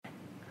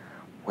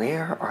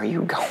Where are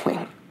you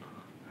going?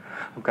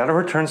 I've got to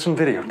return some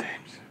videotapes.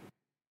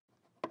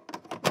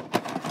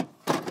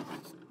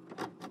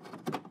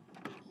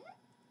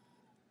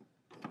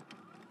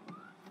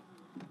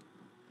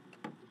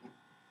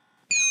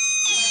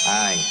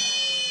 Hi.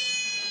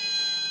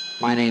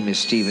 My name is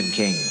Stephen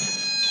King.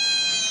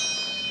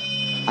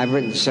 I've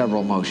written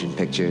several motion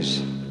pictures,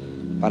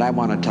 but I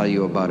want to tell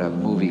you about a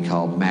movie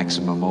called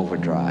Maximum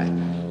Overdrive,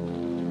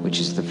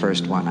 which is the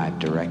first one I've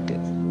directed.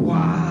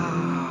 Wow.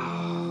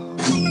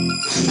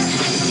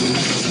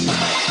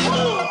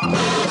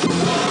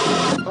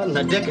 What in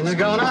the dickens is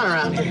going on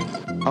around here?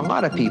 A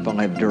lot of people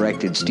have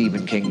directed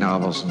Stephen King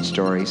novels and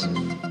stories,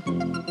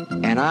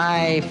 and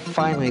I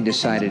finally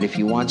decided if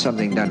you want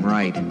something done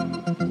right,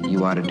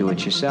 you ought to do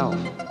it yourself.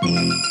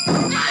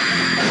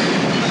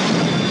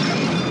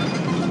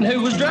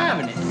 Who was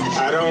driving it?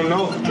 I don't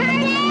know.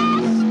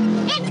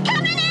 Curtis! It's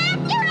coming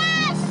after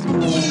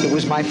us! It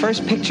was my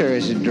first picture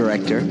as a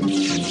director,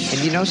 and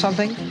you know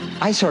something?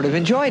 I sort of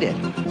enjoyed it.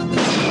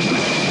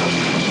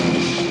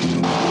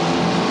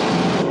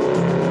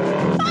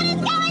 What is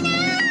going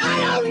on? I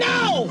don't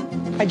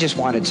know! I just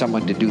wanted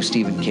someone to do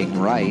Stephen King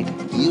right.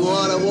 You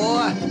want a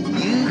war?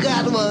 You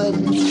got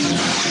one.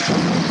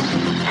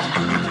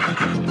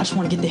 I just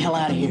want to get the hell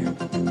out of here.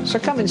 So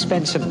come and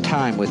spend some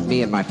time with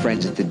me and my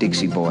friends at the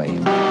Dixie Boy.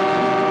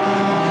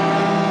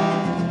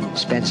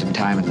 Spend some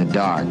time in the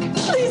dark.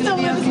 Please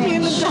don't let us be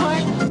in the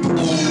dark.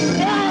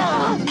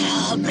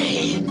 Help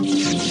me.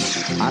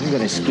 I'm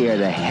gonna scare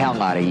the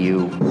hell out of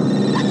you.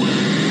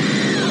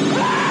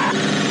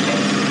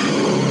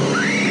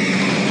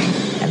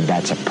 And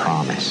that's a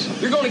promise.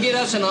 You're going to get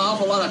us in an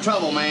awful lot of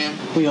trouble, man.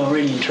 We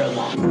already in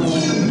trouble.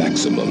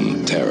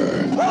 Maximum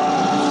Terror.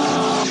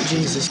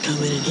 Jesus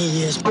coming and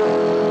he is.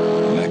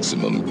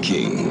 Maximum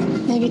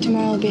King. Maybe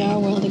tomorrow will be our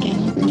world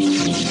again.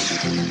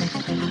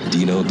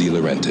 Dino De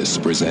Laurentiis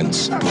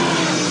presents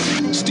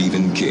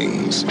Stephen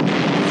King's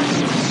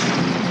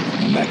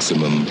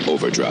Maximum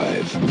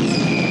Overdrive.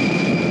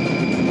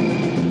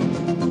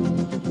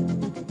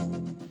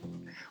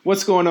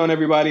 What's going on,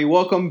 everybody?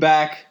 Welcome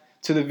back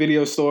to the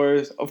video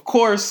stores. Of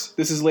course,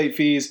 this is Late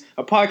Fees,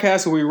 a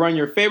podcast where we run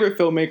your favorite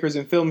filmmakers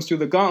and films through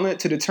the gauntlet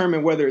to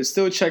determine whether it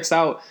still checks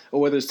out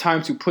or whether it's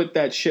time to put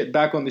that shit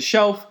back on the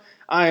shelf.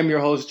 I am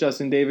your host,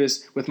 Justin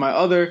Davis, with my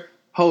other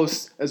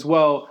hosts as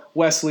well,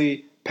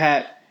 Wesley,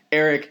 Pat,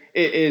 Eric.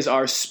 It is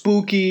our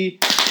spooky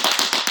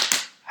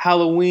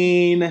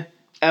Halloween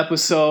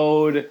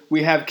episode.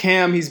 We have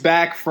Cam. He's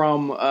back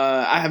from,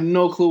 I have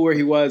no clue where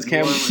he was.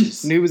 Cam,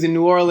 he was in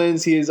New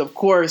Orleans. He is, of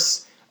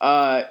course,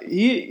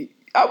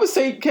 I would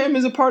say Cam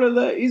is a part of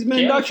he's been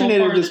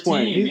indoctrinated at this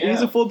point.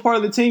 He's a full part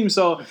of the team,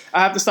 so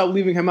I have to stop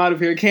leaving him out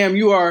of here. Cam,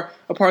 you are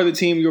a part of the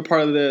team. You're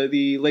part of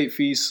the Late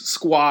Fees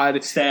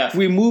squad. Staff.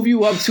 We move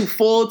you up to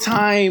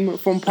full-time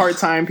from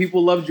part-time.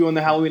 People loved you on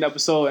the Halloween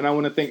episode, and I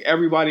want to thank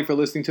everybody for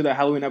listening to that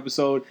Halloween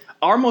episode.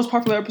 Our most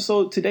popular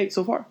episode to date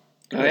so far.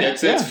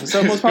 That's It's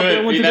our most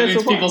popular one to that date means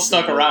so far. people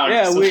stuck around.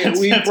 Yeah, so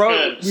we that's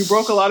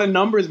broke a lot of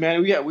numbers,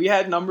 man. We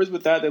had numbers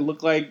with that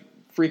looked like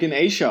freaking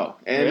A show,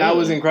 and that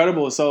was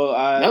incredible. So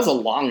that was a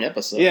long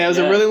episode. Yeah, it was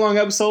a really long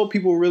episode.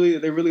 People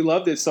really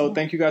loved it. So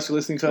thank you guys for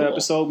listening to that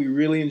episode. We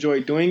really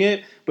enjoyed doing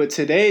it. But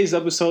today's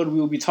episode, we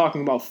will be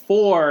talking about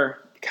four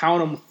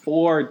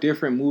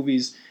different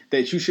movies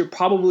that you should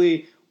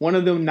probably one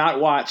of them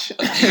not watch,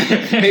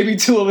 maybe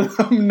two of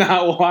them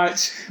not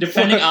watch,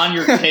 depending on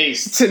your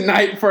taste.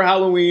 Tonight for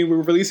Halloween,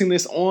 we're releasing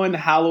this on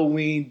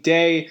Halloween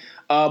Day.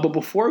 But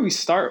before we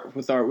start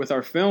with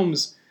our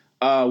films.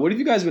 What have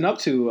you guys been up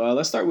to?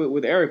 Let's start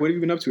with Eric. What have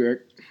you been up to,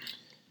 Eric?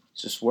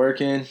 Just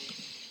working.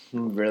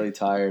 I'm really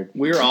tired.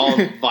 We're all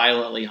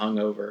violently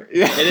hungover.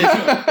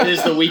 It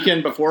is the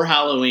weekend before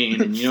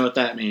Halloween, and you know what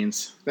that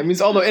means. That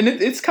means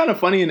it's kind of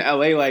funny in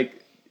LA, like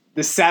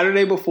the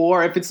Saturday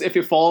before, if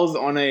it falls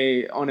on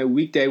a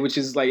weekday, which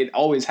is like it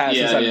always has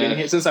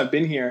since I've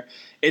been here.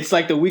 It's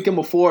like the weekend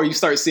before you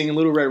start seeing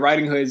Little Red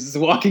Riding Hoods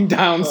walking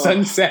down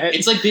Sunset.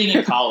 It's like being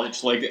in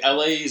college. Like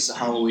LA's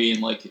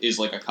Halloween is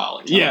like a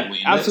college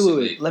Halloween.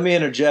 Absolutely. Basically. Let me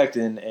interject,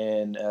 and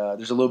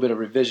there's a little bit of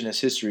revisionist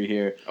history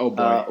here. Oh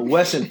boy.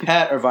 Wes and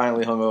Pat are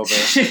violently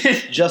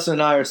hungover. Justin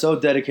and I are so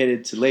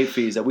dedicated to Late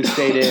Fees that we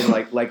stayed in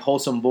like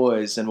wholesome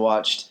boys and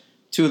watched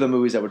two of the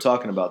movies that we're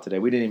talking about today.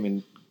 We didn't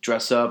even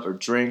dress up or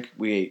drink.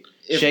 We ate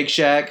Shake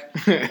Shack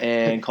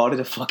and called it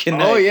a fucking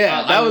night. Oh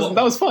yeah,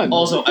 that was fun.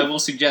 Also, I will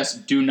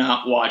suggest do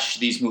not watch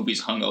these movies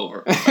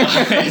hungover.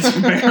 It's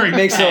very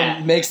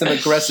makes them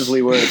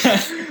aggressively worse.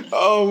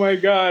 Oh my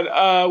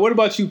god! What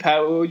about you,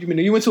 Pat? What you been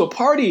doing? You went to a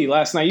party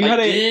last night. You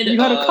had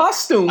a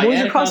costume. What was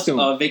your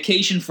costume?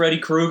 Vacation Freddy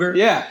Krueger.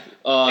 Yeah.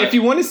 If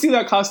you want to see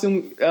that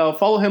costume,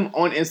 follow him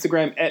on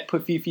Instagram at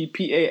Pafifi,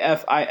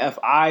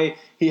 Pafifi.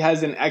 He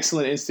has an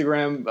excellent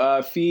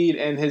Instagram feed,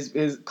 and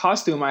his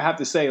costume, I have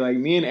to say, like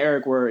me and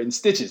Eric were in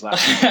stitches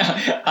last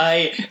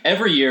night.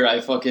 Every year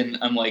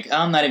I'm like,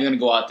 I'm not even going to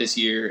go out this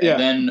year. And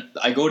then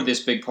I go to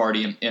this big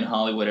party in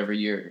Hollywood every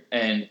year,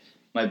 and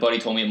my buddy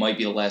told me it might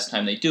be the last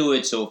time they do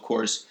it, so of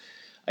course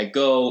I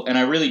go, and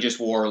I really just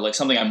wore, like,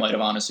 something I might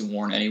have honestly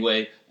worn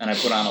anyway, and I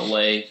put on a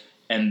lei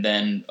and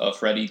then a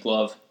Freddy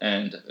glove,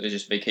 and it was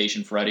just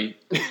Vacation Freddy.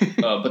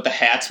 But the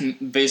hats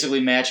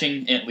basically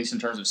matching, at least in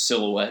terms of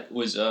silhouette,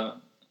 was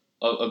a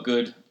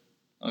good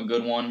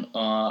one.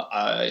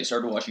 I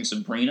started watching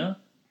Sabrina.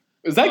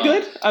 Is that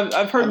good?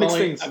 I've heard mixed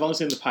things. I've only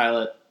seen the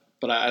pilot,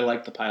 but I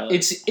like the pilot.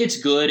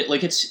 It's good.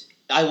 Like,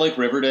 I like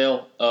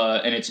Riverdale,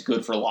 and it's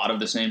good for a lot of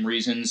the same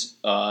reasons.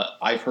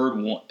 I've heard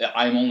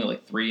I'm only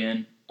like 3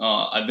 in.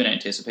 I've been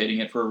anticipating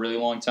it for a really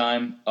long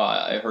time.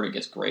 I heard it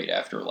gets great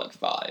after like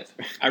 5.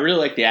 I really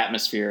like the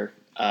atmosphere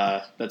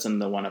that's in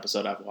the one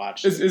episode I've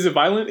watched. Is it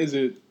violent? Is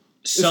it?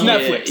 It's Some,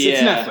 Netflix. Yeah,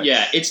 it's Netflix.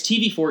 Yeah, it's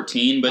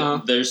TV-14,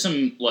 but there's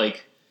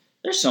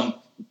some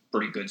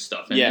pretty good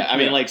stuff in it. I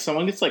mean, like,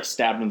 someone gets, like,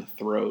 stabbed in the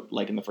throat,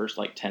 like, in the first,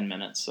 like, 10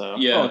 minutes, so...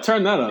 Yeah. Oh,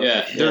 turn that up.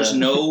 Yeah, there's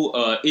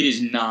no... it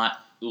is not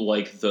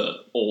like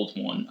the old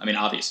one. I mean,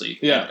 obviously.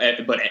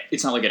 Yeah. But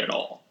it's not like it at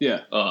all.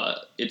 Yeah.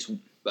 It's...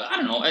 I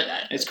don't know.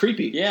 It's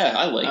creepy. Yeah,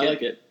 I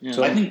like it. Yeah.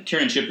 So I think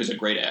Karen Chip is a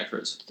great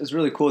actress. It's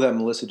really cool that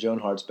Melissa Joan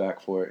Hart's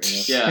back for it.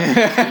 You know?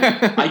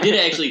 Yeah. I did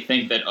actually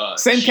think that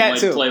same she cat might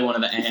too. play one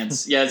of the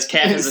ants. Yeah, his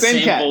cat has the Same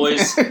same cat.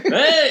 voice.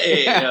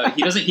 Hey!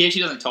 He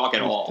actually doesn't talk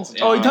at all.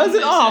 Oh, he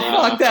doesn't? Oh,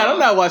 fuck that. I'm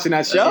not watching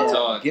that Doesn't show.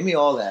 talk. Give me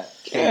all that.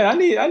 Yeah, I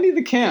need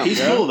the camp.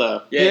 He's bro. cool,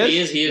 though. Yeah, he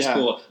is Yeah.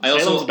 cool.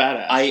 Salem's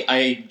badass.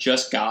 I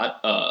just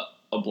got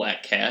a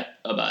black cat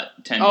about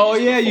 10 Oh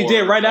days yeah, you before,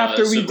 did right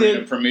after we Sabrina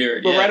did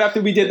premiered. But Yeah. right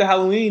after we did the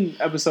Halloween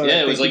episode, Yeah,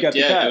 I it was think like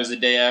you got the cat. it was the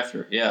day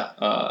after.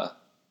 Yeah,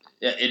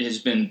 it has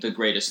been the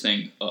greatest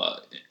thing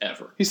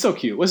ever. He's so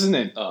cute. What's his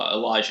name?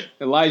 Elijah.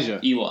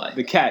 Eli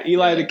the cat.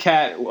 Eli the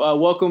cat.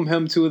 Welcome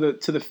him to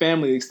the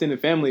family, the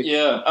extended family.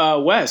 Yeah.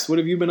 Wes, what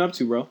have you been up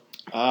to, bro?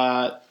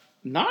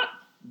 Not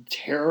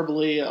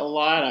terribly a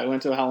lot. I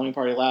went to a Halloween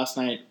party last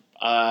night,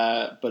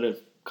 but a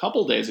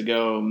couple days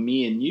ago,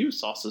 me and you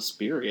saw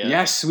Suspiria.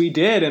 Yes, we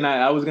did, and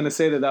I was gonna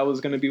say that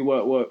was gonna be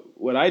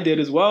what I did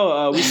as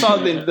well. We saw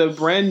the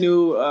brand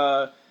new.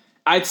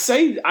 I'd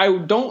say I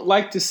don't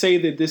like to say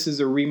that this is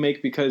a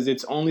remake because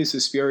it's only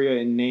Suspiria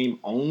in name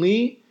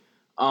only.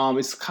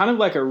 It's kind of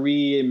like a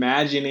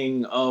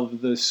reimagining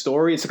of the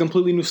story. It's a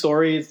completely new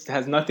story. It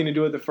has nothing to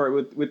do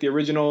with the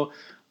original.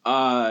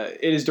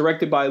 It is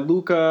directed by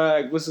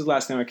Luca. What's his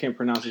last name? I can't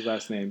pronounce his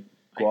last name.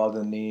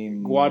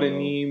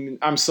 Guadagnino.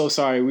 I'm so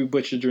sorry. We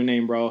butchered your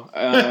name, bro.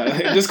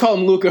 Just call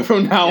him Luca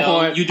from now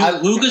on.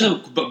 Luca's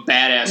a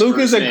badass.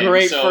 Luca's a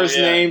great first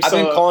name. I've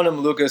been calling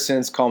him Luca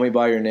since Call Me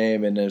by Your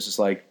Name, and it's just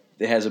like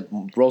it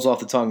rolls off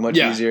the tongue much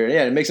easier.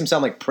 Yeah, it makes him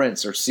sound like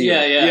Prince or Seal.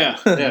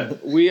 Yeah.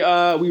 We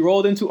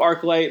rolled into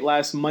ArcLight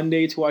last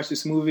Monday to watch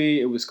this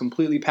movie. It was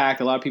completely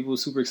packed. A lot of people were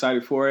super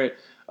excited for it.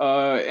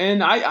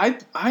 And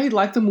I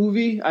liked the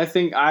movie. I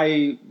think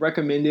I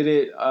recommended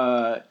it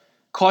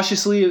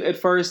cautiously at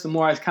first. The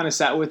more I kind of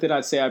sat with it,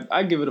 I'd say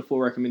I'd give it a full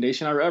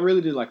recommendation. I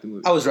really did like the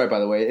movie. I was right, by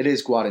the way. It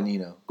is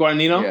Guadagnino.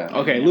 Guadagnino? Yeah.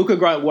 Okay, Luca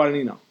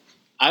Guadagnino.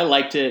 I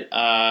liked it.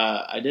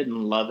 I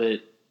didn't love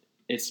it.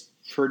 It's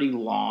pretty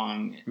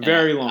long.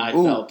 Very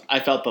long. I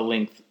felt the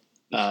length.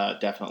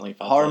 Definitely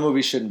felt Horror it.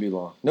 movies shouldn't be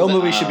long. No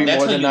movie should be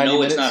more than 90 minutes. That's how you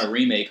know it's not a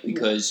remake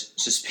because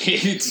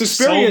Suspiria is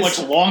Suspiria so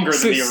much longer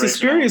than the original.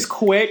 Suspiria is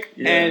quick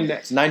and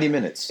it's 90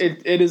 minutes.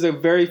 It is a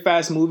very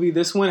fast movie.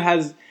 This one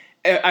has.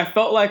 I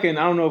felt like, and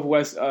I don't know if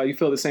Wes, you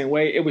feel the same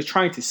way. It was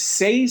trying to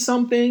say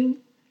something,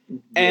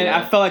 and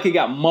I felt like it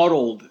got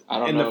muddled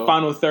in the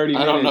final 30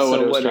 minutes. I don't know what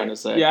it was trying to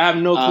say. Yeah, I have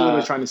no clue what it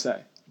was trying to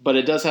say. But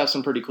it does have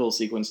some pretty cool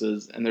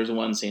sequences, and there's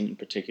one scene in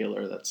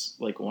particular that's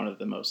like one of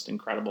the most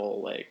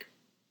incredible like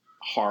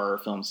horror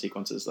film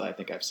sequences that I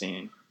think I've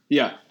seen.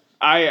 Yeah.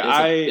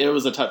 It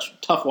was a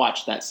tough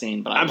watch, that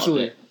scene, but I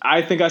absolutely loved it.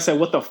 I think I said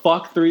what the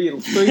fuck 3,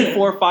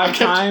 4, 5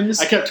 times.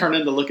 I kept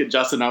turning to look at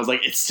Justin and I was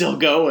like, it's still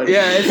going.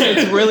 Yeah,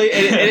 it's really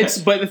it's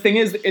but the thing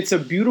is, it's a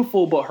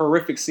beautiful but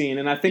horrific scene,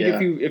 and I think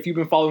if you've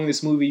been following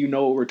this movie, you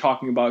know what we're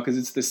talking about because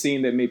it's the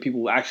scene that made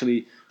people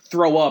actually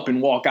throw up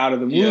and walk out of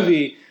the movie.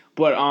 Yeah.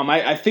 But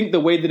I think the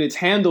way that it's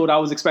handled, I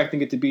was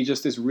expecting it to be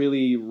just this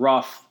really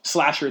rough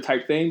slasher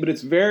type thing, but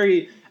it's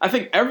very. I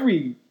think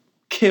every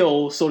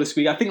kill, so to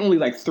speak. I think only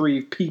like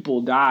 3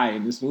 people die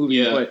in this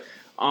movie, but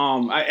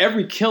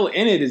every kill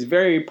in it is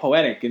very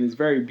poetic and it's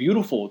very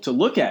beautiful to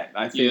look at.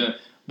 I think,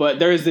 but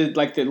there's the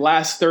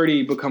last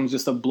 30 becomes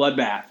just a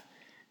bloodbath,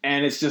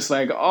 and it's just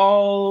like,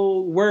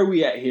 oh, where are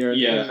we at here?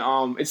 Yeah,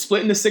 and it's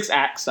split into 6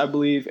 acts, I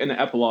believe, in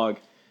the epilogue.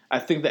 I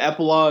think the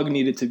epilogue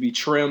needed to be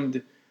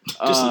trimmed.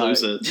 Just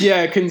lose it.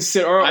 Yeah, cut.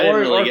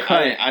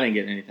 I didn't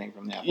get anything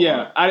from that.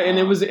 Yeah, and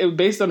it was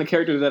based on a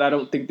character that I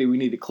don't think that we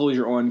needed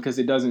closure on because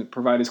it doesn't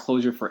provide us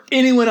closure for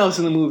anyone else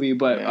in the movie.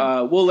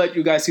 But we'll let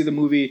you guys see the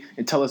movie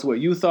and tell us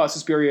what you thought.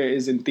 Suspiria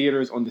is in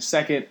theaters on the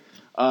 2nd.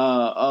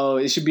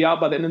 It should be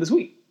out by the end of this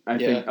week, I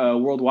think,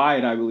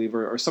 worldwide, I believe,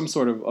 or some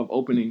sort of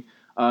opening.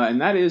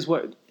 And that is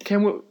what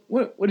Ken.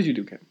 What did you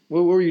do, Ken?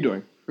 What were you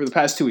doing for the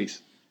past 2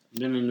 weeks?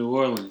 Been in New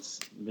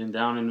Orleans. Been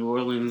down in New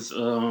Orleans.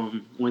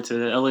 Went to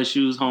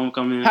LSU's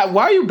homecoming.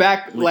 Why are you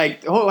back?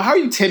 Like, how are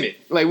you timid?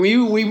 Like,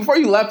 before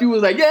you left, you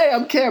was like, "Yeah,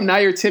 I'm Cam." Now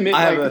you're timid.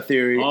 I have a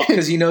theory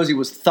because he knows he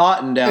was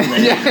thoughting down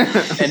there,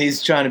 and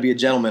he's trying to be a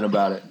gentleman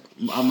about it.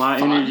 My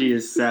energy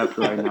is sapped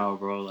right now,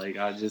 bro. Like,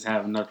 I just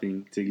have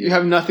nothing to give. You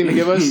have nothing to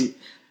give us?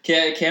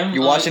 Cam,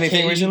 you watch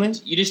anything recently?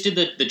 You just did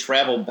the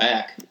travel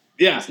back.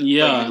 Yeah.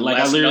 Like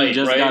I literally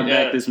just got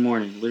back this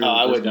morning.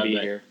 I wouldn't be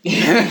here.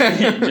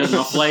 Just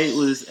my flight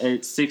was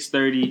at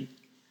 6:30,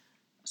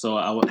 so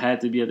I had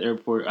to be at the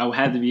airport. I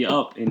had to be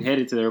up and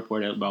headed to the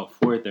airport at about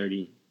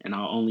 4:30, and I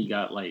only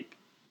got like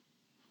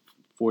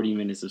 40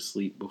 minutes of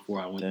sleep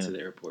before I went to the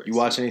airport. You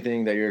watch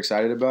anything that you're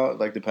excited about,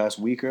 like the past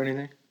week or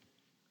anything?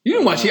 You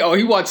didn't watch.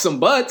 He watched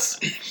some butts.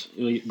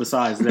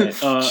 Besides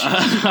that,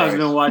 I've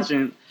been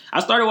watching. I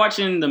started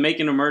watching the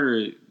Making a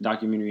Murderer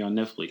documentary on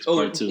Netflix.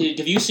 Part 2.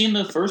 Have you seen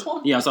the first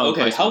one? Yeah, I saw the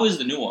first one. How is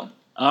the new one?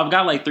 I've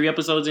got like 3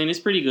 episodes in. It's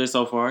pretty good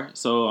so far.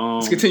 So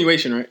it's a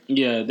continuation, right?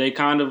 Yeah, they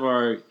kind of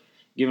are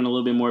giving a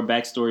little bit more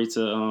backstory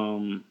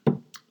to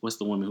what's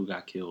the woman who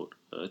got killed?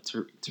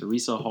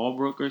 Teresa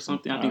Hallbrook or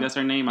something. I think that's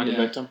her name. I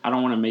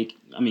don't want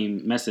to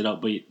mess it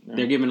up, but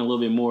they're giving a little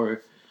bit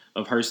more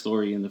of her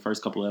story in the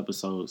first couple of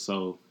episodes.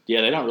 So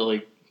yeah, they don't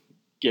really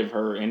give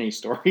her any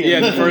story. Yeah,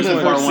 the first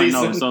one.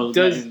 No. So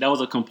that was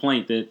a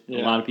complaint that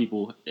a lot of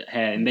people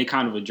had, and they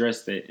kind of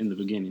addressed that in the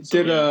beginning.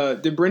 So,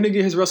 did Brendan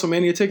get his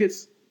WrestleMania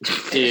tickets?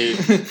 Dude,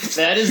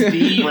 that is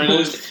the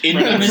most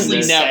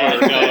infamously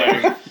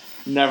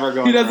never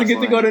going. He doesn't get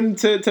to go to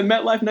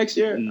MetLife next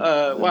year.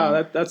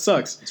 Wow, that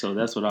sucks. So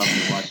that's what I've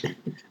been watching.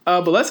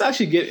 But let's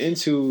actually get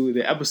into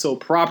the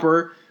episode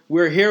proper.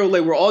 We're here,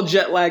 like we're all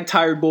jet lagged,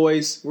 tired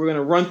boys. We're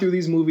gonna run through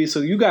these movies so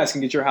you guys can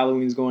get your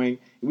Halloweens going.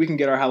 We can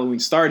get our Halloween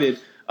started.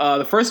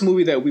 The first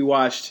movie that we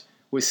watched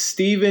was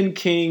Stephen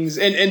King's,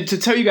 and to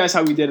tell you guys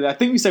how we did it, I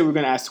think we said we were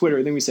going to ask Twitter,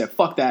 and then we said,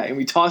 fuck that, and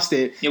we tossed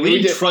it. Yeah, we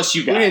didn't trust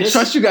you guys. We didn't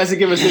trust you guys to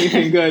give us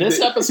anything good. This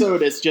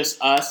episode is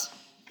just us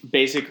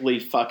basically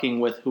fucking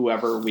with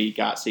whoever we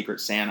got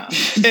Secret Santa.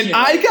 And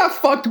I got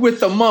fucked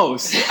with the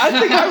most. I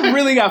think I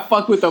really got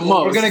fucked with the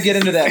most. We're going to get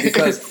into that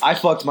because I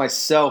fucked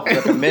myself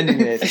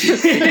recommending it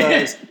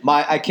because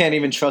I can't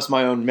even trust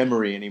my own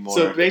memory anymore.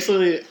 So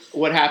basically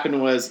what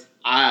happened was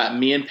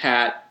me and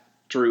Pat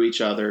drew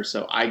each other.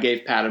 So I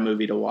gave Pat a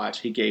movie to watch.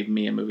 He gave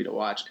me a movie to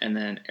watch. And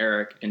then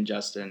Eric and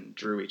Justin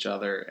drew each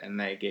other and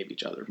they gave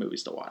each other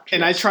movies to watch.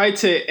 And I tried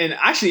to, and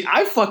actually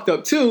I fucked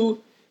up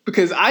too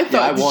because I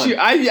thought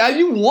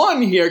you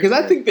won here because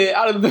I think that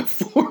out of the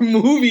 4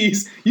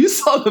 movies, you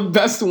saw the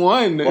best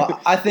one. Well,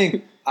 I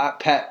think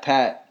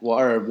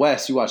or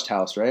Wes, you watched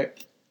House, right?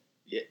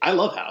 I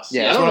love House.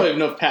 Yeah, I don't even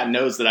know if Pat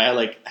knows that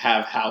I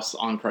have House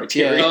on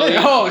criteria.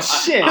 Yeah. Oh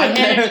shit! I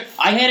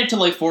had it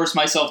to force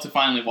myself to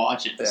finally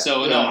watch it. Yeah.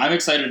 So no, I'm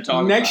excited to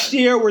talk. Next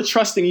year, we're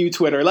trusting you,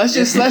 Twitter. Let's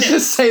just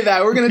say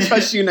that we're gonna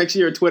trust you next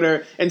year,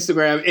 Twitter,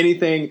 Instagram,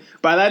 anything.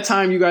 By that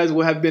time, you guys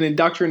will have been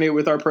indoctrinated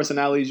with our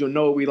personalities. You'll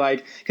know what we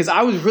like. Because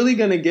I was really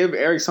gonna give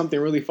Eric something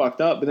really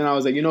fucked up, but then I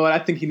was like, you know what? I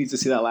think he needs to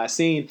see that last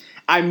scene.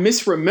 I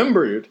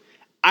misremembered.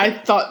 I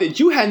thought that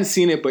you hadn't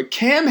seen it, but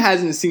Cam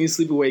hasn't seen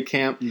Sleepaway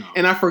Camp,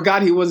 and I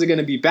forgot he wasn't going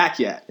to be back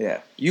yet.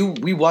 Yeah,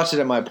 we watched it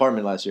at my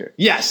apartment last year.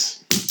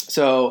 Yes.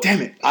 So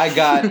damn it, I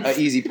got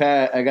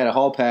I got a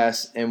hall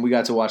pass, and we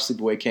got to watch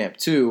Sleepaway Camp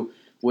 2,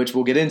 which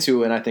we'll get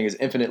into, and I think is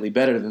infinitely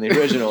better than the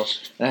original.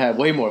 And I had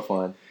way more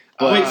fun.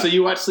 Wait, so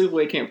you watched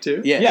Sleepaway Camp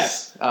 2?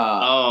 Yes.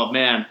 Oh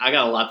man, I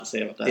got a lot to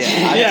say about that.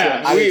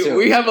 Yeah,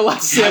 we have a lot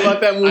to say about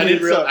that movie. I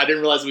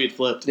didn't realize we had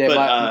flipped,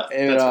 but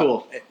that's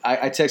cool.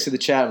 I texted the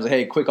chat. I was like,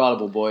 "Hey, quick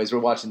audible, boys. We're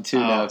watching 2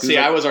 now." See,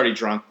 I was already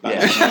drunk. Yeah.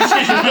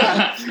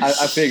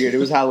 I figured it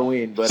was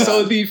Halloween, but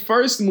so the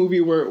first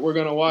movie we're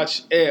gonna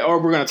watch or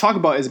we're gonna talk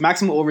about is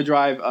Maximum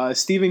Overdrive,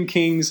 Stephen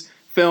King's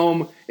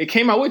film. It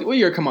came out. What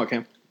year it come out,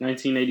 Cam?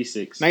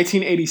 1986.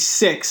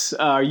 1986,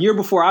 a year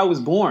before I was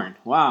born.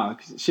 Wow,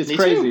 shit's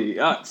crazy.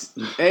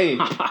 Hey,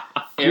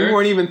 we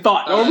weren't even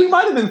thought, or we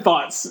might have been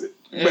thoughts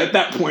at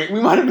that point. We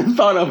might have been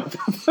thought of.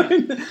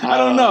 I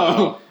don't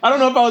know. I don't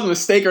know if I was a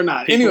mistake or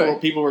not. Anyway,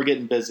 people were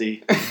getting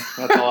busy.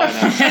 That's all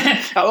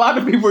I know. A lot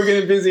of people were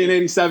getting busy in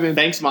 '87.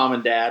 Thanks, Mom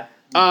and Dad.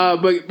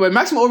 But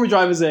Maximum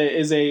Overdrive is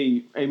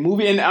a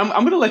movie, and I'm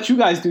going to let you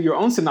guys do your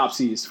own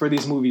synopses for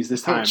these movies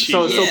this time.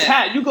 So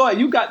Pat,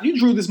 you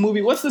drew this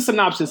movie. What's the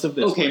synopsis of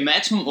this? Okay,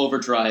 Maximum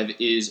Overdrive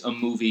is a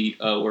movie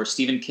where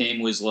Stephen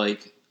King was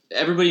like,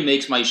 everybody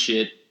makes my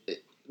shit.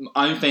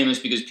 I'm famous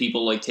because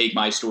people take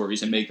my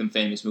stories and make them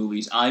famous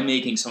movies. I'm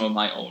making some of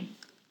my own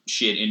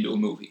shit into a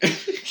movie.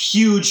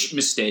 Huge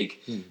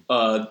mistake.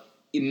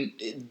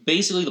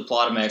 Basically, the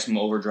plot of Maximum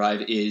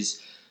Overdrive is,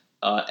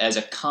 as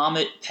a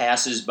comet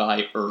passes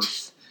by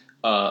Earth,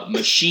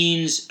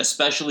 machines,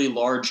 especially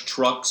large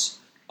trucks,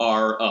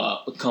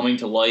 are coming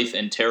to life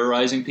and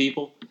terrorizing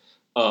people.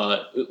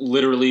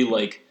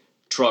 Literally,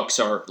 trucks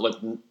are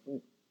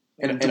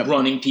and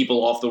running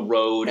people off the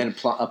road and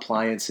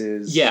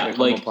appliances. Yeah,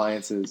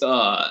 appliances.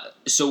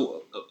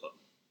 So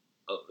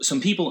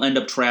some people end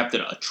up trapped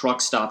at a truck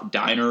stop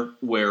diner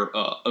where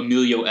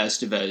Emilio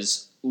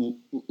Estevez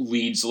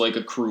leads like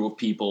a crew of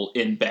people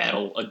in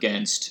battle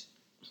against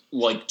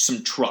like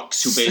some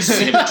trucks who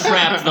basically have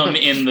trapped them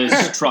in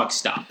this truck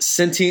stop.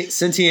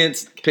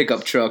 Sentient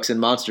pickup trucks and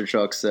monster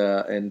trucks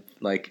and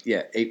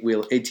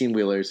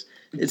 18-wheelers.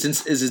 It's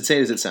as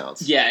insane as it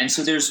sounds. Yeah, and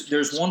so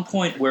there's one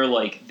point where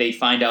like they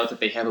find out that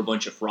they have a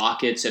bunch of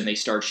rockets and they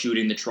start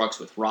shooting the trucks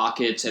with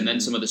rockets, and then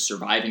some of the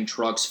surviving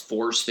trucks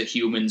force the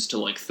humans to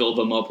like fill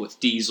them up with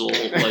diesel.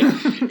 Like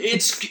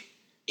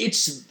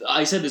it's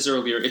I said this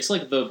earlier. It's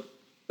like the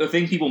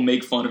thing people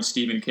make fun of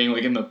Stephen King,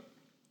 like in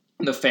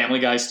the Family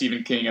Guy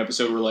Stephen King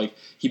episode where like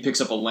he picks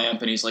up a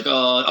lamp and he's like,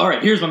 all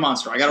right, here's my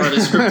monster. I gotta write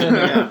a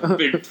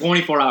script in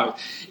 24 hours.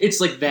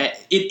 It's like that.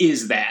 It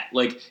is that.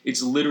 Like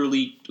it's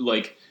literally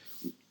like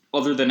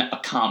other than a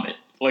comet.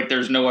 Like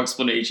there's no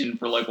explanation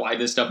for like why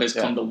this stuff has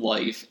come to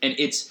life, and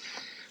it's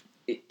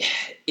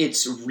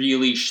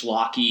really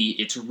schlocky.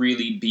 It's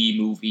really B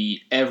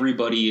movie.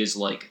 Everybody is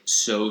like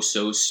so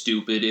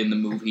stupid in the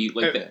movie.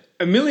 Like that.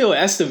 Emilio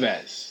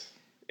Estevez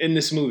in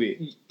this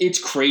movie. It's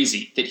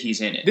crazy that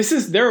he's in it.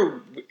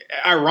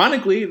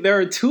 Ironically, there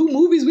are 2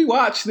 movies we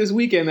watched this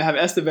weekend that have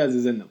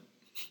Estevez's in them.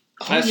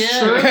 That's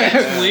true.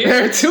 That's weird.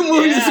 There are 2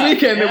 movies this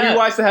weekend that we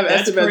watched that have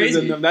Estevez's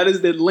in them. That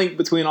is the link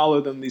between all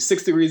of them, the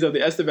 6 degrees of the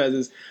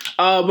Estevez's.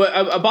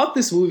 But about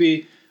this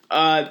movie,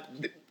 I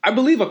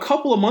believe a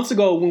couple of months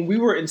ago when we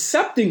were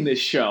incepting this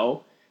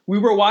show, we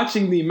were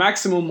watching the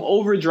Maximum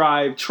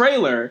Overdrive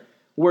trailer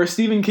where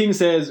Stephen King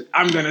says,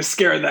 "I'm gonna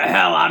scare the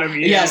hell out of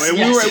you." Yes, and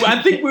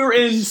I think we were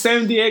in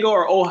San Diego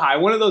or Ojai,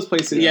 one of those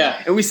places.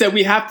 Yeah. And we said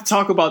we have to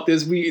talk about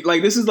this.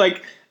 This is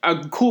like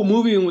a cool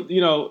movie,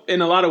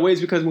 in a lot of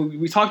ways because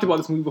we talked about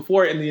this movie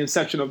before in the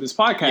inception of this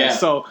podcast. Yeah.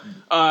 So,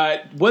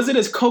 was it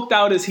as coked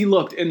out as he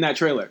looked in that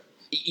trailer?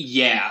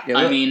 Yeah,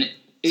 I mean,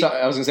 so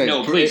I was gonna say,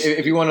 no, please.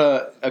 If you want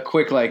a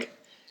quick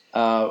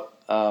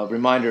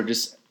reminder,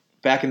 just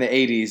back in the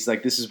 80s,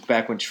 like this is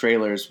back when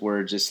trailers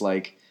were just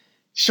like.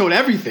 Showed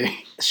everything.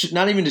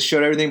 Not even just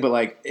showed everything, but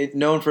like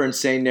known for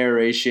insane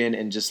narration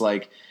and just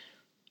like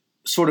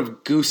sort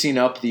of goosing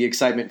up the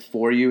excitement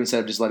for you instead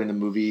of just letting the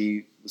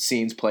movie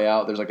scenes play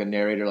out. There's like a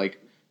narrator like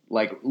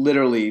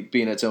literally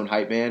being its own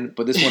hype man.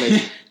 But this one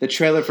is the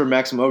trailer for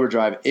Maximum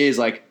Overdrive is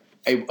like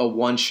a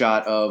one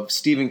shot of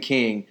Stephen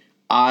King,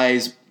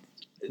 eyes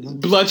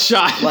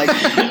bloodshot, like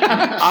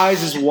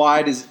eyes as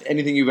wide as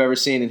anything you've ever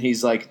seen, and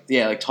he's like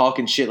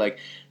talking shit like.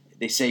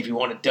 They say if you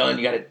want it done,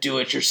 you got to do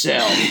it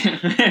yourself.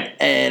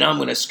 And I'm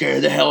going to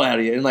scare the hell out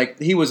of you. And like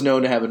he was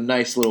known to have a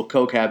nice little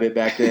coke habit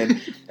back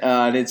then,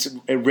 and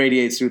it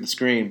radiates through the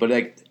screen. But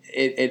like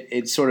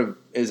it sort of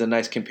is a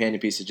nice companion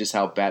piece to just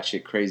how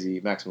batshit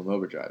crazy Maximum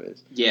Overdrive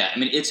is. Yeah, I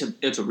mean it's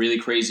a really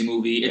crazy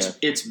movie.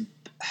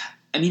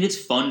 It's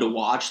fun to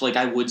watch. Like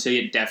I would say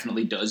it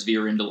definitely does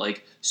veer into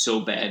like so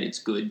bad it's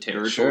good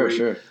territory.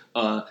 Sure.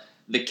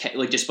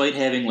 Despite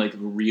having like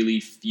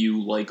really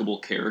few likable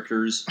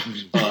characters,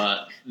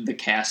 the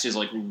cast is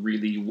like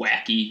really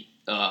wacky,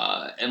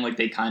 and like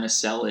they kind of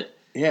sell it.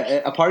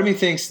 Yeah, a part of me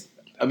thinks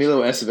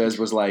Emilio Estevez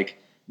was like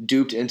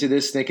duped into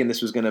this, thinking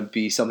this was going to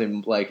be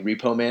something like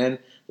Repo Man.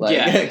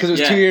 Because it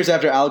was 2 years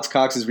after Alex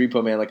Cox's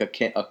Repo Man, like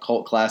a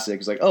cult classic.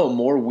 It's like, oh,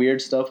 more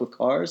weird stuff with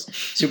cars,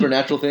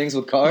 supernatural things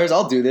with cars.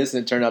 I'll do this,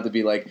 and it turned out to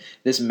be like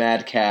this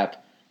madcap.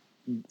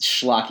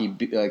 Schlocky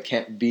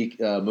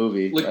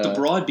movie. Like the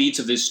broad beats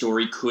of this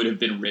story could have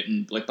been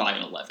written like by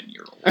an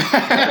 11-year-old.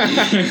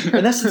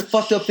 And that's the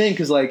fucked up thing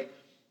because like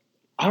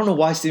I don't know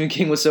why Stephen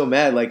King was so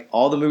mad. Like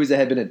all the movies that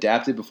had been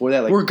adapted before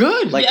that, like were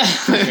good. Like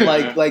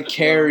like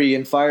Carrie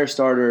and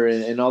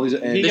Firestarter and all these.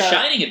 And The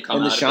Shining had come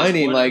out. And The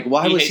Shining, like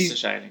why was he? The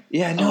Shining.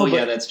 Yeah, no.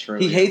 Yeah, that's true.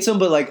 He hates them,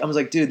 but like I was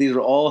like, dude, these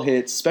are all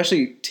hits.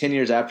 Especially 10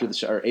 years after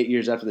or 8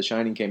 years after The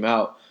Shining came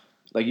out.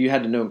 Like you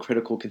had to know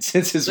critical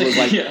consensus was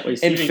like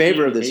in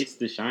favor of this. Hates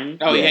The Shining?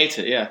 Oh, he hates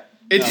it. Yeah,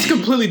 it's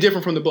completely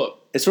different from the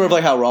book. It's sort of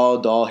like how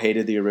Roald Dahl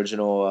hated the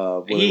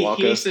original Willy Wonka.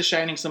 He hates The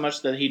Shining so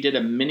much that he did a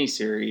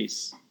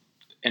miniseries,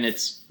 and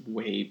it's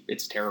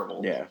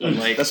terrible. Yeah,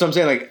 like that's what I'm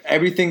saying. Like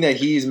everything that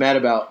he's mad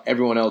about,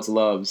 everyone else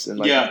loves, and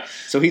like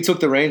so he took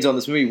the reins on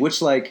this movie,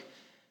 which like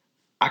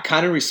I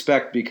kind of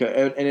respect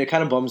because, and it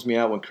kind of bums me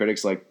out when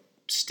critics like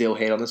still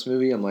hate on this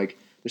movie. I'm like.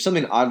 There's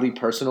something oddly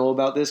personal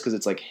about this because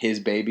it's like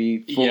his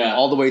baby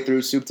all the way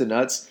through soup to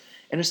nuts.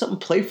 And there's something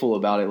playful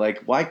about it.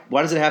 Like, why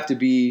does it have to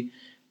be,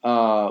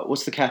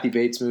 what's the Kathy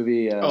Bates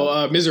movie?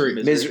 Misery.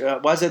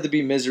 Why does it have to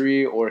be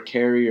Misery or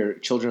Carrie or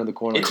Children of the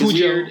Corn? It's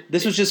weird.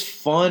 This was just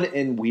fun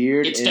and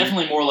weird. It's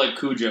definitely more like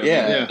Cujo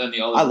than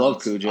the other I love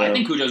ones. Cujo. I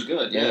think Cujo's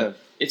good. Yeah.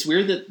 It's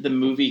weird that the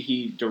movie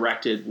he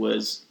directed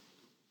was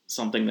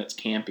something that's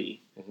campy.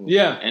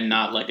 Yeah. And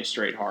not like a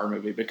straight horror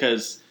movie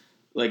because...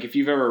 Like, if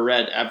you've ever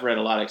I've read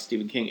a lot of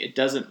Stephen King, it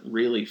doesn't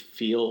really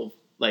feel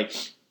like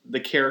the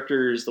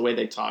characters, the way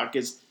they talk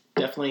is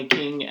definitely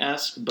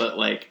King-esque, but,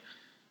 like,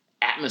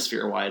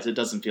 atmosphere-wise, it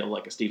doesn't feel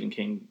like a Stephen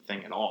King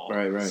thing at all.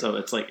 Right. So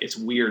it's, like, it's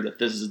weird that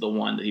this is the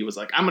one that he was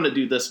like, I'm going to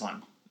do this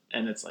one.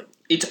 And it's like,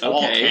 it's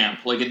all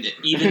camp. Like,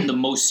 even the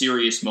most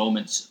serious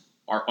moments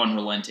are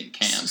unrelenting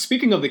camp.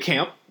 Speaking of the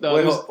camp...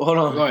 Wait, hold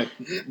on. Go ahead.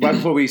 Right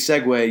before we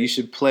segue, you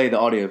should play the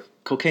audio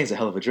cocaine's a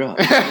hell of a drug.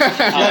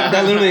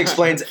 that literally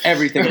explains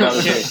everything about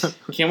it.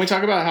 Can we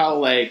talk about how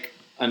like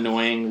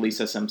annoying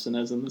Lisa Simpson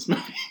is in this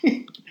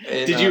movie?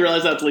 Did you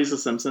realize that's Lisa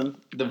Simpson?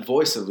 The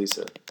voice of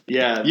Lisa.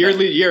 Yeah.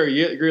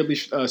 Yearly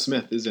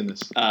Smith is in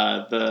this.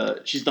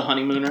 She's the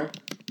honeymooner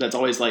that's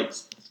always like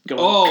going,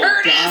 Oh,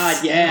 Curtis!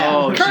 God, yeah.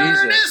 Oh,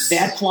 Curtis! Jesus.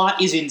 That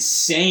plot is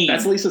insane.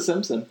 That's Lisa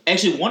Simpson.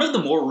 Actually, one of the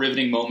more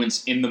riveting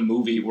moments in the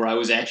movie where I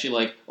was actually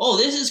like, oh,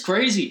 this is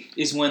crazy,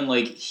 is when,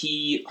 like,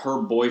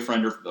 her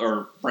boyfriend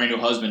or brand new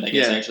husband, I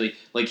guess, actually,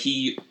 like,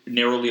 he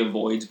narrowly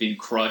avoids being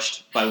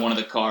crushed by one of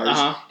the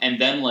cars. And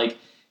then, like,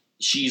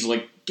 she's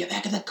like, get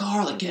back in the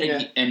car, like, get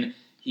it. And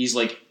he's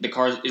like, the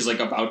car is like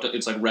about to,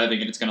 it's like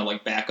revving and it's gonna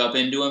like back up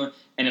into him.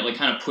 And it like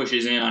kind of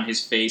pushes in on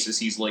his face as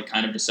he's like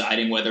kind of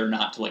deciding whether or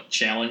not to like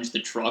challenge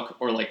the truck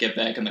or like get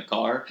back in the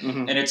car.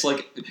 And it's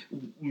like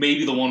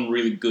maybe the one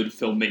really good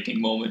filmmaking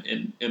moment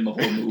in the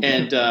whole movie.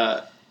 And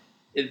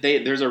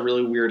there's a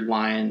really weird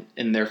line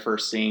in their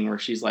first scene where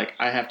she's like,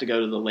 I have to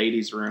go to the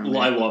ladies' room. Well,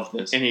 I love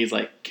this. And he's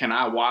like, can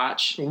I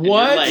watch?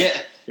 What?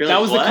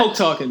 That was the coke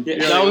talking. Yeah.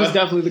 That was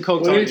definitely the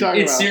coke What are you talking.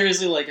 talking It's about?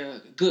 seriously like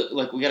a good,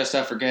 like we gotta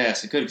stop for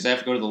gas. Good, because I have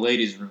to go to the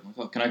ladies' room.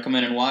 Like, oh, can I come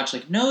in and watch?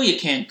 Like, no, you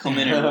can't come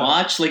in and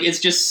watch. Like, it's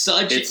just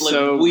such It's like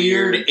so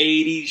weird weird.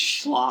 80s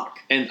schlock.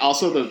 And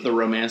also the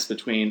romance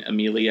between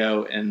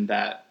Emilio and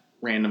that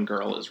random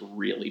girl is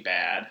really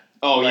bad.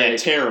 Oh yeah, Like-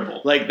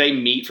 terrible. Like they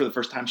meet for the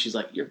first time. She's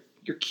like, "You're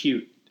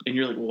cute," and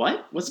you're like,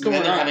 "What? What's going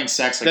And on?" then they're having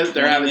sex. Like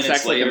They're having 20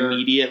 sex like minutes later.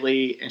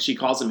 immediately, and she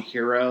calls him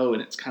hero,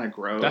 and it's kind of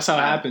gross. That's how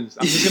it happens.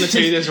 I'm just going to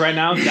tell you this right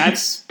now.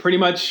 That's pretty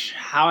much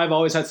how I've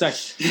always had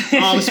sex.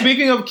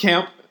 Speaking of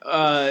camp,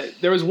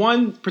 there was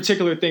one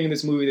particular thing in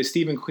this movie that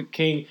Stephen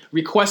King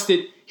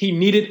requested he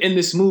needed in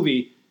this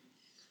movie,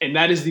 and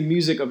that is the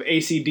music of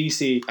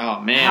AC/DC. Oh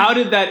man, How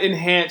did that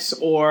enhance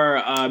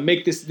or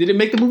make this? Did it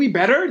make the movie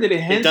better? Did it it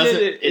enhance doesn't.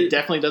 it? It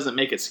definitely doesn't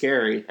make it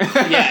scary,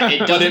 Yeah, it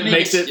but doesn't it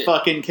makes it sc-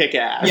 fucking kick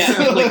ass.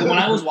 Yeah, like when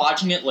I was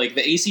watching it, like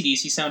the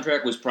AC/DC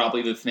soundtrack was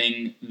probably the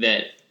thing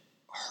that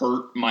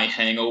hurt my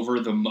hangover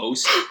the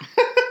most.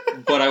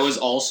 But I was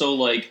also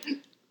like,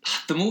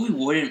 the movie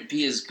wouldn't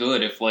be as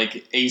good if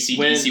like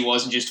AC/DC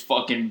wasn't just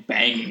fucking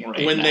banging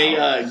right when now.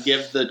 they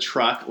give the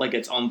truck like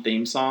its own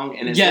theme song,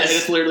 and it's, Yes. and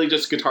it's literally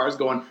just guitars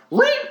going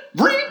ring,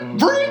 ring,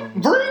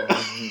 ring, ring.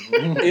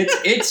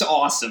 it's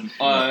awesome.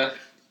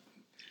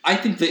 I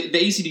think the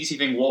AC/DC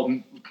thing,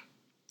 Walton,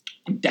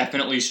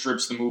 definitely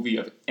strips the movie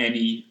of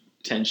any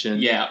tension,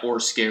 or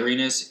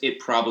scariness. It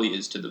probably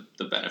is to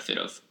the benefit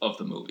of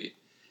the movie.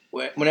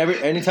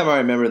 Anytime I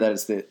remember that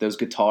it's those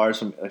guitars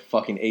from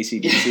fucking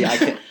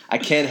AC/DC, I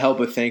can't help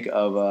but think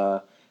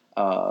of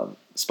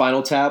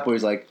Spinal Tap, where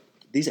he's like,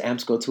 these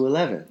amps go to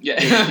 11.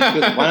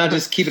 Yeah. Why not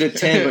just keep it at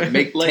 10, but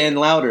make 10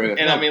 louder?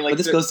 And I mean, like, but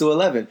this goes to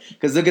 11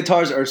 because the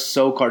guitars are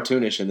so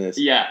cartoonish in this.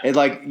 Yeah. It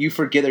like you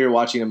forget that you're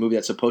watching a movie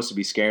that's supposed to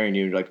be scaring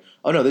you. You're like,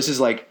 oh no, this is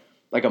like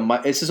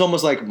this is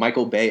almost like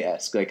Michael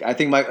Bay-esque. Like I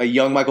think a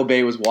young Michael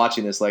Bay was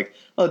watching this, like,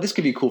 oh, this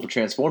could be cool for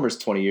Transformers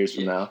 20 years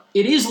from now.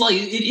 It is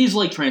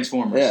like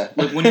Transformers. Yeah.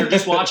 Like when you're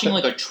just watching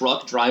like a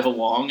truck drive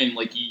along and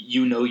like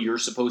you know you're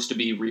supposed to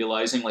be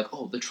realizing like,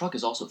 oh, the truck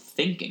is also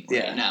thinking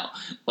right now.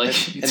 Like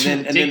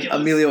And then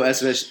Emilio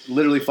Estevez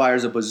literally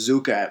fires a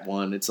bazooka at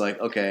one. It's like,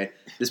 okay,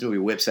 this movie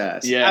whips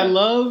ass. Yeah. I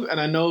love, and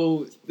I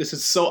know this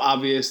is so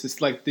obvious. It's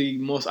like the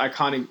most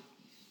iconic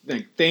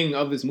thing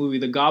of this movie.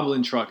 The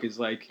Goblin truck is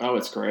like, oh,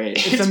 it's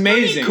great. It's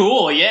amazing.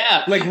 Cool,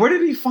 yeah. Like, where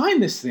did he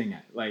find this thing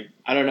at? Like,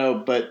 I don't know,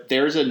 but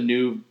there's a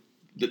new.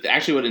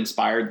 Actually, what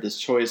inspired this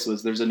choice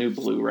was there's a new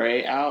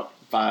Blu-ray out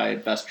by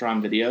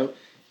Vestron Video.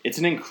 It's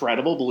an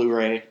incredible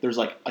Blu-ray. There's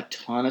like a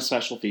ton of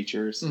special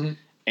features,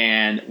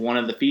 and one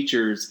of the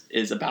features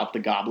is about the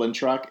Goblin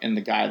truck and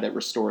the guy that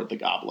restored the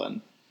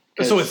Goblin.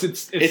 so it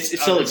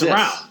still exists.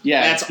 around.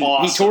 Yeah, That's He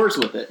awesome. tours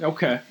with it.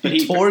 Okay, But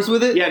he tours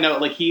with it. Yeah, no,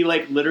 like he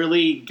like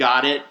literally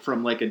got it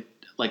from like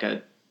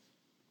a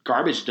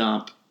garbage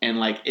dump, and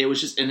like it was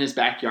just in his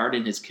backyard,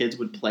 and his kids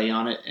would play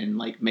on it and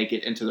like make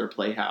it into their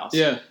playhouse.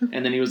 Yeah,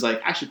 and then he was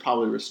like, I should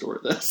probably restore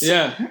this.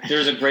 Yeah,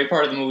 there's a great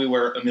part of the movie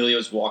where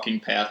Emilio's walking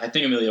past. I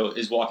think Emilio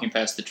is walking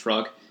past the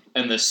truck,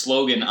 and the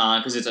slogan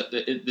on because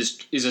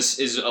this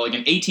is like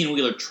an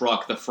 18-wheeler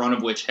truck, the front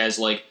of which has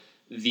like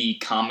the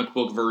comic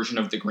book version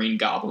of the Green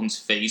Goblin's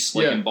face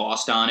like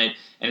embossed on it,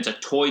 and it's a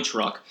toy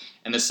truck,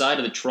 and the side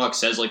of the truck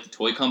says like the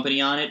toy company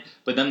on it,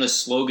 but then the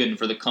slogan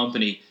for the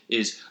company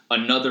is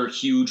another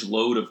huge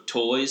load of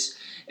toys.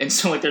 And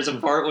so like there's a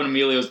part when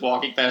Emilio's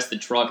walking past the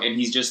truck and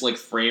he's just like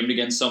framed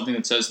against something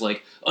that says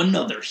like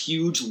another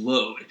huge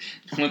load.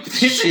 I'm like,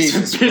 this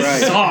is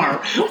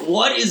bizarre.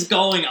 What is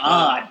going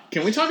on?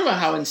 Can we talk about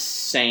how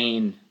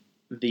insane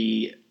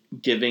the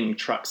giving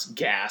trucks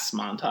gas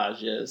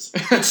montage is?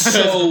 It's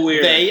so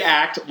weird. They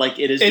act like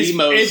it is the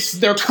most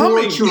they're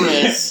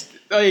torturous.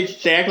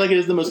 Like they act like it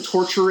is the most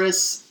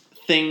torturous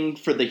thing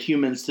for the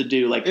humans to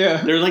do. Like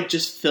they're like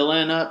just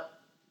filling up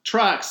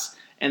trucks,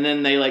 and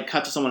then they like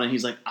cut to someone and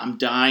he's like, I'm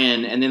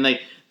dying, and then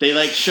they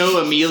like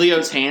show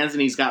Emilio's hands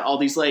and he's got all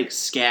these like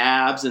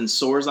scabs and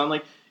sores on.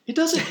 Like it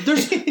doesn't.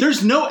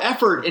 There's no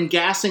effort in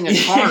gassing a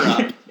car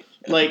up.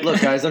 Like,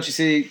 look, guys, don't you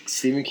see?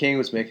 Stephen King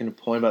was making a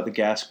point about the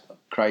gas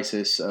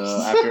crisis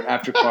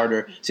after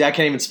Carter. See, I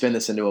can't even spin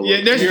this into a.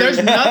 Yeah,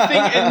 there's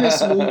nothing in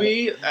this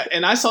movie,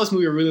 and I saw this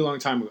movie a really long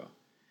time ago.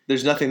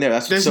 There's nothing there.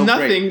 That's there's what's so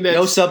nothing great.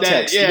 No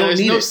subtext. Yeah, there's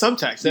no it.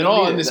 subtext at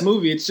all in this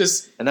movie. It's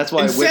just and that's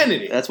why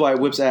insanity. That's why it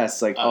whips ass.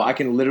 It's like, I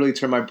can literally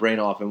turn my brain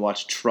off and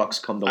watch trucks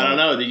come to life. I don't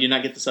know. Did you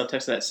not get the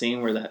subtext of that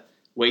scene where that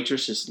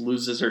waitress just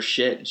loses her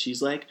shit and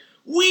she's like,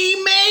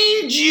 "We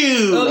made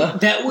you." Oh,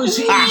 that was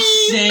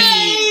insane.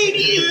 Made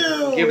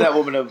you. Give that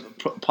woman a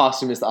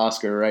posthumous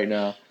Oscar right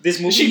now. This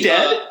movie. She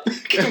dead?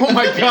 Oh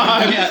my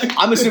god! Yeah.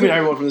 I'm assuming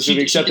everyone from this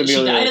movie except she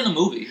Amelia. died in the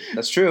movie.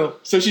 That's true.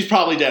 So she's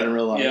probably dead in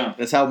real life. Yeah.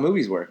 That's how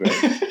movies work,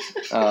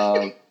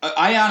 right?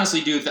 I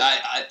honestly do.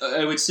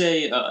 I would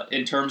say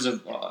in terms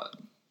of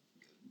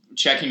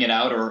checking it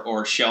out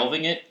or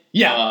shelving it.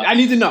 Yeah, I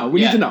need to know.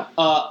 We need to know.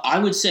 I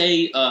would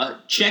say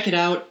check it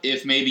out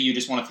if maybe you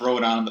just want to throw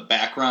it on in the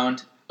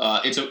background.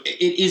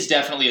 It is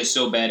definitely a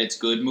so bad it's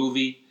good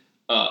movie,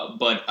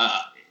 but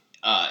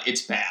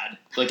it's bad.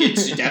 Like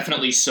it's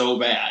definitely so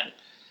bad.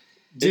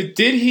 Did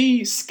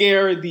he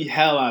scare the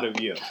hell out of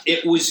you?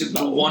 It was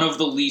one of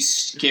the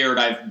least scared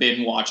I've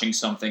been watching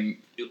something.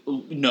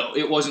 No,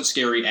 it wasn't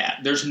scary.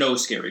 There's no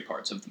scary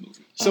parts of the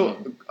movie. So,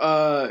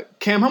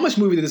 Cam, how much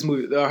money did this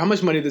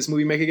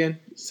movie make again?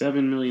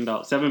 $7 million,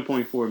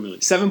 $7.4 million.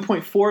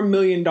 $7.4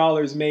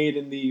 million made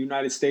in the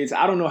United States.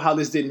 I don't know how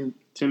this didn't.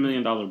 $10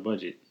 million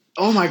budget.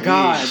 Oh my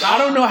god! I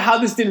don't know how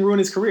this didn't ruin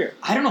his career.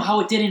 I don't know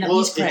how it did in at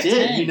least it crack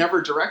did. 10. He never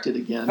directed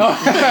again.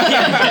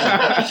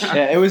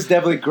 Yeah, it was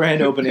definitely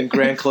grand opening,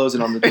 grand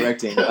closing on the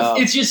directing.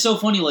 It's just so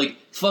funny. Like,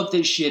 fuck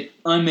this shit.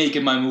 I'm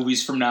making my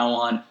movies from now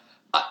on.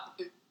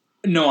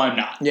 No, I'm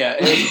not. Yeah,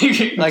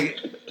 like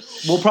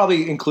we'll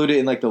probably include it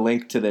in like the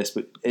link to this,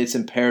 but it's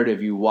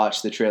imperative you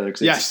watch the trailer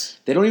because yes,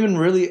 they don't even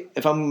really,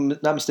 if I'm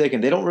not mistaken,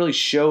 they don't really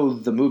show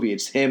the movie.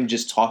 It's him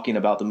just talking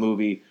about the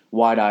movie,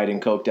 wide-eyed and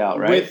coked out,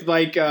 right? With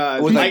like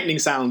lightning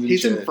sounds. And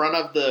he's shit. in front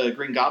of the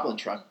Green Goblin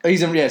truck.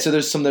 He's in, yeah. So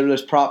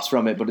there's props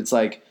from it, but it's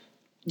like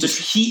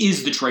he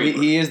is the trailer.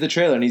 He is the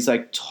trailer, and he's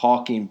like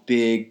talking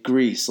big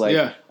grease,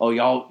 like, "Oh,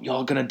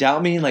 y'all gonna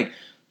doubt me?" Like,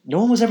 no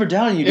one was ever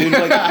doubting you, dude.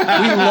 Like,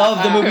 we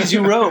love the movies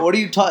you wrote. What are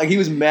you talking? He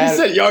was mad. He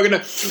said, "Y'all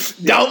gonna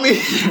doubt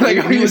me?"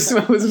 Like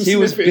he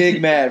was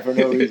big mad for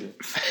no reason.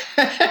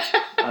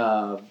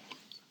 But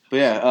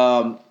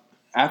yeah,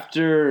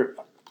 after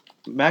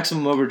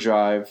Maximum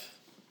Overdrive,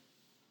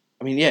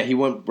 I mean, yeah, he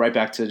went right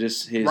back to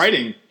just his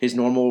writing, his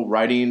normal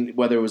writing.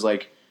 Whether it was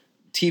like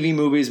TV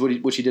movies,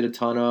 which he did a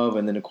ton of,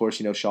 and then of course,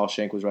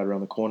 Shawshank was right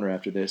around the corner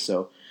after this.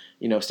 So,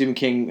 Stephen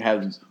King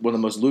had one of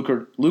the most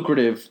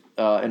lucrative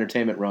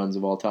entertainment runs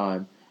of all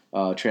time,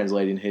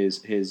 translating his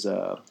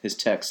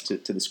text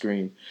to the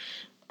screen.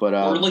 But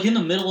we're like in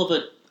the middle of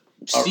a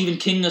Stephen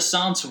King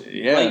Assance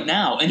right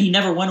now, and he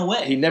never went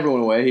away. He never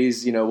went away.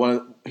 He's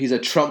he's a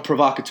Trump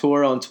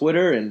provocateur on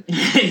Twitter, and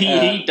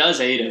he does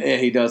hate him. Yeah,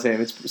 he does hate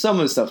him. Some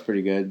of his stuff's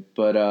pretty good,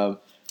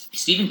 but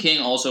Stephen King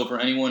also, for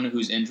anyone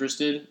who's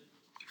interested,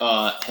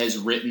 has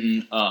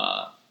written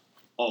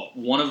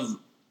one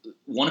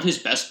of his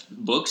best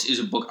books is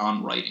a book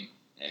on writing.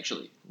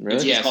 Actually,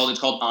 really, it's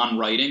called On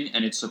Writing,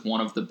 and it's like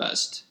one of the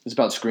best. It's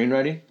about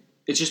screenwriting.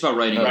 It's just about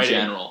writing in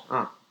general.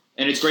 Huh.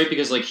 And it's great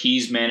because like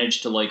he's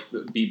managed to like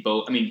be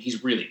both. I mean,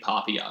 he's really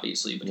poppy,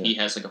 obviously, but he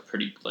has like a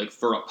pretty like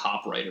for a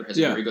pop writer has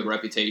a very good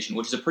reputation,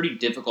 which is a pretty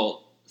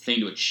difficult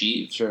thing to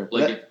achieve. Sure,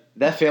 like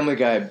that Family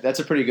Guy. That's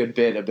a pretty good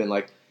bit of been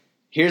like,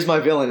 here's my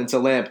villain. It's a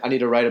lamp. I need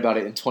to write about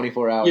it in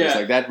 24 hours. Yeah.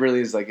 Like that really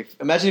is like.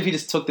 Imagine if he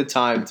just took the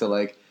time to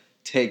like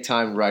take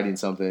time writing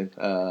something.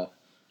 I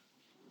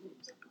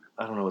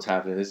don't know what's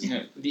happening. It's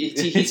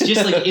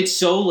just like it's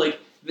so like.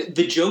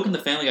 The joke in the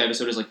Family Guy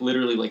episode is like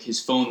literally like his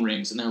phone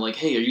rings and they're like,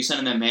 "Hey, are you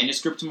sending that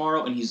manuscript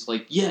tomorrow?" And he's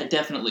like, "Yeah,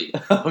 definitely."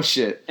 Oh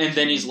shit! And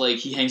then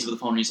he hangs up the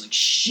phone and he's like,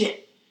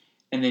 "Shit!"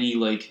 And then he's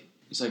like,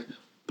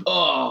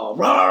 "Oh,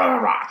 rah, rah,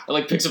 rah." And,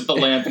 like picks up the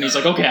lamp and he's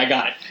like, "Okay, I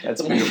got it." That's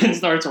and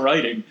starts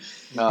writing.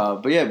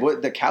 But yeah,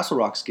 the Castle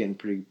Rock's getting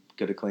pretty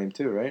good acclaim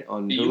too, right?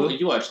 On Hulu?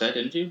 You watched that,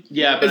 didn't you?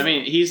 Yeah, but I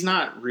mean, he's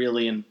not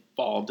really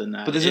involved in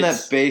that. But isn't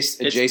that based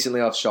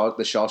adjacently off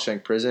the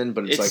Shawshank Prison?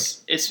 But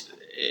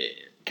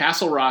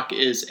Castle Rock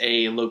is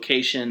a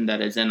location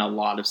that is in a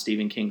lot of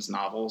Stephen King's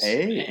novels,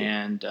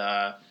 and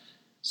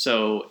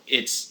so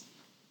it's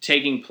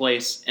taking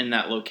place in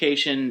that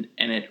location,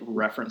 and it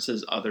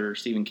references other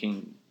Stephen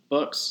King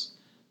books,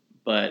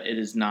 but it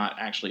is not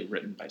actually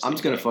written by Stephen I'm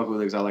just gonna King. fuck with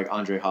it because I like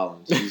Andre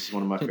Holland. He's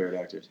one of my favorite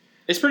actors.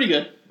 It's pretty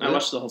good. I Really?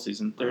 watched the whole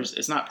season.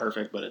 It's not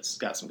perfect, but it's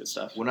got some good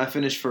stuff. When I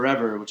finish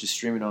Forever, which is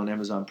streaming on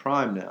Amazon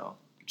Prime now,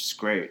 which is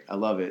great. I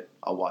love it.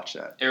 I'll watch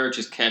that. Eric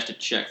just cashed a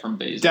check from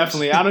Bezos.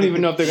 Definitely. I don't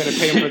even know if they're going to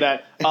pay him for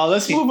that.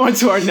 Let's move on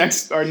to our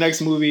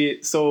next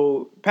movie.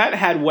 So Pat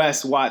had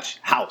Wes watch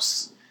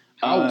House.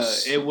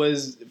 It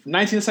was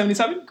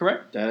 1977,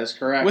 correct? That is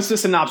correct. What's the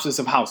synopsis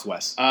of House,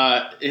 Wes?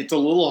 It's a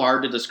little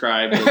hard to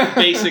describe. But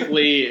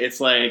basically,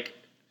 it's like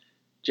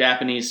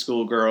Japanese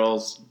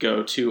schoolgirls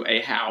go to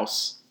a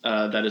house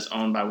that is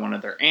owned by one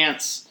of their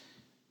aunts,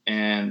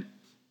 and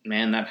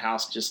man, that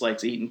house just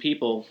likes eating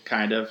people,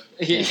 kind of.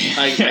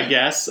 I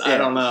guess. I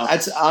don't know.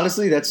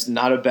 That's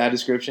not a bad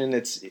description.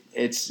 It's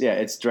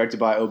directed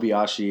by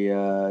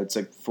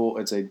Obayashi.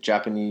 It's a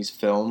Japanese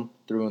film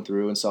through and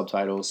through, and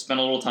subtitles. Spent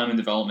a little time in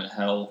development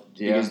hell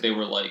because they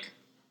were like,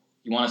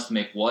 "You want us to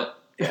make what?"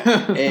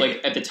 Yeah.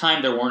 Like at the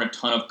time, there weren't a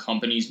ton of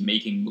companies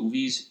making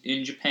movies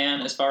in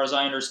Japan, as far as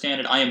I understand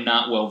it. I am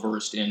not well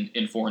versed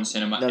in foreign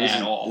cinema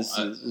at all. This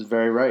is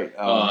very right.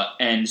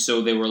 And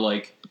so they were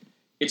like,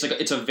 it's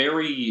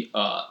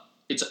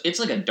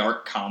like a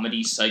dark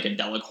comedy,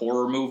 psychedelic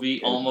horror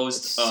movie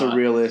almost.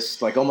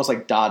 Surrealist, like almost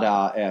like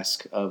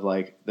Dada-esque of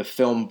like the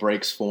film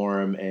breaks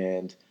form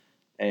and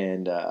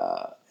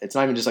it's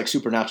not even just like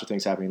supernatural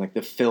things happening. Like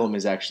the film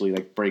is actually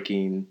like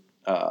breaking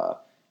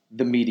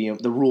the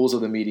rules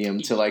of the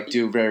medium to like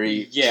do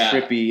very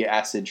trippy,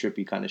 acid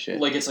trippy kind of shit.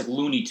 Like it's like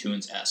Looney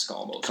Tunes-esque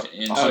almost.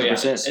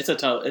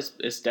 100%.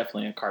 It's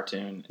definitely a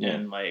cartoon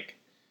and like.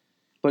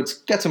 But it's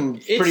got some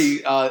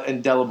pretty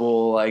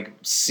indelible like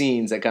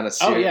scenes that kind of.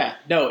 Oh yeah,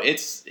 no,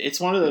 it's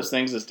one of those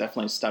things that's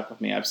definitely stuck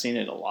with me. I've seen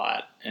it a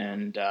lot,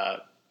 and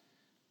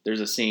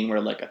there's a scene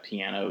where like a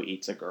piano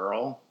eats a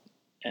girl,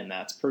 and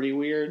that's pretty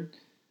weird.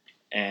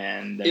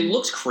 And then, it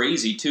looks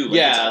crazy too.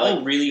 Like, it's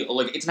all really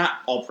like it's not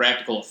all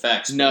practical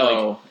effects.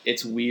 No, like,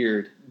 it's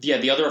weird. Yeah,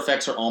 the other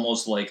effects are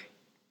almost like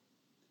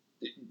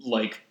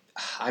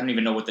I don't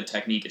even know what the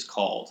technique is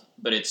called,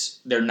 but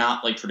they're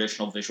not like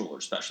traditional visual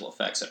or special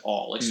effects at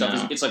all. Like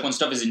it's like when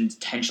stuff is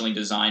intentionally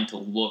designed to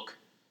look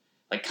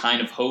like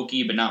kind of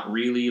hokey, but not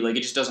really. Like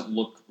it just doesn't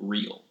look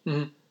real.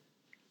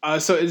 Mm-hmm.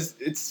 So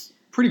it's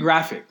pretty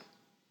graphic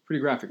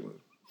movie.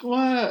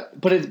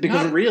 What? But it's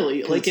because not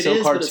really. Like it's it so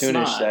is,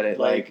 cartoonish that it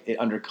like it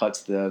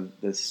undercuts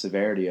the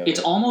severity of it. It's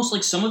almost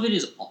like some of it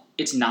is.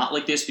 It's not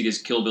like this because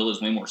Kill Bill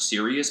is way more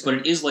serious, but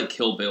it is like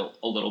Kill Bill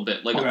a little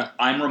bit. Like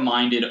I'm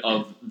reminded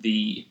of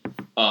the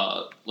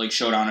like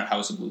Showdown at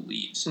House of Blue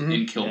Leaves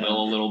in Kill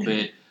Bill a little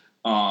bit.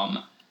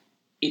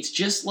 It's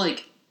just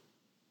like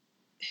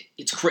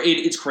it's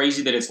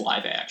crazy that it's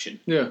live action.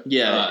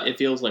 Yeah. It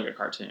feels like a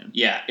cartoon.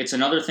 Yeah, it's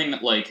another thing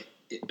that like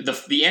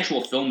the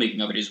actual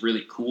filmmaking of it is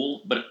really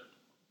cool, but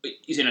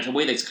in a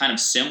way that's kind of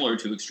similar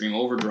to Extreme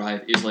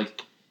Overdrive is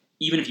like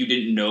even if you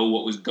didn't know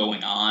what was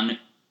going on,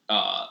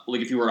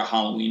 like if you were at a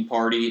Halloween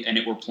party and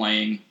it were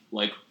playing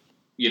like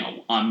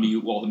on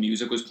mute while the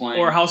music was playing,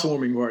 or a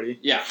housewarming party,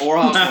 or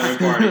a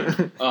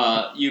housewarming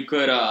party, you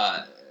could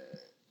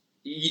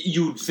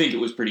you'd think it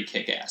was pretty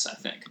kick-ass. I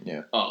think,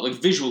 like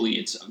visually,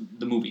 it's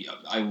the movie.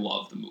 I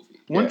love the movie.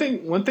 One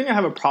thing I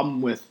have a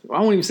problem with. I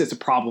won't even say it's a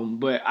problem,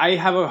 but I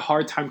have a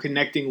hard time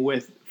connecting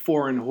with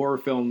foreign horror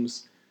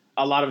films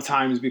a lot of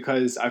times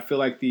because I feel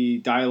like the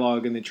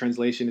dialogue and the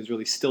translation is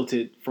really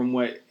stilted from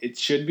what it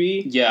should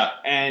be. Yeah.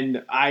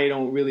 And I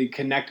don't really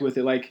connect with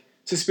it. Like,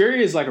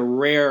 Suspiria is like a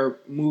rare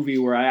movie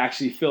where I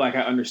actually feel like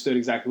I understood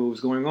exactly what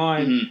was going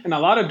on. Mm-hmm. And a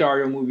lot of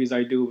Dario movies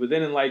I do, but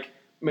then in like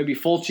maybe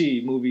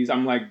Fulci movies,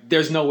 I'm like,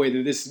 there's no way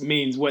that this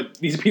means what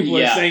these people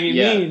are saying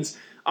it means.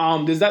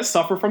 Does that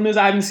suffer from this?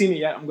 I haven't seen it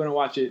yet. I'm going to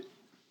watch it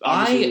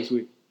this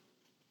week.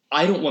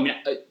 I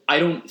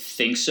don't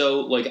think so.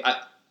 Like,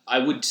 I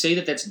would say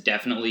that's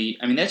definitely.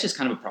 I mean, that's just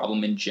kind of a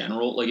problem in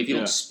general. Like, if you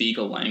don't speak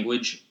a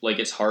language, like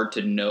it's hard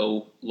to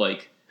know.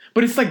 Like,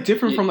 but it's like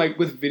different from like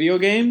with video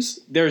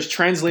games. There's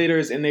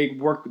translators, and they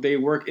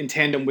work in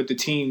tandem with the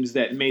teams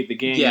that made the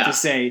game to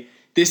say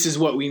this is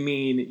what we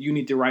mean. You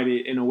need to write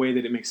it in a way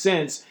that it makes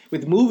sense.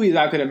 With movies,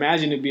 I could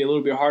imagine it'd be a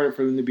little bit harder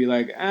for them to be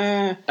like,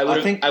 I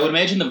would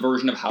imagine the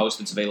version of House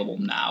that's available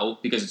now,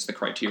 because it's the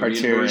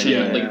Criterion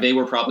version, like they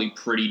were probably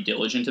pretty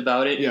diligent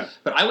about it. Yeah.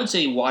 But I would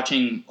say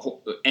watching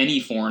any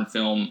foreign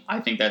film, I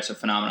think that's a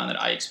phenomenon that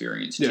I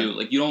experienced too.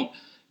 Like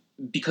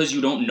because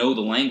you don't know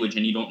the language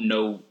and you don't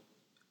know,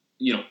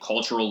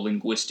 cultural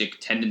linguistic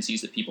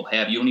tendencies that people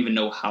have. You don't even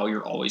know how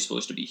you're always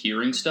supposed to be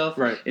hearing stuff.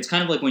 Right. It's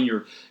kind of like when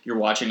you're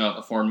watching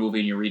a foreign movie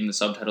and you're reading the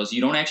subtitles. You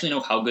don't actually know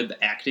how good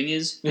the acting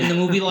is in the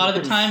movie a lot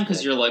of the time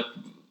because you're like,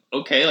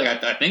 okay,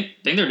 like I think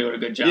they're doing a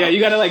good job. Yeah, you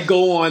got to like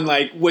go on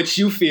like what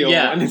you feel,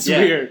 and it's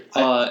weird.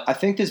 I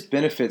think this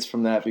benefits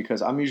from that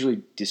because I'm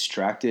usually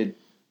distracted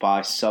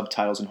by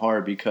subtitles in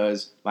horror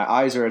because my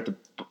eyes are at the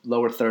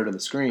lower third of the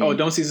screen. Oh,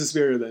 don't see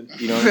Suspiria then.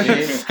 You know what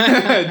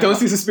I mean? Don't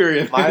see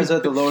Suspiria. My eyes are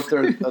at the lower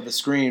third of the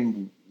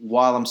screen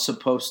while I'm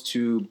supposed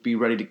to be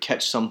ready to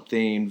catch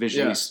something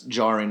visually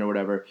jarring or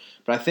whatever.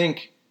 But I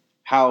think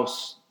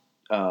House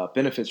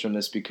benefits from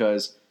this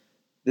because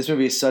this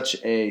movie is such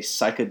a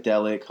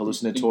psychedelic,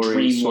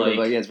 hallucinatory sort of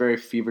like, it's very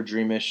fever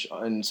dreamish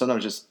and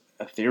sometimes just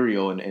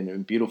ethereal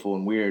and beautiful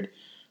and weird.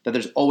 That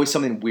there's always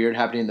something weird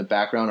happening in the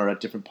background or at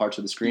different parts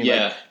of the screen.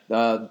 Yeah.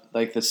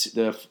 Like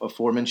the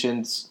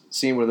aforementioned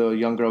scene where the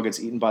young girl gets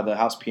eaten by the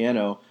house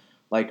piano.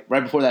 Like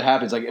right before that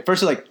happens, like at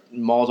first it like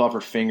mauls off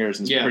her fingers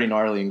and it's pretty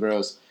gnarly and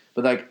gross.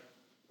 But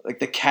like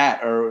the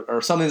cat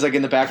or something's like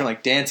in the background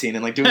like dancing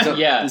and like doing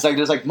something. It's like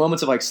there's like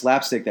moments of like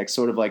slapstick that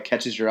sort of like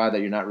catches your eye that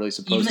you're not really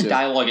supposed to. Even the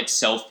dialogue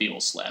itself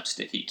feels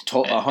slapsticky.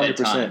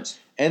 100%.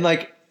 And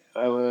like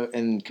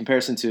in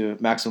comparison to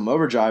Maximum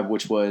Overdrive,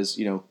 which was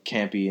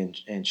campy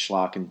and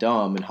schlock and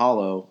dumb and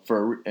hollow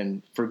for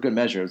good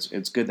measure,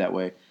 it's good that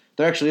way.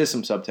 There actually is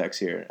some subtext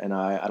here, and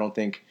I don't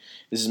think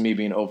this is me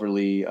being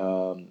overly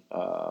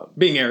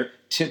being Eric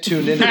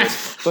tuned into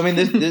this. But I mean,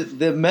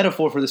 the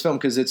metaphor for this film,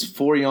 because it's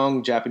 4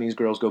 young Japanese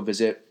girls go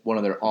visit one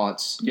of their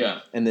aunts,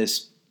 in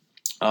this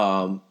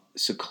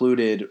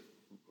secluded,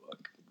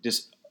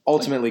 just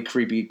ultimately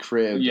creepy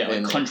crib,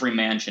 like country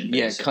mansion,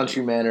 basically.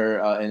 Country manor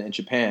in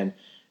Japan,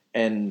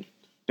 and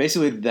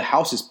basically the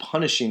house is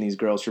punishing these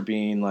girls for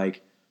being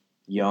like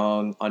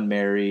young,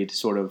 unmarried,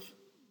 sort of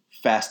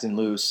fast and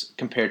loose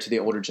compared to the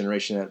older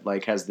generation that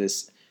like has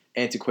this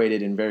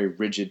antiquated and very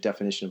rigid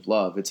definition of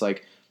love. It's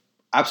like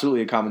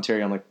absolutely a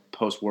commentary on like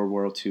post World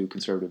War II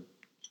conservatism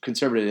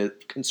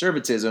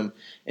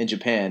in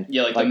Japan.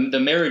 Yeah, like the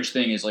marriage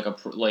thing is like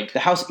the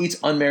house eats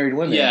unmarried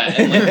women. Yeah,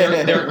 and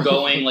like they're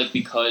going like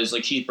because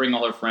like she's bringing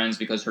all her friends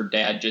because her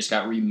dad just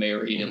got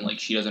remarried and like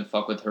she doesn't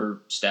fuck with her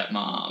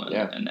stepmom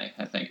and that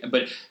kind of thing.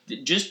 But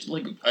just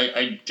like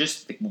I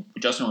just think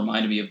Justin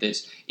reminded me of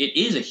this. It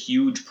is a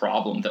huge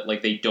problem that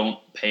like they don't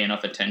pay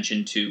enough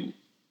attention to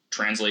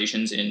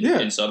translations in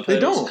subtitles. They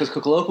don't, because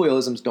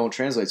colloquialisms don't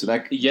translate. So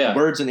that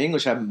words in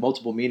English have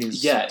multiple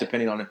meanings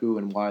depending on who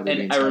and why they're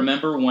being said. I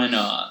remember when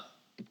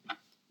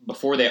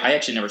before I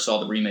actually never saw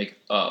the remake,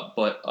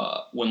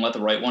 but when Let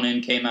the Right One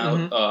In came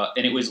out,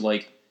 and it was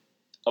like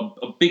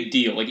a big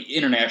deal, like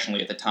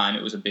internationally at the time,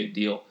 it was a big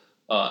deal.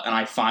 And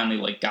I finally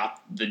like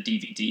got the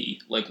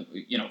DVD, like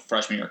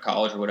freshman year of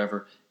college or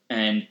whatever,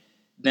 and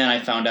then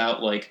I found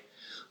out like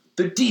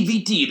the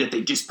DVD that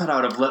they just put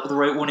out of Let the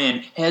Right One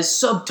In has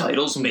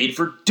subtitles made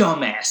for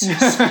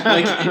dumbasses.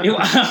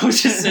 I was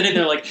just sitting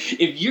there like,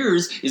 if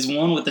yours is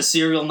one with the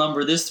serial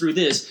number this through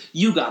this,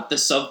 you got the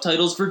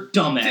subtitles for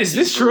dumbasses. Is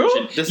this true?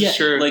 This is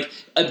true. Like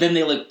then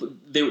they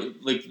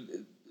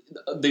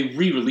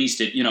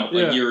re-released it,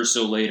 a year or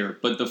so later.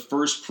 But the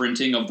first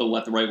printing of the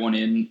Let the Right One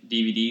In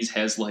DVDs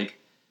has like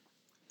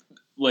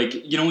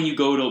when you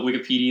go to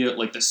Wikipedia,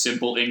 like the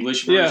simple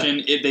English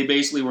version, they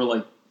basically were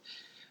like,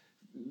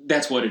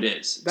 that's what it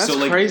is. That's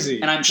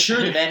crazy. And I'm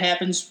sure that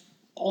happens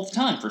all the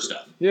time for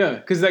stuff. Yeah,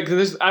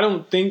 because I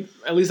don't think,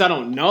 at least I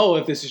don't know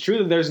if this is true,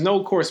 that there's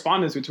no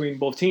correspondence between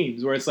both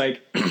teams where it's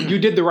like, you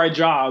did the right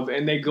job,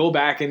 and they go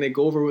back and they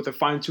go over with a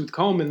fine-tooth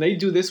comb, and they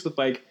do this with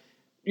like,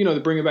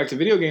 to bring it back to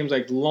video games,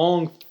 like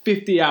long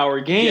 50-hour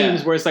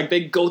games where it's like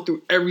they go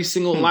through every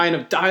single line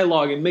of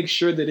dialogue and make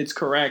sure that it's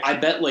correct. I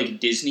bet like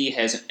Disney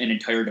has an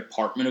entire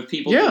department of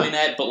people doing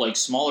that, but like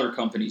smaller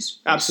companies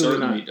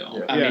certainly don't.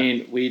 Yeah. I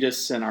mean, we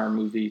just sent our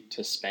movie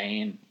to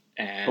Spain,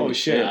 and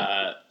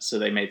so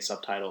they made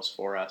subtitles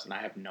for us, and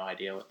I have no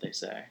idea what they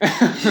say.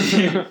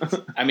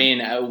 I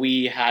mean,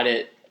 we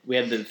had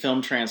the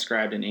film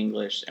transcribed in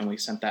English, and we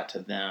sent that to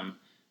them,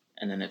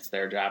 and then it's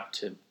their job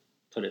to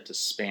put it to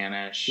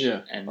Spanish.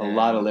 Yeah, and a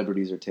lot of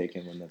liberties are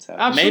taken when that's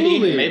happening.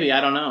 Absolutely. Maybe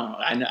I don't know.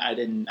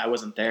 I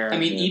wasn't there. I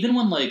mean, even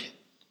when like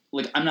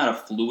I'm not a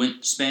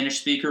fluent Spanish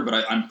speaker, but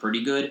I'm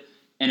pretty good.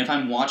 And if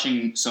I'm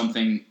watching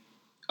something,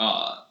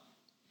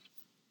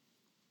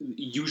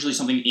 usually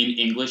something in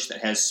English that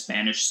has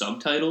Spanish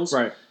subtitles,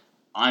 right?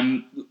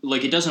 I'm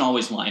like, it doesn't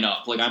always line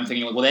up. Like I'm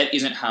thinking, like, well, that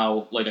isn't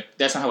how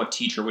that's not how a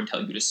teacher would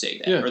tell you to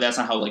say that, or that's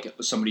not how like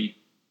somebody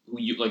who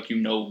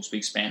who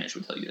speaks Spanish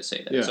would tell you to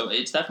say that. So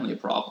it's definitely a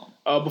problem.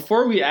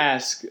 Before we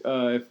ask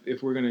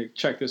if we're going to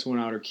check this one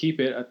out or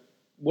keep it,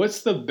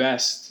 what's the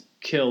best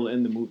kill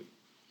in the movie?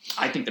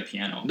 I think the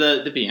piano.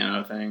 The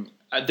piano thing.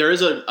 There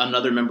is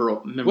another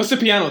memorable. What's the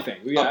piano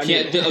thing?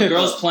 A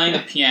girl's playing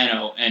the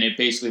piano, and it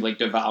basically like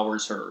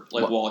devours her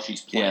while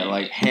she's playing. Yeah,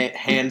 like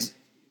hands,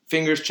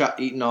 fingers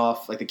eaten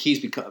off. Like the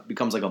keys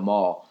becomes like a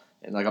maw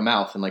and like a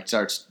mouth, and like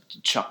starts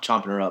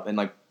chomping her up, and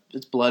like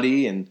it's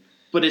bloody and.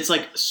 But it's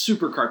like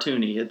super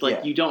cartoony. It's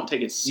like you don't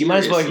take it seriously. You might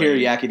as well hear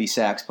yakety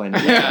sax playing.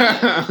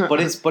 But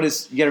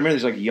it's you gotta remember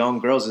there's like young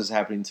girls this is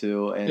happening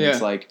to, and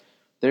it's like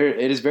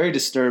it is very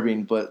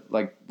disturbing. But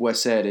like Wes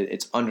said,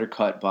 it's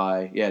undercut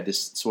by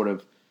this sort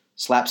of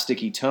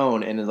slapsticky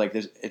tone, and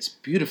it's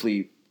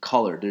beautifully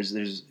colored. There's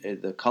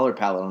the color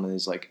palette on it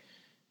is like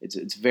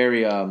it's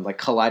very like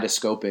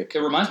kaleidoscopic.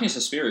 It reminds me of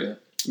Suspiria.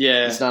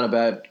 Yeah, it's not a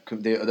bad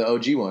the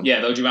OG one.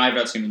 Yeah, the OG one. I've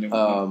not seen the new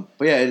one.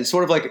 But yeah, it's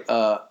sort of like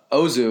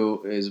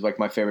Ozu is like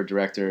my favorite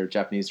director,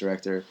 Japanese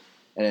director,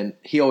 and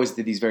he always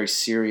did these very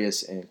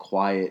serious and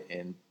quiet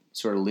and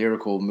sort of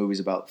lyrical movies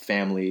about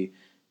family,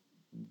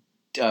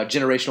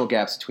 generational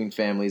gaps between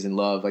families and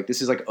love. Like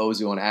this is like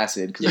Ozu on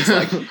acid because it's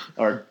like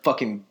or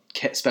fucking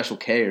Special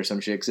K or some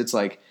shit. Because it's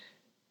like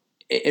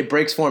it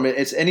breaks form.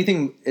 It's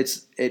anything. It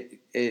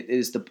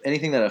is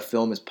anything that a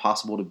film is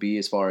possible to be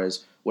as far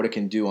as what it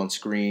can do on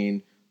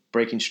screen.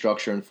 Breaking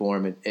structure and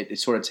form, it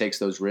sort of takes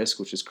those risks,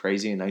 which is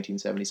crazy in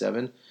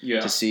 1977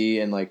 to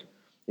see, and like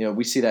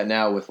we see that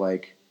now with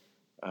like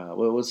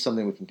what's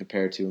something we can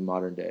compare to in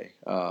modern day.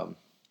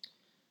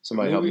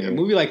 Somebody help me. A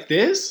movie like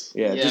this?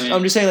 Yeah,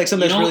 I'm just saying like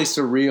something that's really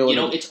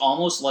surreal. It's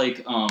almost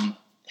like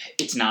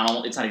it's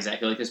not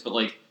exactly like this, but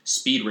like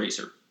Speed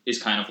Racer.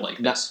 is kind of like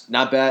this.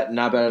 Not bad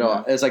at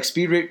all. It's like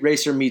Speed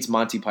Racer meets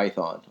Monty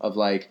Python of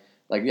like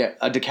a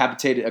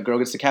girl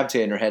gets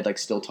decapitated and her head like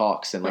still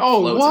talks and like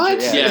floats.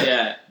 What?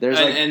 Yeah. There's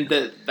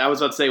I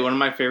was about to say one of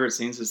my favorite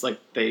scenes is like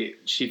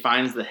she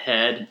finds the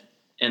head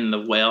in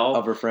the well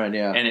of her friend,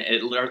 and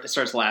it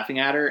starts laughing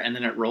at her, and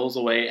then it rolls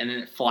away, and then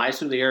it flies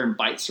through the air and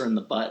bites her in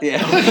the butt.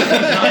 Yeah,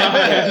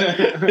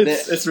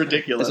 it's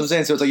ridiculous. That's what I'm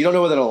saying. So it's like you don't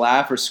know whether to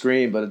laugh or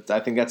scream, but I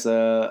think that's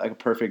a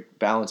perfect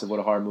balance of what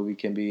a horror movie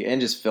can be,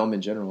 and just film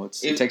in general.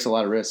 It takes a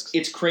lot of risks.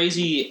 It's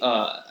crazy.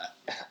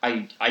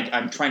 I'm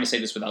trying to say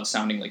this without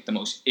sounding like the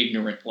most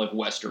ignorant, like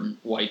Western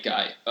white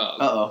guy.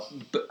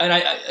 And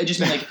I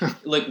just mean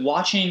like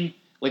watching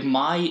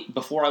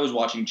before I was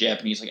watching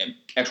Japanese like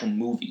actual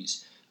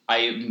movies.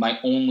 My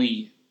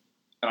only,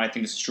 and I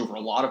think this is true for a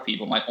lot of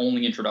people, my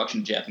only introduction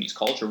to Japanese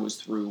culture was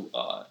through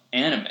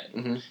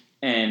anime.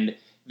 And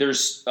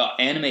there's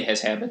anime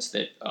has habits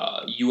that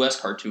U.S.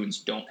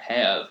 cartoons don't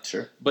have.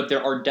 Sure. But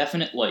there are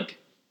definite like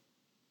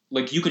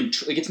you can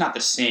it's not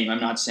the same. I'm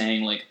not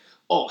saying like,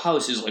 oh, how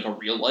this is like a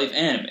real life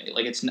anime.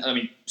 Like it's, I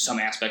mean, some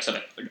aspects of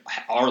it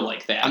are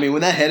like that. I mean,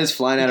 when that head is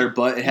flying at her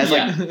butt, it has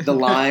like the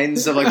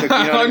lines of like the, you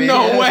know what I mean?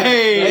 No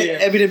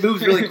way. I mean, it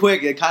moves really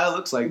quick. It kind of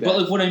looks like that. But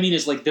like what I mean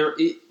is like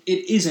it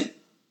isn't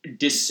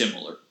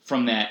dissimilar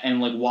from that, and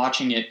like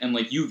watching it, and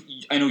like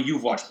I know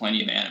you've watched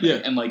plenty of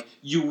anime, and like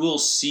you will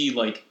see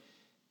like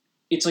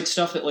it's like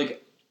stuff that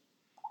like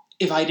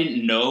if I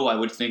didn't know, I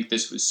would think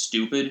this was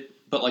stupid.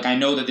 But, like, I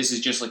know that this is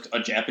just, like, a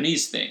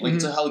Japanese thing. Like,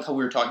 it's like how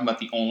we were talking about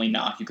the only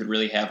knock you could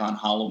really have on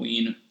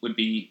Halloween would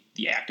be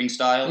the acting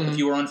style, if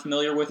you were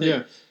unfamiliar with it.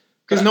 Yeah.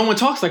 Because no one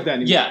talks like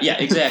that anymore. Yeah,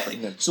 exactly.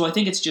 So I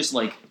think it's just,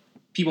 like,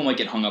 people might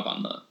get hung up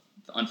on the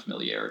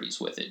unfamiliarities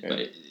with it.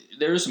 But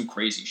there is some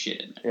crazy shit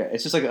in there. Yeah,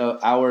 it's just, like, an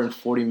hour and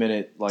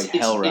 40-minute, like,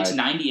 hell ride. It's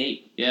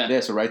 98, yeah. Yeah,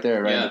 so right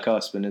there, on the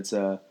cusp. And it's,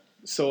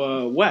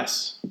 So,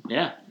 Wes.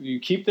 Yeah. You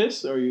keep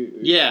this, or you?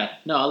 Yeah.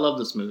 No, I love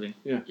this movie.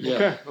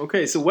 Yeah.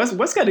 Okay. So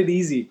Wes got it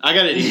easy. I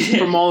got it easy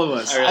from all of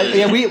us.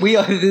 We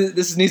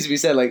this needs to be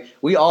said. Like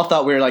we all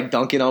thought we were like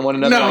dunking on one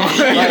another. No.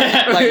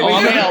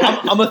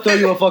 I'm gonna throw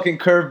you a fucking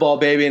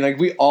curveball, baby, and like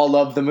we all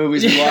love the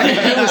movies we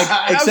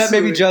watch, except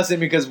maybe Justin,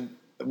 because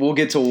we'll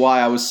get to why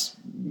I was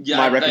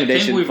my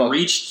recommendation. I think we've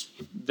reached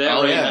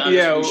that now.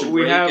 Yeah,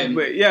 we have.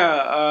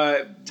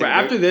 But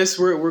after this,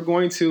 we're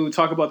going to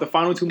talk about the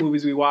final two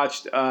movies we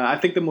watched. I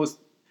think the most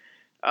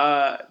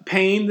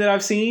pain that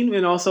I've seen,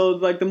 and also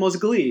like the most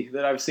glee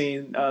that I've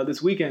seen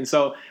this weekend.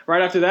 So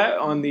right after that,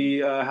 on the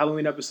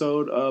Halloween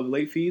episode of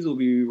Late Fees, we'll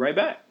be right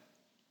back.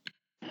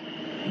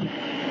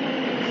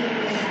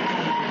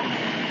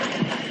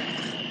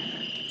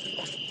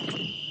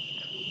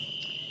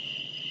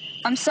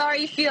 I'm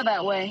sorry you feel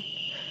that way.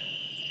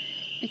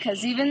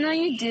 Because even though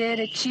you did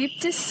a cheap,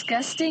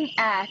 disgusting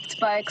act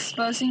by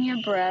exposing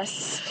your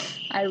breasts,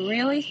 I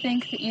really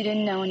think that you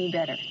didn't know any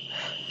better.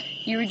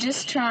 You were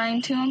just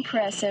trying to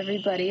impress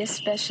everybody,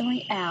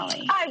 especially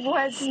Allie. I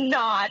was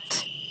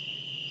not.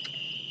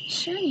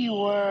 Sure you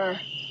were.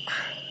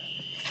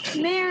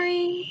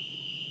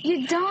 Mary,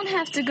 you don't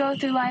have to go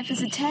through life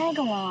as a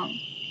tag-along.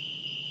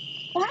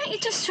 Why don't you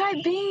just try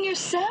being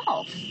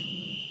yourself?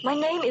 My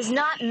name is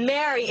not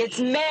Mary, it's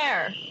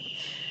Mare.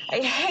 I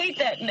hate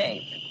that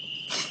name.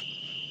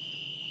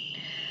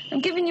 I'm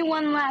giving you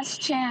one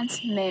last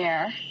chance,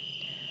 Mare.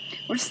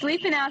 We're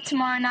sleeping out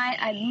tomorrow night.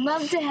 I'd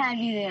love to have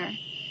you there.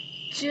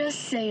 Just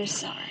say you're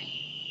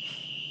sorry.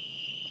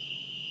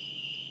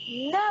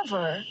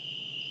 Never.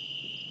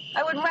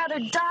 I would rather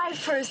die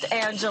first,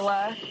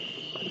 Angela.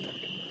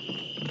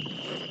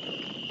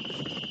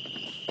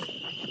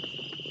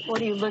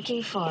 What are you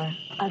looking for?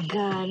 A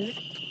gun?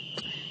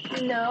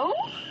 No.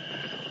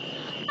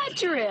 A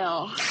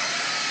drill.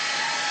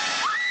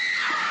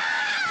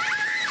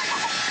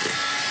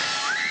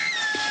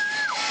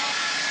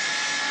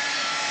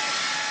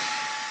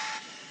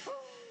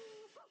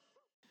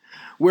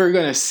 We're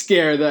gonna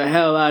scare the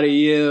hell out of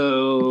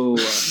you.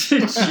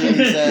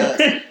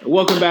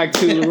 Welcome back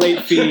to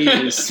Late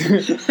Fees.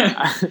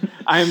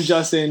 I am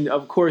Justin,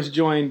 of course,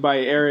 joined by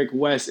Eric,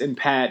 Wes, and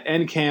Pat,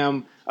 and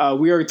Cam.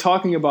 We are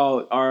talking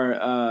about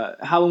our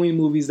Halloween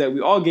movies that we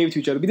all gave to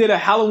each other. We did a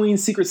Halloween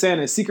Secret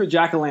Santa, Secret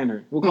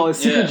Jack-o'-lantern. We'll call it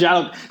Secret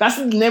Jack. That's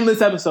the name of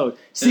this episode.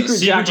 Secret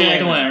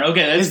Jack-o'-lantern.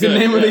 Okay, that's the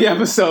name of the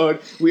episode.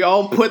 We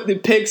all put the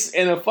pics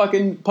in a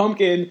fucking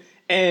pumpkin.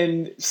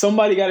 And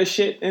somebody got a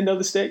shit end of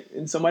the stick,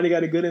 and somebody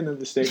got a good end of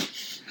the stick.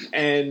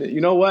 And you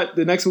know what?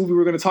 The next movie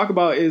we're going to talk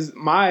about is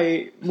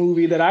my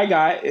movie that I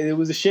got, and it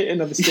was a shit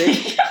end of the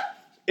stick.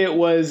 It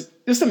was,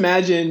 just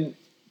imagine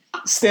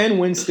Stan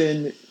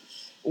Winston,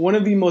 one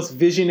of the most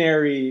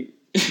visionary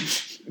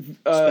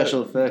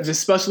special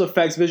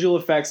effects, visual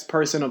effects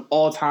person of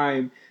all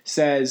time,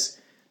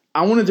 says,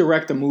 I want to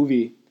direct a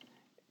movie.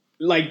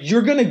 Like,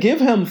 you're going to give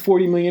him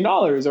 $40 million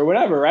or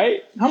whatever,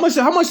 right? How much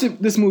did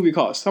this movie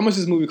cost? How much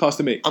does this movie cost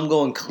to make? I'm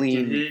going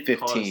clean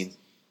 15.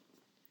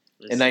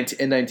 In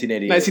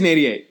 1988.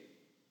 1988.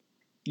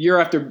 Year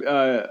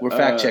after... we're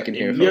fact-checking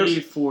here. It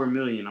made $4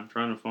 million. I'm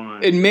trying to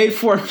find... It made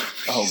 $4...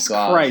 Oh,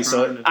 God. Christ.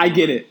 I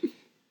get it.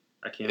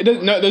 I can't.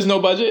 There's no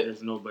budget.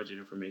 There's no budget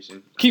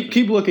information.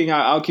 Keep looking.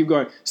 I'll keep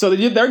going. So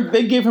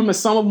they give him a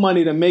sum of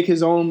money to make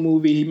his own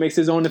movie. He makes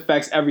his own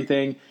effects,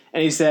 everything,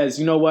 and he says,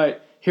 "You know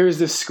what? Here's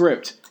the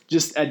script.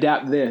 Just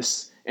adapt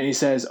this." And he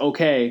says,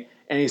 "Okay."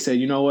 And he said,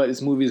 "You know what?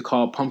 This movie is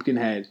called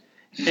Pumpkinhead."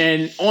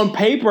 And on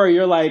paper,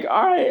 you're like,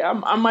 "All right,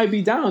 I might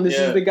be down. This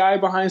is the guy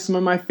behind some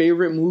of my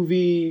favorite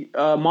movie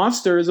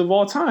monsters of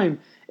all time."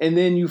 And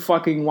then you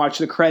fucking watch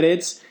the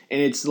credits, and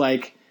it's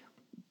like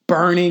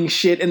burning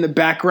shit in the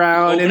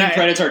background. Opening and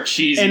credits are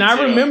cheesy. And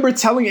I remember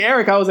telling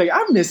Eric, I was like,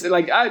 I miss it.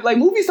 Like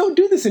movies don't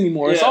do this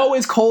anymore. Yeah. It's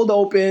always cold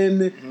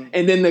open,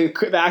 and then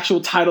the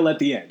actual title at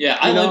the end. Yeah,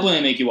 I like when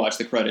they make you watch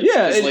the credits.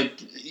 Yeah,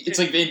 it's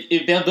like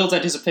it builds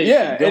anticipation.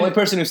 Yeah, the only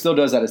person who still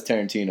does that is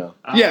Tarantino.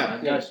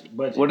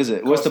 What is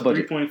it? What's the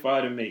budget?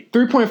 3.5 to make.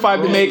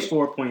 3.5 to make.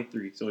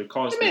 4.3, so it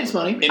costs. It makes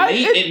money.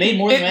 It made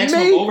more than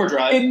Maximum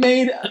Overdrive. It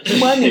made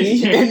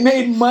money. It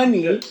made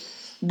money.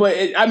 But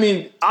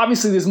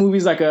obviously, this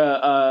movie's like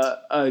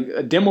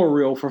a demo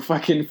reel for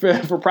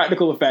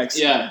practical effects.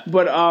 Yeah.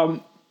 But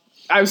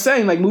I was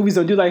saying, like, movies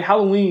don't do, like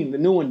Halloween. The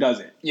new one does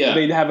it. Yeah.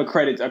 They have a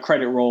credit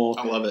roll.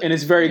 I love it, and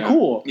it's very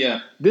cool. Yeah.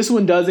 This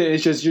one does it.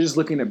 It's just you're just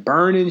looking at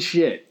burning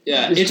shit.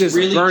 Yeah. It's just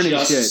really burning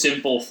shit.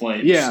 Simple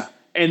flames. Yeah.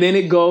 And then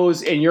it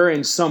goes, and you're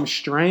in some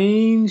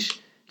strange.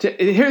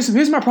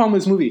 Here's my problem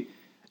with this movie.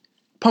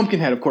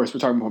 Pumpkinhead, of course. We're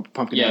talking about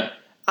Pumpkinhead. Yeah.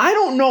 I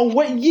don't know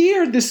what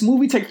year this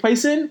movie takes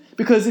place in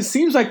because it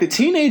seems like the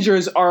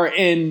teenagers are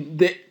in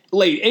the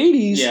late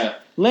 80s. Yeah.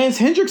 Lance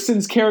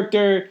Hendrickson's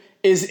character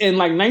is in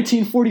like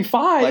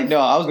 1945. Like, no,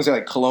 I was gonna say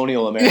like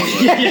colonial America.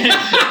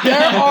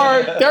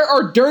 There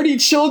are dirty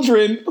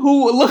children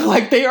who look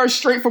like they are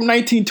straight from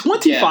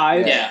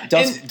 1925. Yeah.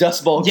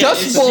 Dust Bowl kids.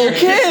 That's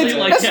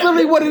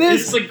literally what it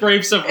is. It's like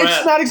Grapes of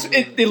Wrath.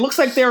 It looks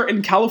like they're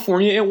in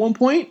California at one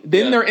point.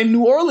 Then they're in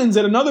New Orleans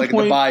at another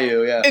point. Like the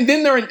Bayou, yeah. And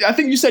then they're in, I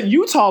think you said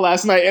Utah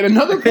last night at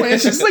another point.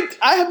 It's just like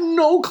I have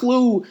no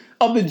clue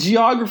of the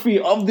geography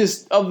of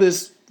this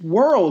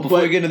world.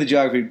 Before we get into the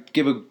geography,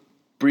 give a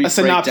brief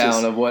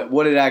breakdown of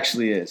what it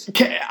actually is.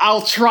 Okay,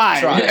 I'll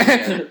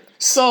try.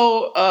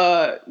 So,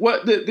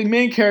 what the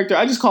main character?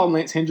 I just call him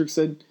Lance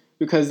Hendrickson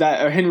because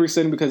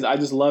I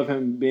just love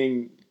him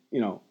being,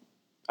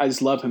 I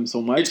just love him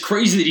so much. It's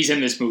crazy that he's in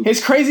this movie.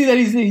 It's crazy that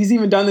he's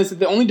even done this.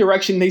 The only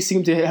direction they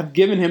seem to have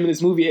given him in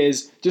this movie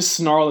is just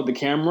snarl at the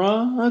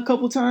camera a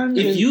couple times.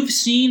 If you've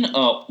seen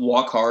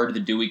Walk Hard, the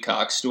Dewey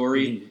Cox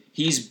story,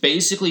 he's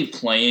basically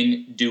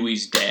playing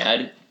Dewey's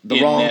dad. The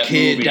wrong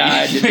kid movie.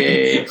 died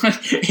today.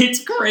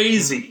 It's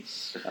crazy.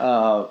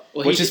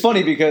 Which is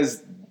funny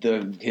because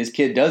his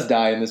kid does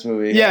die in this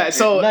movie. Yeah,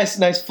 so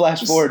nice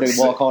flash forward to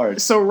Walk Hard.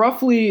 So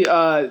roughly,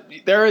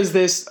 there is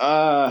this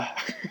spell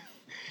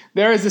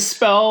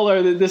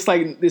or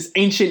this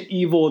ancient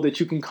evil that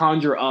you can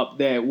conjure up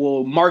that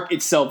will mark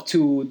itself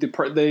to the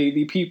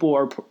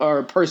people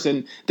or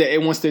person that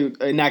it wants to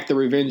enact the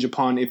revenge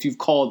upon. If you've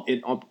called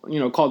it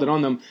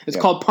on them, it's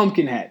called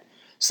Pumpkinhead.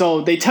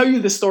 So they tell you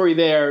the story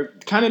there,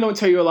 kind of don't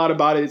tell you a lot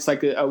about it. It's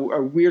like a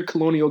weird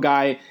colonial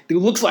guy who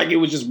looks like it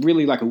was just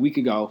really like a week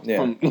ago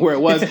from where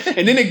it was.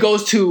 And then it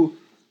goes to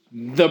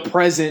the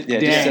present day.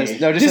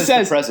 Just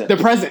says the present. The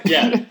present.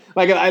 Yeah.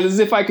 Like as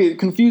if I could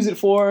confuse it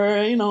for,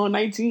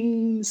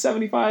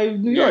 1975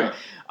 New York.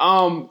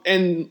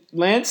 And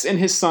Lance and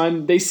his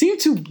son, they seem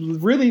to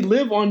really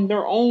live on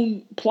their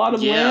own plot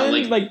of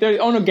land. Like they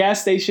own a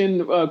gas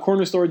station,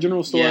 corner store,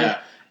 general store. Yeah.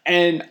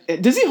 And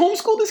does he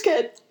homeschool this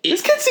kid?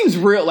 This kid seems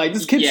real. Like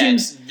this kid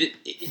seems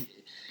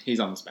he's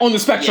on the spectrum. On the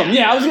spectrum,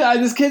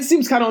 this kid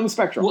seems kind of on the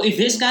spectrum. Well, if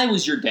this guy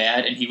was your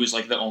dad and he was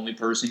like the only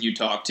person you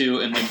talked to,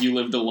 and like you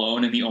lived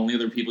alone, and the only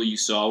other people you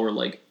saw were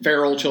like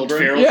feral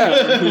children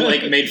who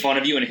like made fun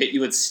of you and hit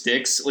you with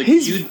sticks, like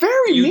you'd be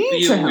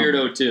to a him.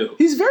 Weirdo too.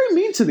 He's very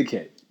mean to the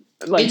kid.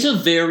 Like, it's a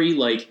very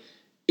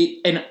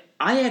and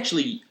I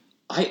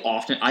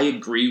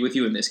agree with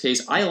you in this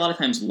case. I a lot of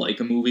times like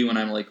a movie when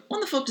I'm like,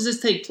 when the fuck does this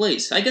take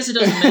place? I guess it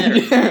doesn't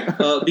matter.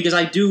 Because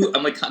I'm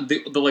like,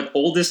 the like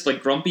oldest,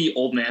 like grumpy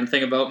old man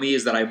thing about me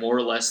is that I more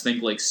or less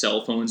think like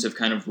cell phones have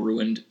kind of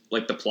ruined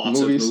like the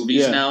plots of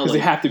movies now. Because they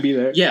have to be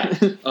there. Yeah.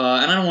 And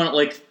I don't want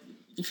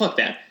to fuck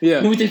that.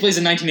 Yeah. Movie takes place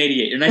in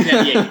 1988 or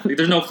 1998. Like,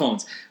 there's no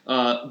phones.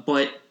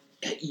 But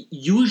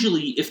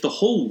usually if the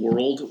whole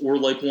world were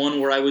like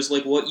one where I was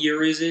like, what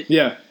year is it?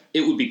 Yeah.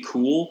 It would be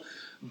cool.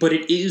 But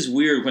it is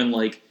weird when,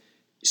 like,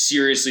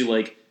 seriously,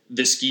 like,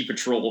 the Ski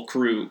Patrol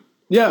crew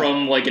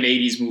from, like, an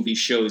 80s movie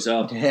shows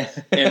up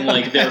and,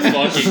 like, they're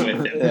fucking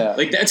with him. Yeah.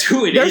 Like, that's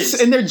who it is.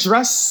 And they're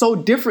dressed so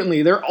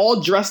differently. They're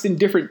all dressed in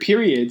different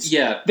periods.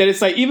 Yeah. That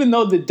it's like, even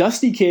though the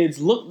Dusty kids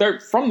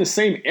they're from the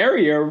same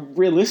area,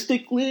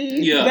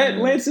 realistically, that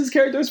Lance's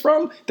character is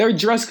from, they're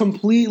dressed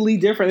completely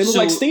different. They look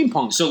like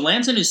steampunk. So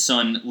Lance and his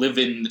son live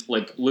kind of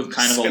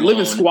alone. Live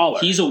in squalor.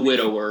 He's a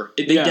widower.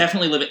 They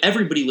definitely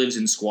everybody lives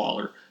in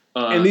squalor.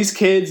 and these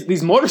kids,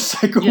 these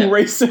motorcycle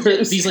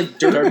racers, these like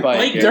dirt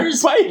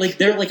bikers, bike. like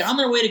they're like on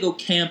their way to go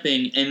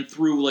camping, and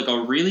through like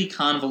a really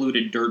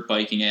convoluted dirt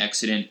biking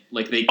accident,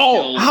 like they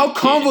kill how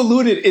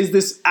convoluted is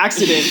this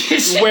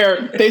accident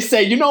where they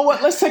say, you know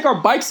what, let's take our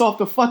bikes off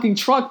the fucking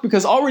truck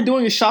because all we're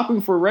doing is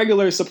shopping for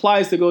regular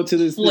supplies to go to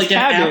this like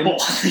cabin. an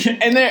apple.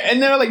 and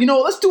they're like, you know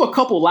what, let's do a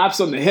couple laps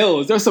on the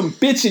hills. There's some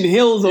bitchin'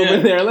 hills over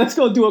there. Let's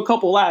go do a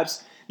couple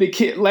laps. The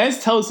kid,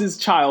 Lance tells his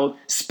child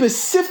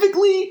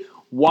specifically,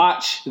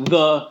 watch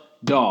the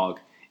dog.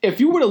 If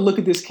you were to look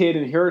at this kid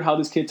and heard how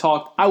this kid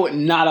talked, I would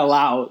not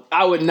allow.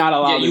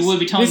 Yeah, you would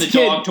be telling the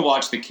dog to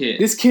watch the kid.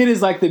 This kid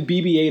is like the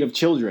BB-8 of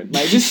children.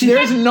 Like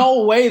there's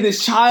no way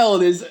this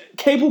child is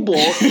capable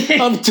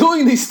of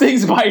doing these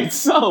things by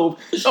itself.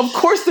 Of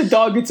course, the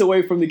dog gets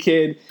away from the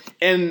kid,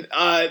 and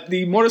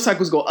the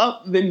motorcycles go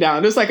up then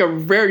down. There's like a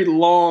very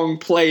long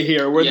play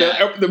here where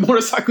the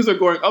motorcycles are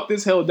going up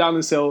this hill, down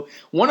this hill.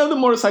 One of the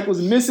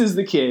motorcycles misses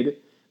the kid.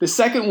 The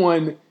second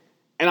one,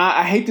 and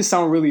I hate to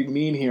sound really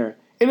mean here,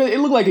 it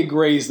looked like it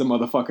grazed the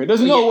motherfucker. There's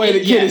no way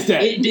the kid is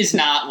dead. It is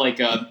not like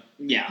a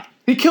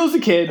He kills the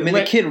kid. I mean,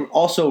 the kid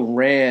also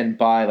ran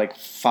by like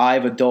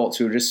 5 adults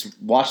who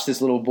just watched this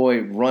little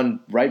boy run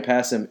right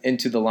past him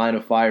into the line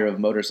of fire of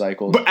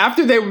motorcycles. But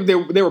after they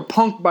were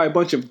punked by a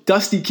bunch of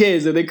dusty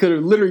kids that they could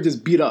have literally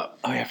just beat up.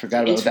 Oh yeah, I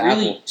forgot about the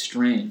really apple.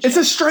 Strange. It's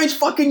a strange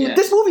fucking.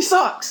 This movie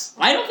sucks.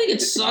 I don't think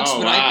it sucks,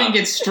 but I think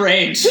it's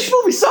strange. This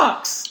movie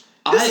sucks.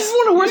 This is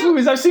one of the worst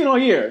movies I've seen all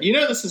year. You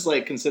know, this is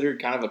like considered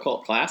kind of a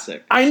cult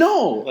classic. I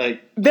know.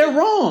 Like they're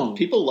wrong.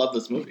 People love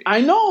this movie.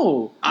 I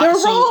know. They're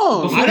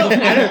wrong. I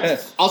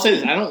don't. I'll say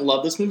this: I don't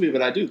love this movie,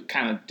 but I do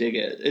kind of dig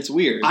it. It's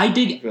weird. I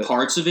dig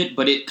parts of it,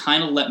 but it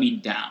kind of let me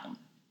down.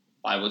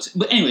 I would say.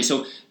 But anyway,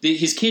 so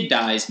his kid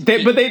dies. They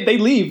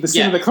leave the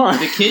scene of the car.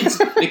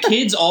 The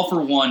kids all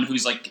for one.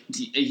 Who's like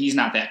he's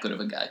not that good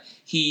of a guy.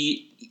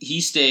 He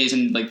stays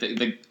and like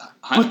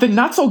but the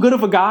not so good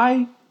of a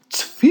guy.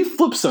 He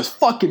flips a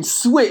fucking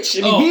switch,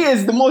 and he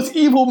is the most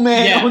evil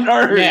man on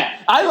earth. Yeah.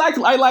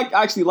 I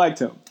actually liked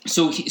him.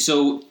 So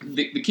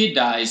the kid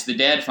dies. The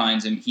dad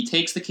finds him. He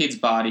takes the kid's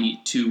body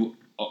to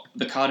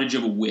the cottage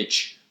of a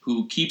witch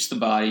who keeps the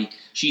body.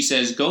 She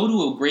says, "Go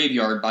to a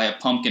graveyard by a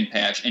pumpkin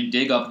patch and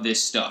dig up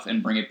this stuff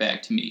and bring it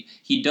back to me."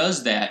 He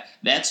does that.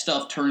 That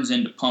stuff turns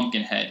into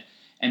Pumpkinhead,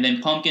 and then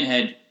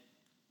Pumpkinhead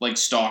like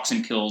stalks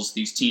and kills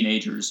these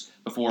teenagers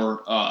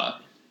before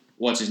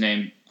what's his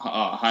name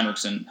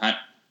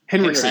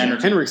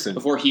Henriksen.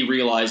 Before he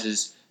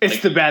realizes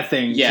it's the bad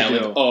thing. Yeah,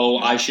 to like, do.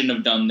 I shouldn't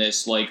have done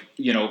this. Like,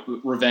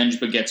 revenge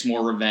begets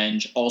more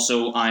revenge.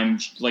 Also, I'm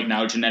like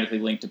now genetically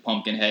linked to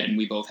Pumpkinhead, and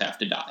we both have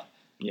to die.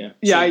 Yeah.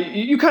 Yeah,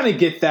 you kind of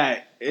get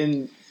that,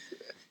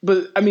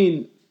 but I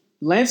mean,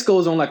 Lance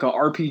goes on like a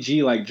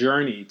RPG like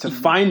journey to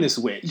find this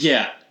witch.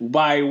 Yeah.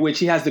 By which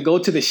he has to go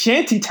to the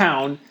shanty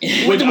town.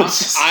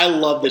 I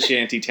love the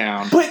shanty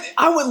town. But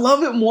I would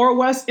love it more,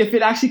 Wes, if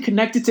it actually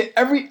connected to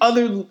every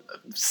other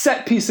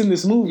set piece in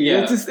this movie.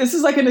 Yeah. This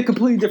is like in a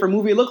completely different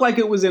movie. It looked like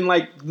it was in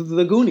like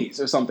the Goonies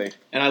or something.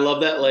 And I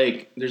love that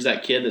like there's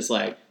that kid that's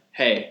like,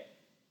 hey,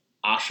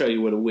 I'll show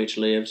you where the witch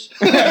lives.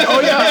 Bunk.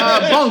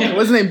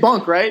 What's his name?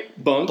 Bunk, right?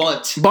 Bunt. I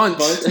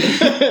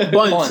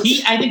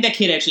think that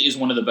kid actually is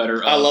one of the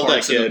better. I love that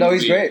parts of kid. the No,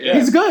 movie. he's great. Yeah.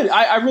 He's good.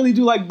 I really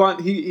do like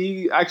Bunt.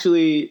 He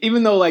actually,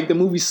 even though like the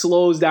movie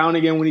slows down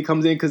again when he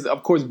comes in, because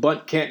of course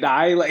Bunt can't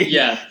die. Like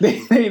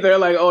they're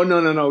like, oh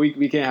no,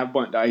 we can't have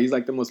Bunt die. He's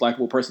like the most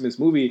likable person in this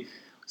movie.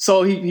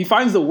 So he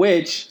finds the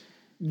witch.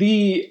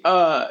 The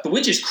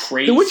witch is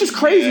crazy. The witch is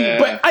crazy. Yeah.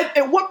 But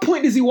at what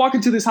point does he walk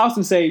into this house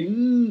and say,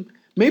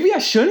 maybe I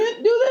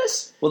shouldn't do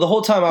this? Well, the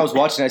whole time I was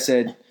watching, I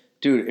said,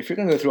 dude, if you're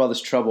going to go through all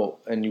this trouble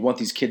and you want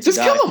these kids to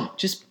die, kill them.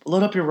 Just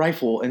load up your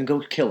rifle and go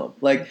kill them.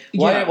 Like,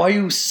 why are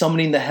you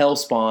summoning the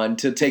Hellspawn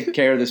to take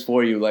care of this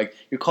for you? Like,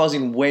 you're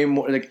causing way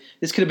more. Like,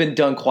 this could have been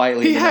done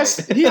quietly. He has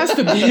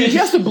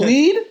to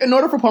bleed in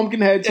order for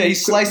Pumpkinhead to... Yeah,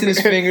 he's slicing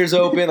his fingers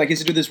open. Like, he has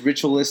to do this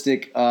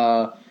ritualistic...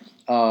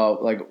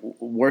 like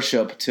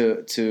worship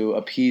to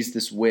appease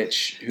this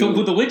witch.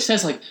 The witch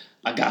says like,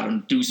 I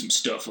gotta do some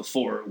stuff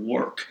before it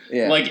work.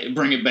 Yeah. Like,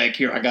 bring it back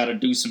here. I gotta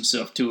do some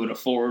stuff to it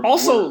before it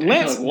also,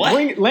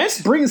 work.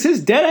 Lance brings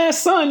his dead ass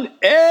son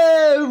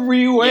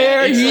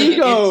everywhere he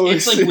goes.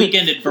 It's like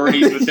Weekend at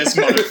Bernie's with this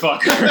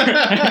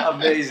motherfucker.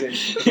 Amazing.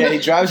 Yeah, he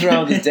drives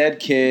around with his dead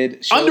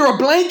kid under a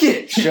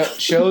blanket.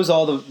 Shows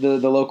all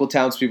the local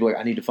townspeople like,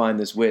 I need to find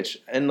this witch.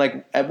 And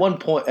like at what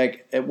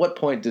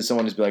point does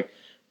someone just be like,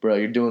 bro,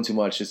 you're doing too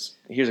much.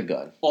 Here's a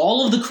gun.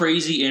 All of the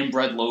crazy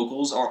inbred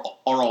locals are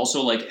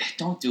also like,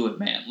 don't do it,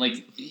 man.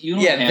 Like, you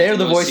don't have they're to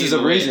the go voices see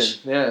of the reason. witch.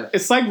 Yeah,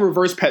 it's like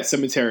reverse Pet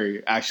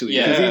Cemetery, actually.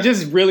 Yeah. Because he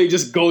just really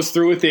just goes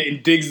through with it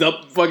and digs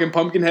up fucking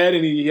Pumpkinhead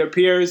and he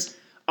appears.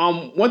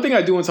 One thing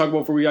I do want to talk about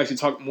before we actually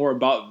talk more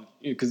about,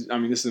 because I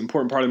mean this is an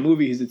important part of the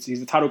movie. He's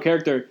the title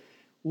character.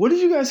 What did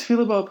you guys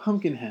feel about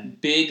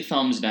Pumpkinhead? Big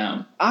thumbs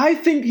down. I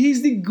think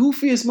he's the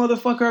goofiest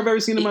motherfucker I've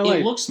ever seen in my life.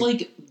 It looks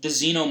like the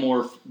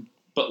Xenomorph,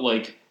 but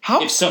like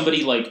if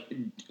somebody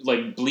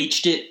like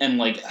bleached it and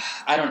like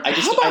I don't How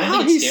think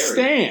how it's he scary.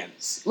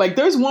 stands? Like,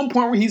 there's one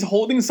point where he's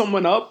holding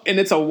someone up, and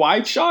it's a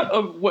wide shot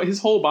of his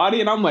whole body,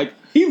 and I'm like,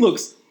 he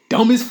looks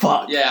dumb as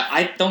fuck. Yeah,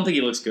 I don't think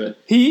he looks good.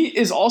 He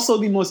is also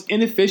the most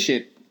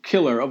inefficient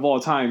killer of all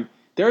time.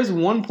 There's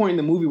one point in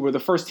the movie where the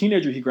first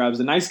teenager he grabs,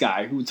 the nice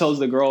guy, who tells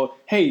the girl,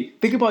 "Hey,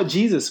 think about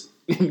Jesus.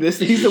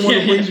 He's the one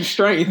who brings you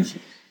strength."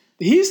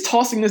 He's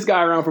tossing this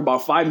guy around for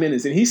about 5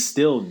 minutes, and he's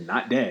still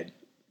not dead.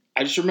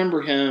 I just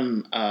remember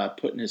him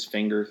putting his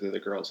finger through the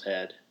girl's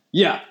head.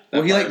 Yeah.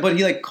 Well,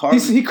 he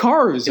carves. He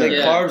carves.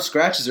 He carves,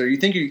 scratches her. You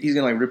think he's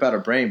gonna like rip out her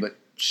brain, but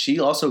she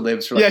also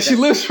lives for she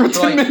lives for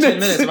 10 minutes. 10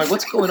 minutes. I'm like,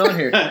 what's going on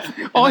here?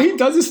 All he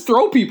does is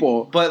throw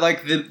people. But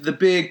like the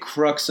big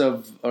crux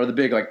of, or the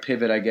big like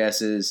pivot, I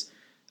guess, is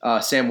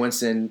Sam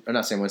Winston, or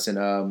not Sam Winston.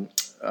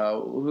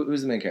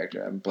 Who's the main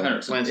character? I'm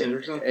blanking. Lance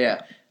Henriksen?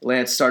 Yeah,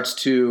 Lance starts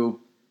to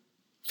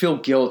feel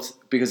guilt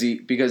because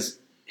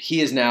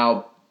he is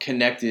now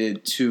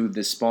connected to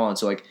the Spawn.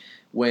 So like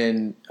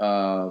when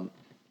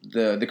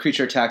the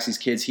creature attacks these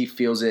kids, he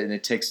feels it, and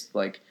it takes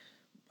like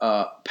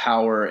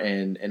power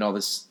and all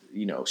this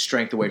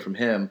strength away from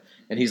him.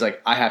 And he's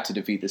like, I have to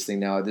defeat this thing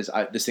now. This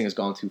thing has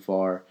gone too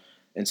far.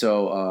 And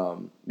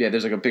so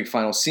there's like a big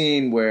final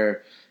scene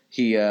where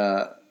he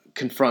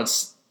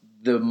confronts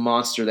the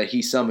monster that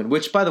he summoned,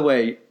 which, by the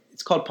way,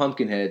 it's called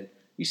Pumpkinhead.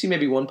 You see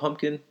maybe one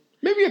pumpkin?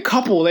 Maybe a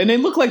couple, and they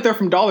look like they're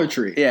from Dollar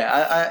Tree.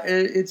 Yeah,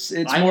 it's.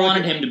 I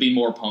wanted him to be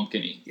more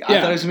pumpkin-y.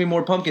 I thought it was gonna be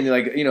more pumpkin,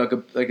 like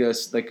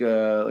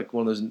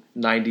one of those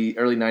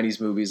early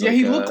 '90s movies. Yeah, like,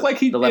 he looked like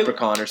the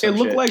Leprechaun or something.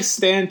 It looked like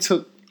Stan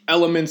took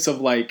elements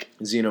of like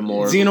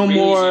Xenomorph,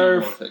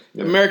 really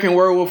American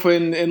Werewolf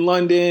in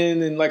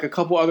London, and like a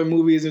couple other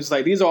movies. It's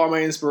like, these are all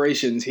my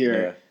inspirations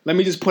here. Yeah. Let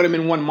me just put him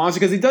in one monster,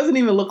 because he doesn't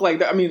even look like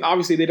that. I mean,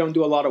 obviously they don't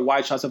do a lot of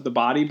wide shots of the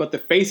body, but the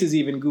face is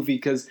even goofy,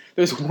 because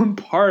there's one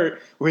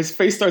part where his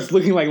face starts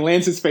looking like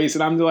Lance's face,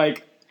 and I'm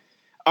like,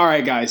 all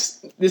right,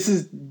 guys, this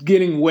is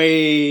getting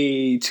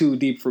way too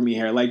deep for me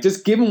here. Like,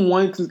 just give him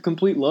one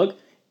complete look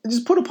and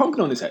just put a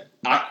pumpkin on his head.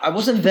 I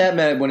wasn't that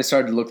mad when it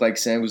started to look like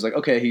Sam. It was like,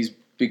 okay, he's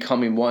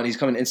becoming one. He's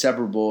becoming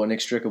inseparable,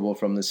 inextricable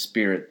from this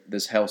spirit,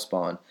 this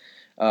hellspawn.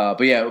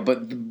 But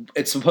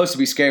it's supposed to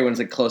be scary when it's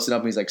like close enough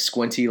and he's like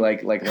squinty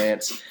like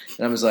Lance.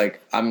 And I was like,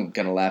 I'm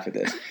gonna laugh at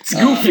this. It's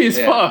goofy as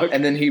fuck.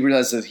 And then he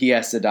realizes he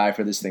has to die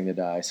for this thing to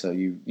die. So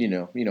you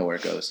know where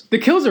it goes. The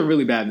kills are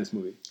really bad in this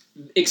movie.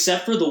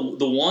 Except for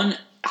the one,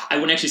 I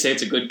wouldn't actually say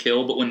it's a good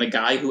kill, but when the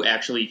guy who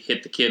actually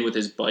hit the kid with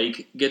his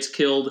bike gets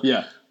killed,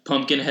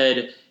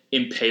 Pumpkinhead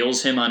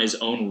impales him on his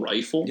own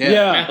rifle.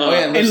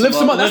 And lifts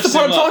him up. That's the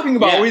part I'm talking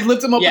about, where he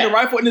lifts him up with the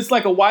rifle, and it's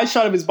like a wide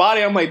shot of his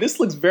body. I'm like, this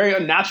looks very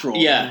unnatural.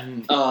 Yeah.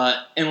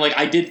 And like,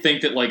 I did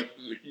think that like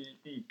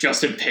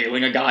just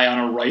impaling a guy on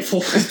a rifle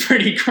was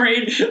pretty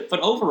great, but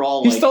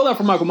overall, he stole that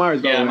from Michael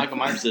Myers. Yeah, Michael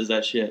Myers does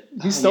that shit.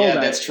 He stole that.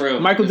 That's true.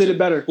 Michael did it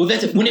better. Well,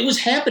 when it was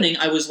happening,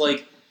 I was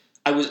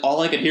all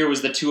I could hear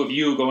was the two of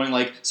you going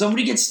like,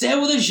 somebody gets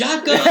stabbed with a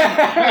shotgun,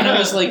 and I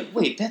was like,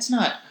 wait, that's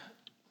not.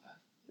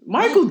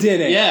 Michael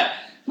did it. Yeah.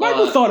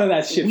 Michael thought of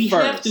that shit we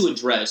first. We have to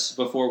address,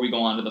 before we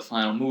go on to the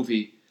final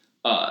movie,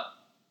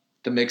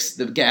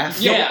 the gaff.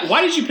 Yeah.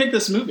 Why did you pick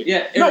this movie?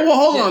 Yeah.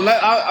 Hold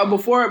on.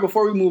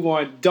 Before we move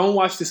on, don't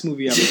watch this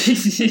movie ever.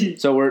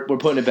 So we're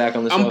putting it back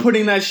on the shelf. I'm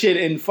putting that shit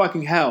in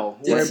fucking hell,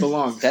 where it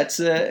belongs. That's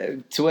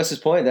to Wes's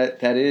point.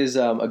 That is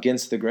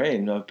against the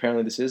grain.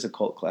 Apparently, this is a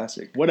cult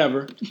classic.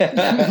 Whatever.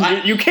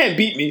 You can't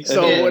beat me,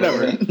 so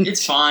whatever.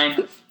 It's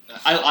fine.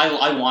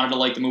 I wanted to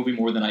like the movie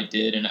more than I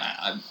did, and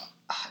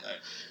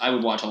I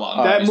would watch a lot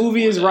of that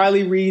movie is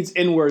Riley Reid's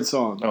N-word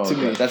song to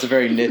me. That's a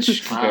very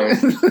niche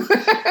comparison.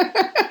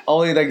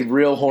 Only like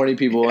real horny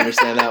people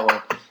understand that one.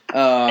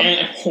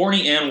 And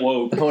horny and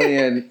woke.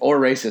 Horny or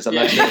racist. I'm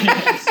not sure.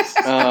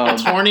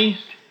 It's horny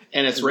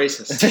and it's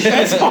racist.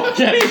 It's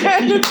horny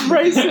and it's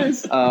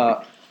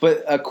racist.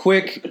 But a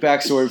quick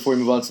backstory before we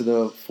move on to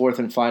the fourth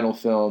and final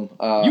film.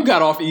 You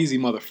got off easy,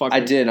 motherfucker. I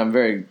did. I'm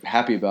very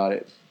happy about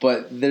it.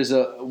 But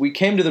we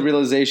came to the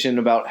realization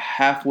about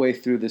halfway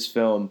through this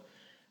film.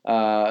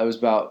 It was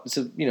about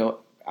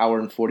hour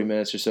and 40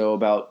 minutes or so.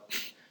 About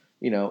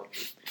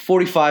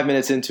 45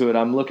 minutes into it,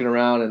 I'm looking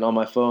around and on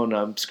my phone,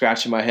 I'm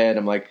scratching my head.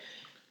 I'm like,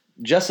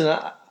 Justin,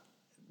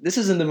 this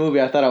isn't the movie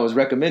I thought I was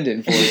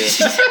recommending for you,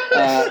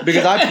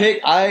 because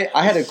I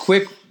had a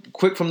quick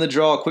from the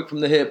draw, quick from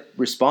the hip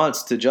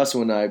response to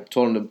Justin when I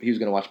told him he was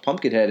going to watch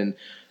Pumpkinhead, and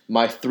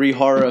my 3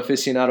 horror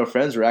aficionado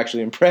friends were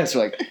actually impressed.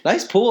 They're like,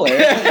 nice pull, Eric.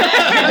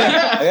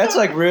 That's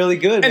like really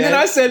good, and man. then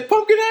I said,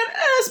 Pumpkinhead,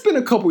 it's been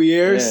a couple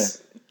years. Yeah.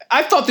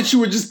 I thought that you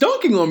were just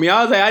dunking on me.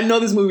 I was like, I know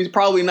this movie's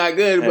probably not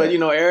good, but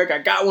Eric, I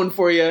got one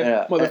for you,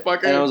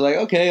 motherfucker. And I was like,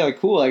 okay, like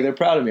cool, like they're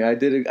proud of me. I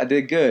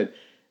did good.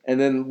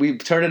 And then we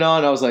turned it on.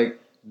 And I was like,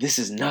 this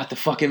is not the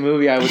fucking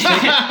movie I was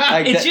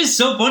thinking. It's just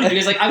so funny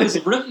because like I was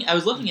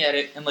looking at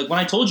it, and like when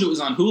I told you it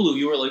was on Hulu,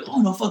 you were like,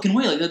 oh no fucking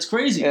way, like that's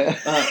crazy. And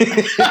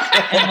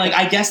like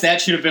I guess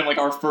that should have been like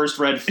our first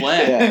red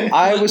flag. Yeah.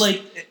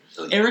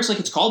 Eric's like,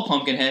 it's called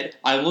Pumpkinhead.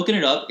 I'm looking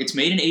it up. It's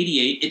made in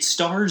 '88. It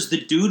stars the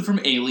dude from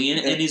Alien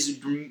and is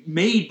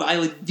made by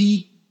like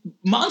the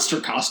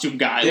monster costume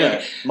guy. Yeah,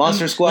 like,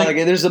 Monster Squad. Like,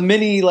 there's a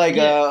many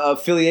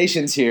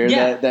affiliations here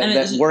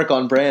that work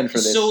on brand for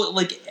this. So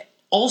like,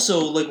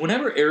 also like,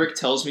 whenever Eric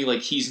tells me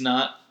like he's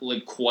not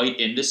like quite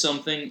into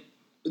something,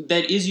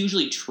 that is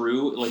usually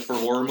true like for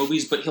horror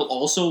movies. But he'll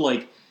also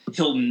like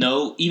he'll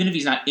know, even if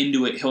he's not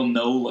into it, he'll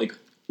know like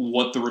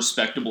what the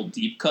respectable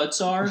deep cuts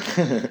are.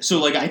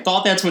 So like, I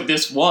thought that's what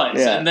this was,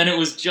 and then it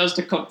was just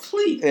a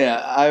complete.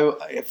 Yeah,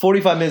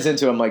 45 minutes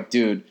into it, I'm like,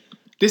 dude,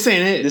 this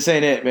ain't it. This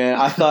ain't it, man.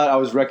 I thought I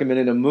was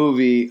recommending a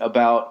movie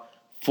about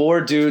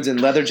 4 dudes in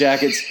leather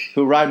jackets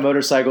who ride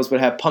motorcycles but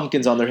have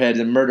pumpkins on their heads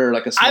and murder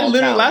like a small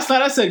town. Last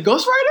night I said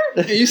Ghost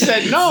Rider? And you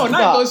said no,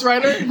 not Ghost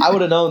Rider. I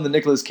would have known the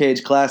Nicolas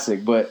Cage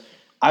classic, but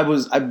I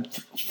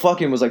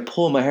fucking was like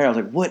pulling my hair. I was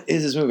like, what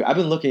is this movie? I've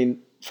been looking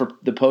for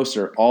the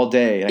poster all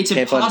day. It's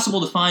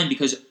impossible to find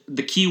because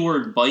the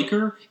keyword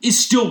biker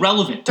is still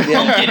relevant to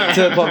Pumpkin. We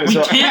cannot find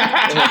what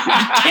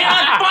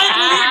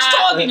Eric's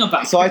talking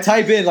about. So I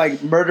type in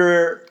like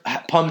murderer,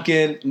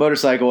 pumpkin,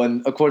 motorcycle,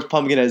 and of course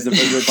Pumpkin as the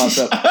first word pops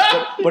up.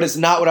 But it's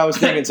not what I was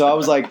thinking. So I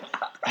was like,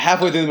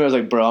 halfway through the movie, I was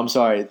like, bro, I'm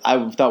sorry.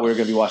 I thought we were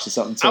going to be watching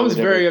something totally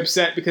different. I was very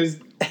upset because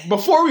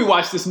before we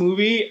watched this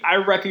movie, I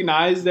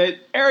recognized that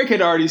Eric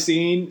had already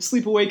seen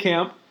Sleepaway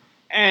Camp.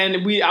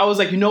 And I was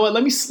like, you know what?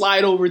 Let me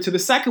slide over to the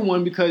second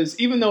one because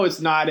even though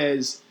it's not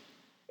as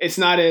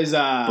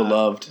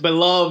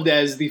beloved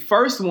as the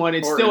first one,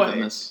 it's still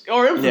infamous.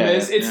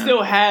 It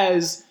still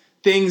has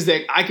things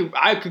that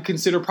I could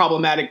consider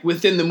problematic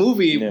within the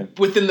movie,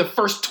 within the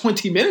first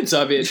 20 minutes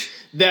of it,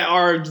 that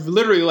are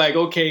literally like,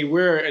 okay,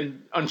 we're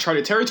in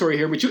uncharted territory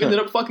here. But you ended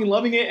up fucking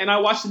loving it, and I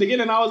watched it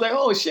again, and I was like,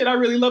 oh shit, I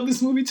really love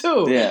this movie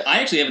too. Yeah, I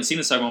actually haven't seen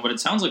the second one, but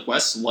it sounds like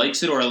Wes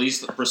likes it or at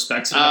least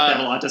respects it enough to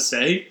have a lot to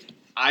say.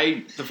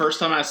 The first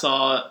time I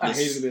saw this, I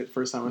hated it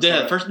first time I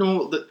saw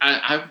it.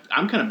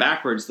 I'm kind of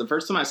backwards. The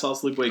first time I saw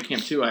Sleepaway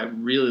Camp 2, I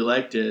really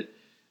liked it.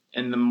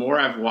 And the more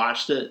I've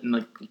watched it in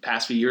like the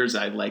past few years,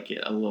 I like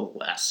it a little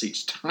less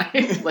each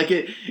time. Like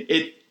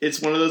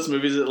it's one of those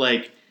movies that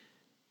like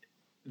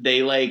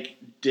they like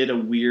did a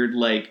weird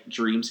like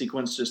dream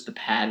sequence just to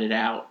pad it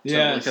out.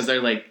 Yeah, because they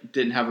like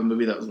didn't have a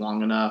movie that was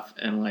long enough,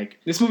 and like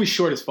this movie's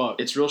short as fuck.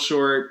 It's real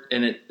short,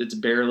 and it's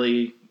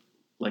barely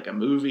like a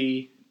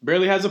movie.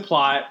 Barely has a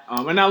plot,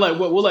 and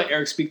we'll let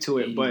Eric speak to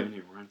it. But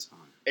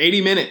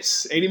 80 minute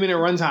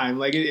runtime.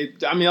 Like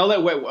I'll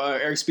let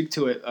Eric speak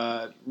to it.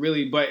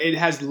 Really, but it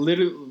has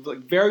literally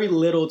like very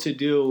little to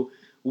do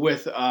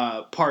with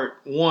part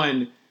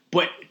 1.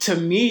 But to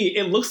me,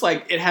 it looks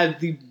like it had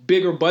the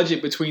bigger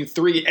budget between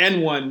 3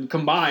 and 1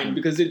 combined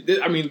because they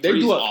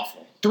do awful.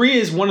 3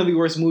 is one of the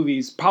worst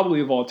movies probably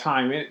of all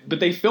time, but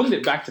they filmed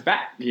it back to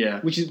back.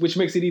 Yeah, which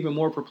makes it even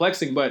more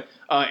perplexing. But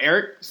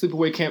Eric,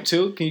 Sleepaway Camp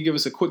 2, can you give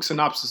us a quick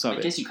synopsis of it?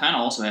 I guess you kind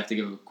of also have to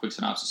give a quick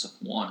synopsis of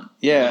 1.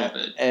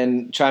 Yeah,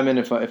 and chime in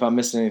if I'm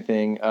missing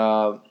anything.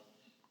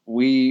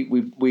 We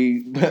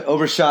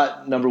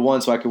overshot number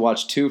 1, so I could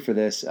watch 2 for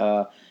this.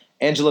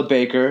 Angela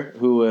Baker,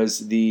 who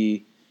was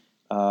the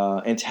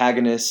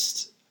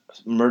antagonist,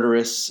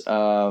 murderous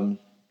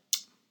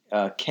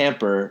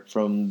camper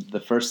from the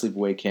first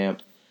Sleepaway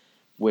Camp,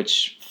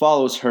 which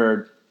follows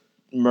her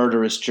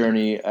murderous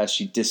journey as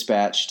she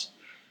dispatched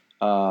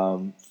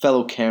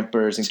fellow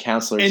campers and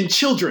counselors and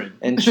children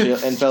and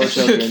fellow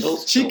children.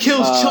 She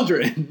kills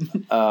children.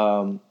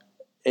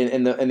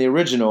 In the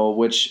original,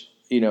 which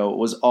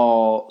was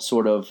all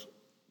sort of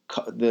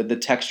the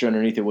texture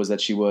underneath it was that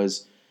she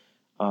was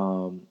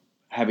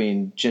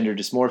having gender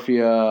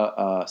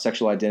dysmorphia,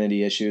 sexual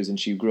identity issues, and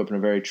she grew up in a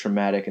very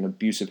traumatic and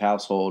abusive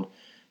household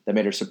that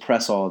made her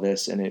suppress all of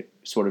this, and it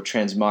sort of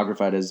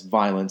transmogrified as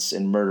violence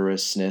and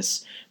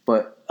murderousness.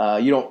 But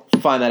you don't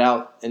find that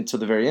out until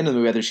the very end of the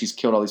movie, after she's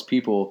killed all these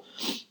people,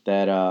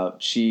 that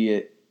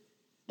she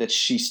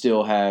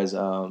still has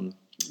male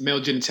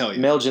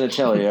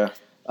genitalia.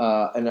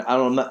 And I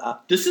don't know.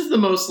 This is the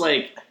most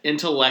like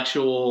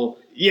intellectual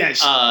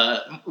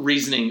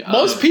reasoning.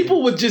 Most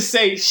people would just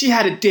say she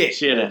had a dick.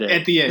 She had a dick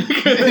at the end.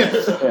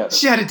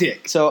 She had a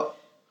dick. So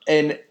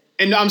and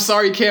I'm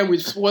sorry, Cam, we're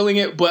spoiling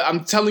it, but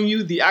I'm telling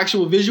you, the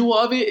actual visual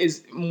of it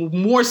is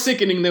more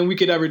sickening than we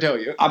could ever tell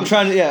you. I'm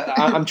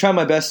trying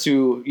my best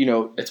to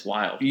it's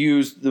wild.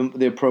 Use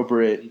the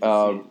appropriate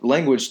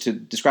language to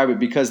describe it,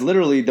 because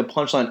literally the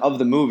punchline of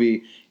the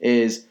movie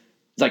is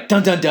like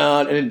dun dun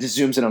dun, and it just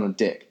zooms in on a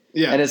dick.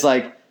 Yeah, and it's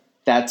like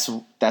that's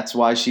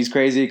why she's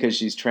crazy, because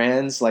she's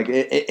trans. Like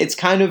it's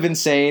kind of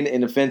insane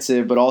and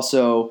offensive, but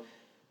also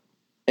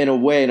in a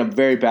way, in a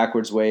very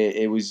backwards way,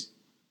 it was.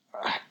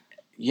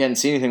 You hadn't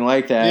seen anything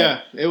like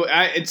that.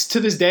 Yeah, it's to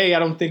this day. I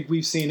don't think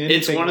we've seen anything.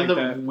 It's one like of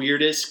the that.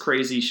 weirdest,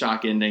 crazy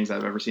shock endings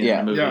I've ever seen in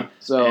a movie. Yeah.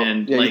 So,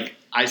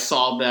 I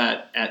saw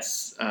that at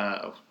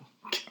I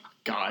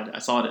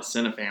saw it at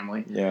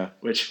Cinefamily. Yeah,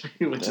 which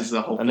is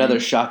the whole another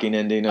thing. Shocking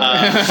ending. But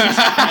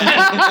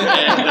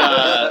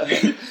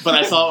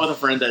I saw it with a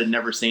friend that had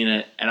never seen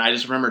it, and I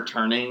just remember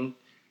turning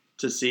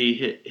to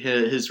see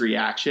his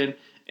reaction,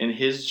 and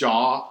his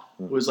jaw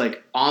was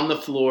like on the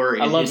floor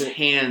and his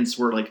hands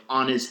were like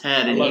on his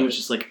head, and he was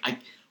just like,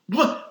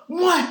 what?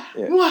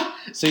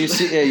 So you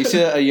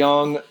see a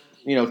young,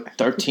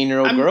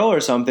 13-year-old girl or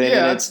something,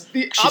 and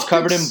she's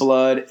covered in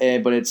blood,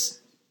 but it's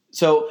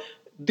so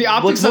the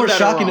optics. What's more of that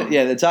shocking? are wrong.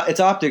 It's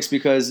optics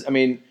because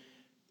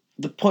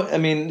the point.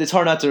 It's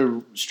hard not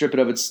to strip it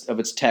of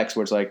its text,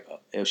 where it's like,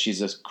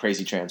 she's a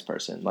crazy trans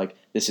person. Like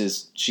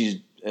she's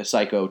a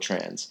psycho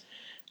trans.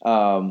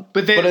 But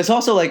it's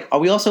also like, are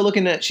we also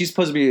looking at? She's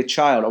supposed to be a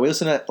child. Are we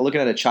looking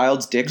at a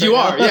child's dick? You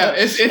right are, now? yeah.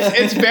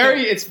 It's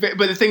very.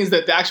 But the thing is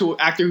that the actual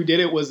actor who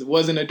did it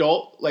was an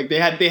adult. Like they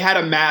had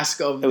a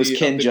mask of. It was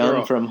Ken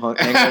Jeong from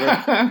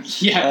Hangover.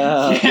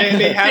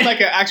 They had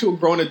like an actual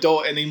grown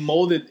adult, and they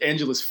molded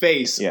Angela's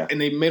face, and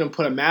they made him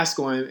put a mask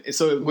on, and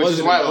so which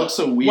is why it looks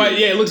so weird. Well,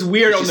 yeah, it looks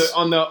weird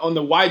on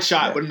the wide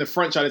shot, but in the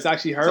front shot, it's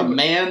actually her. It's a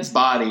man's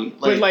body,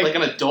 like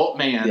an adult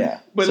man. Yeah,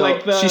 but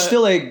so she's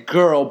still a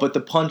girl, but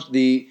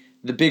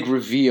the big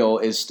reveal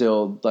is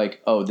still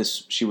like,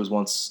 she was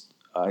once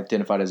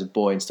identified as a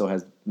boy and still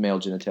has male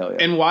genitalia.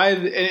 And why?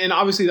 And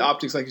obviously the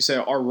optics, like you said,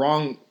 are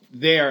wrong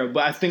there.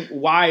 But I think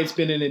why it's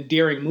been an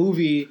endearing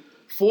movie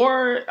in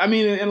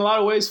a lot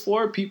of ways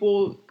for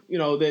people,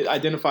 that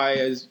identify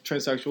as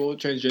transsexual,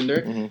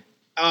 transgender,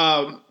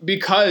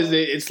 because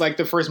it's like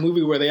the first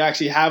movie where they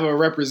actually have a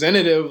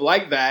representative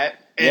like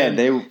that. And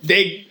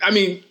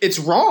it's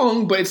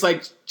wrong, but it's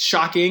like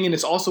shocking, and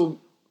it's also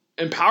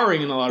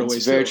empowering in a lot of ways.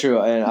 It's very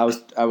true, and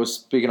I was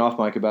speaking off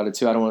mic about it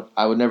too.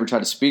 I would never try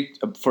to speak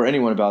for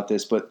anyone about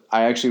this, but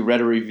I actually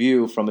read a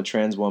review from a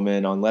trans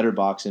woman on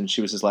Letterboxd, and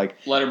she was just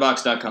like,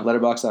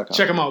 Letterboxd.com.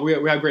 Check them out. We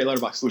have great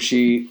Letterboxd. Where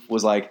she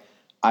was like,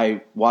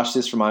 I watched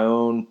this for my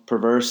own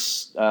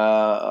perverse.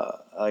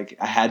 I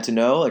had to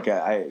know. Like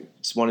I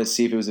just wanted to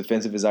see if it was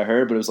offensive as I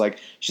heard, but it was like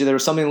there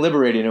was something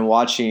liberating in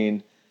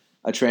watching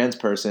a trans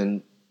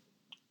person,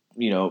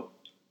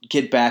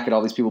 get back at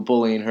all these people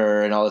bullying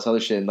her and all this other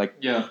shit. And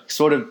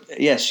sort of,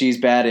 yes, she's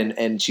bad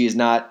and she is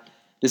not,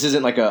 this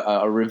isn't like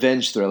a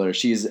revenge thriller.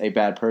 She's a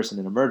bad person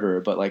and a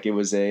murderer, but like it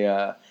was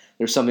there's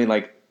something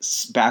like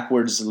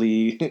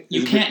backwardsly.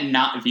 You can't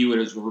not view it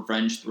as a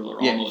revenge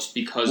thriller almost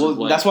because of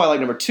that's why I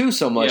like number 2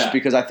 so much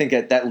because I think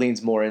that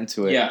leans more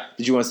into it. Yeah.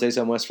 Did you want to say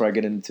something else before I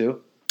get into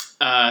 2?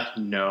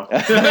 No.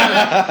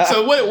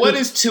 So what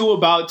is 2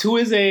 about? 2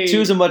 is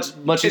a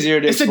much easier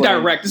to explain.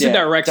 It's a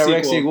direct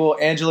sequel.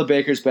 Angela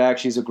Baker's back.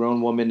 She's a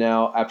grown woman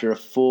now after a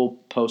full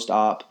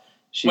post-op.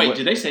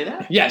 Did they say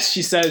that? Yes,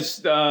 she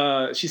says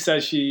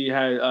she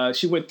had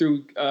she went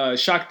through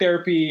shock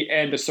therapy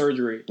and the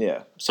surgery.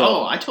 Yeah.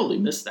 So I totally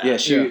missed that. Yeah,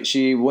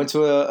 she went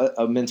to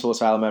a mental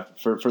asylum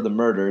for the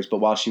murders, but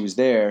while she was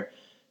there,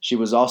 she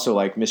was also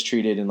like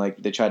mistreated and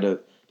like they tried to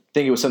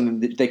think it was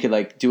something that they could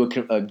like do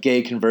a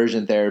gay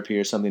conversion therapy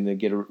or something to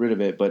get rid of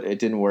it, but it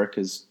didn't work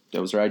because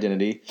that was her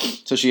identity.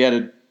 So she had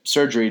a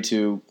surgery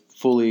to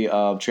fully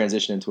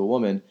transition into a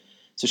woman.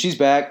 So she's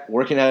back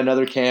working at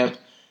another camp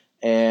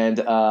and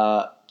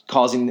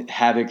causing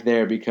havoc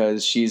there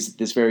because she's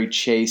this very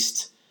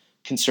chaste,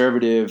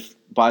 conservative,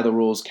 by the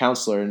rules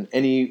counselor, and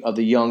any of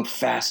the young,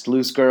 fast,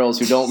 loose girls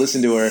who don't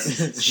listen to her,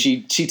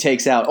 she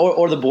takes out,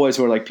 or the boys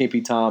who are like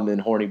Pimpy Tom and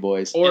horny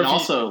boys. And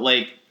also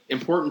like.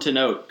 Important to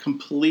note,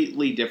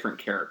 completely different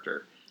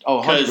character.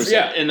 Oh,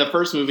 100%. In the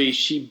first movie,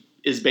 she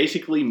is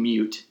basically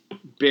mute,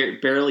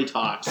 barely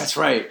talks. That's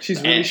right. She's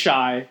really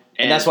shy.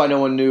 And that's why no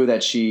one knew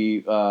that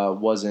she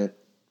wasn't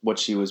what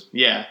she was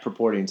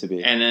purporting to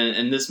be. And then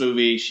in this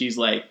movie, she's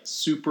like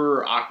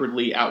super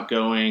awkwardly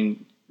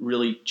outgoing,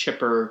 really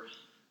chipper,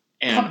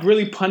 and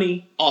really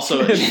punny.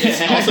 Also,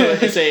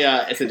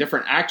 it's a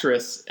different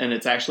actress, and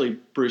it's actually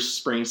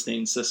Bruce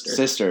Springsteen's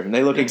sister. And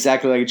they look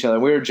exactly like each other.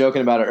 We were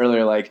joking about it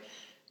earlier, like,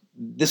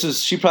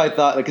 she probably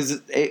thought,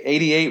 because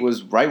 88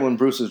 was right when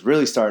Bruce was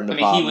really starting to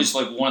pop. He was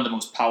like one of the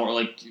most powerful,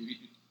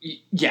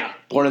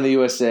 Born in the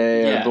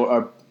USA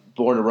or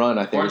Born to Run,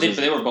 I think.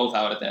 They were both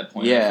out at that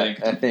point, I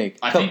I think.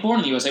 think Born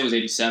in the USA was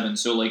 87,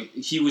 so like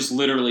he was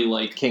literally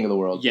like king of the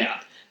world. Yeah.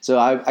 So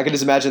I can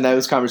just imagine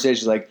those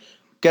conversations like,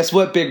 guess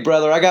what, big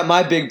brother? I got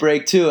my big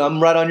break too.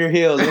 I'm right on your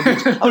heels.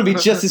 I'm gonna be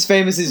just as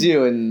famous as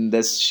you. And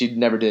she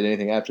never did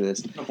anything after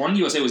this. Born in the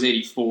USA was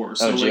 84,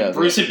 so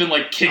Bruce had been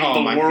like king of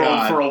the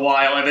world for a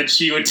while, and then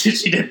she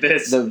did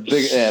this.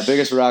 The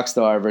biggest rock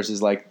star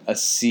versus like a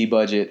C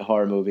budget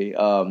horror movie.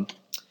 But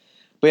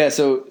yeah,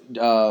 so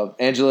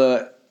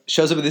Angela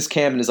shows up at this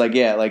camp and is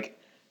like,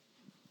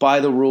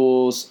 by the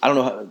rules. I don't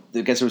know how.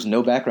 I guess there was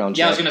no background check.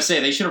 Yeah, I was gonna say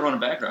they should have run a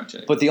background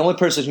check. But the only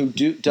person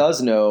who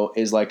does know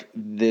is like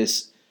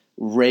this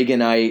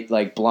Reaganite,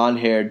 like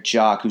blonde-haired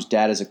jock whose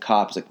dad is a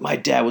cop. He's like, my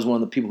dad was one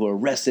of the people who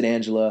arrested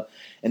Angela,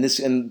 and it's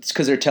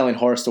because they're telling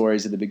horror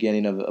stories at the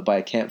beginning by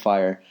a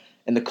campfire.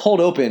 And the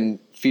cold open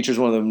features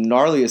one of the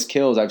gnarliest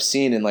kills I've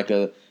seen in like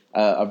a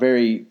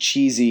very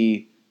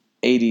cheesy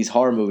 80s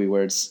horror movie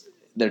where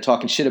they're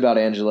talking shit about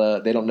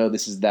Angela. They don't know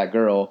this is that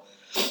girl.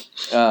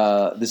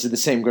 This is the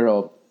same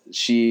girl.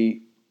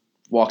 She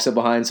walks up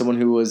behind someone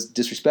who was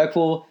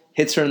disrespectful,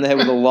 hits her in the head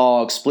with a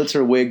log, splits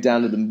her wig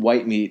down to the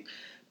white meat,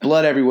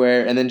 blood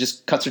everywhere, and then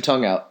just cuts her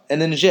tongue out.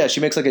 And then she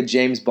makes like a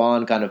James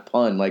Bond kind of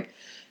pun, like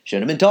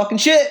shouldn't have been talking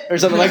shit or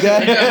something like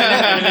that.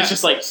 And it's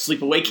just like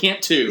Sleepaway Camp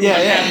 2.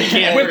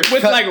 Yeah.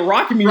 With like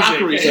rock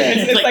music.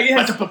 It's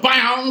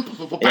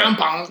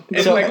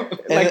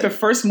like the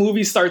first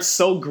movie starts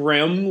so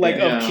grim, like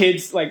of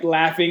kids like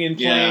laughing and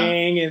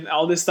playing and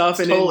all this stuff.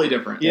 It's totally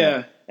different.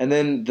 Yeah. And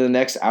then the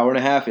next hour and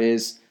a half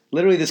is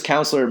literally this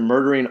counselor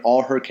murdering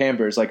all her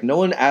campers. Like no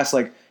one asked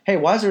like, hey,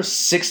 why is there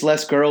 6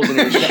 less girls in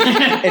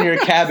your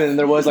cabin than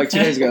there was like 2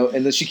 days ago?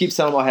 And then she keeps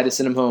telling them I had to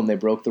send them home. They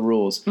broke the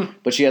rules.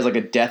 But she has like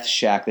a death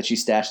shack that she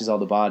stashes all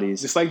the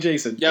bodies. Just like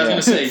Jason. Yeah, I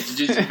was going to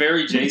say, just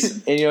very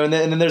Jason. And,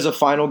 and then there's a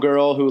final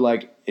girl who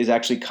like is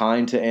actually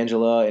kind to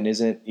Angela and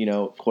isn't,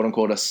 quote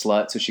unquote a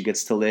slut, so she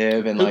gets to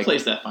live. And who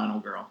plays that final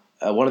girl?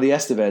 One of the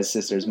Estevez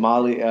sisters,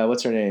 Molly.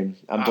 What's her name?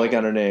 I'm blanking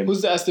on her name.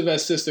 Who's the Estevez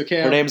sister?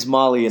 Cam? Her name's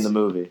Molly in the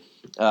movie.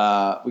 We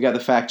got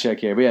the fact check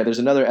here. But yeah, there's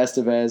another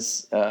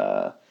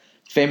Estevez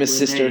famous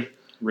sister.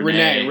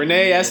 Renee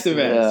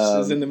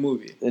Estevez is in the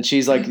movie. And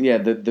she's like,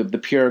 the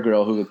pure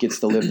girl who gets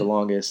to live the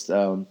longest.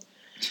 But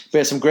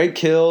yeah, some great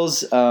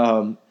kills.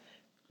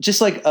 Just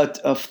like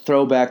a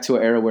throwback to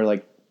an era where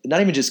like,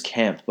 not even just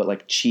camp, but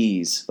like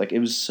cheese. Like it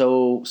was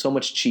so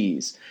much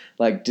cheese.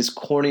 Like just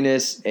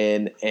corniness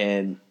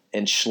and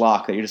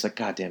schlock that you're just like,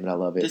 God damn it, I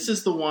love it. This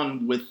is the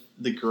one with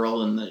the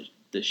girl in the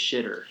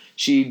shitter.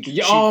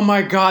 Oh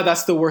my God,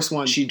 that's the worst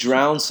one. She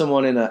drowns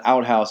someone in an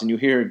outhouse, and you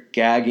hear her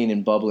gagging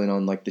and bubbling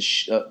on like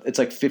it's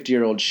like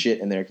 50-year-old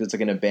shit in there because it's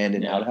like an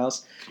abandoned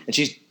outhouse, and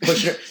she's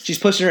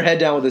pushing her head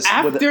down with this.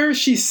 After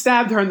she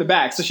stabbed her in the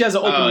back, so she has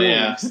an open wound.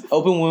 Yeah.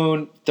 Open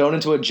wound, thrown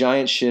into a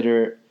giant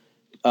shitter.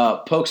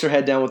 Pokes her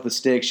head down with the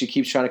stick. She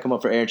keeps trying to come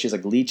up for air, and she's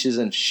like leeches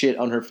and shit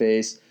on her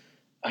face.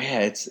 Oh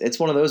yeah, it's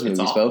one of those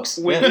movies, folks.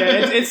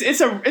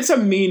 It's a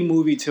mean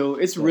movie too.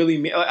 It's really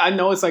mean. I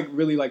know it's like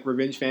really like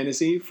revenge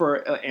fantasy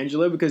for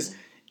Angela because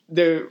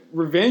the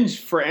revenge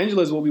for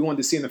Angela is what we wanted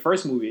to see in the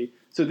first movie.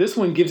 So this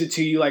one gives it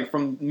to you like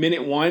from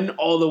minute 1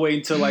 all the way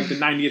to like the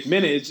 90th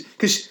minute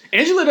because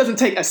Angela doesn't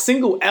take a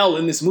single L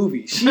in this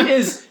movie. She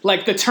is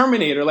like the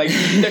Terminator. Like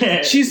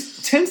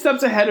she's 10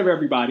 steps ahead of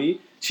everybody.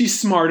 She's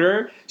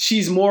smarter.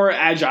 She's more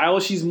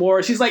agile. She's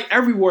like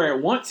everywhere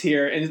at once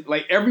here. And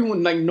like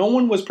everyone, like no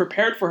one was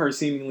prepared for her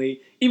seemingly,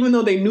 even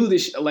though they knew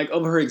this like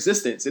of her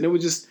existence. And it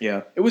was just,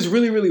 it was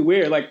really, really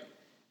weird. Like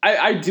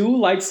I do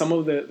like some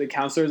of the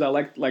counselors. I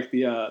like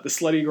the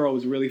slutty girl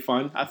was really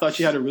fun. I thought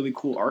she had a really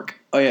cool arc.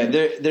 Oh yeah,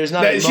 there's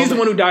not. She's the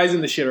one who dies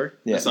in the shitter.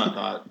 Yeah. That's not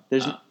thought.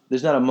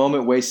 There's not a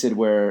moment wasted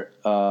where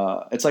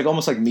it's like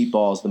almost like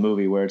Meatballs, the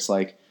movie, where it's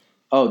like,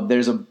 oh,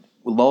 there's a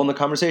lull in the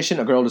conversation,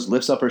 a girl just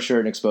lifts up her shirt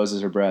and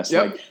exposes her breast.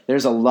 Yep. Like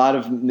there's a lot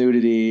of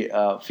nudity,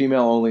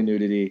 female only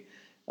nudity.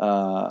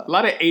 A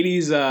lot of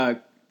 80s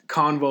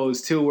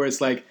convos too, where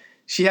it's like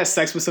she has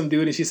sex with some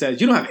dude and she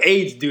says, "You don't have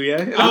AIDS, do you?"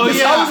 And I was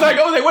like,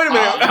 wait a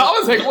minute. I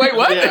was like, wait,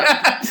 what?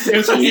 Yeah.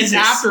 It's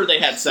after they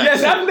had sex.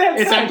 Yes, after they had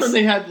sex. After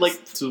they had like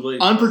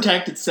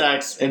unprotected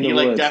sex, and he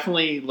like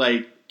definitely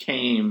like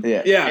came.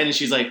 Yeah. And then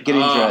she's like,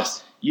 getting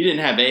dressed. You didn't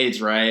have AIDS,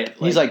 right?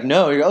 Like, he's like,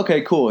 no. You're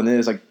okay, cool. And then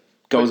it's like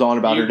goes on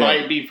about her day.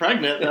 You might be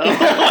pregnant though.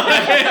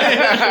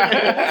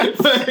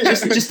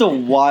 just a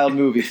wild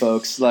movie,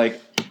 folks.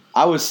 Like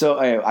I was so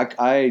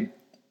I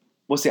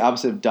what's the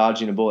opposite of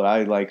dodging a bullet?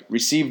 I like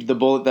received the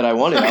bullet that I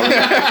wanted.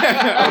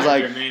 I was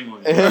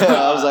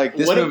like,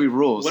 this movie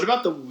rules. What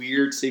about the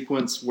weird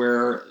sequence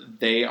where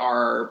they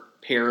are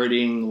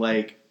parroting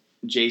like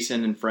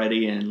Jason and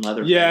Freddy and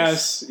Leatherface?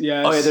 Yes.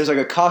 Oh yeah, there's like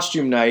a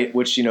costume night,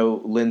 which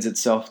lends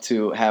itself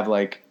to have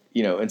like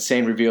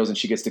insane reveals, and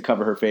she gets to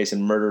cover her face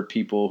and murder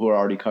people who are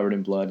already covered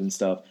in blood and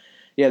stuff.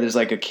 Yeah, there's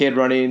like a kid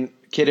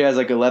who has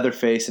like a leather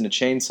face and a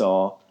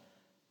chainsaw.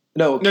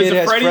 No, kid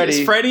has Freddy.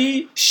 It's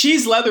Freddy.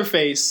 She's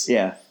Leatherface.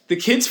 Yeah. The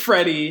kid's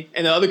Freddy,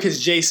 and the other kid's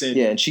Jason.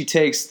 Yeah, and she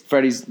takes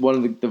one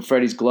of the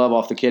Freddy's glove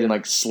off the kid and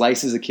like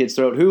slices the kid's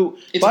throat.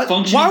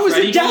 Why was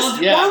it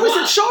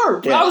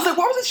sharp? Yeah. I was like,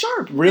 why was it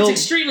sharp? It's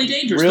extremely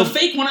dangerous. The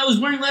fake one I was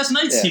wearing last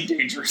night seemed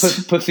dangerous.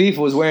 Pafif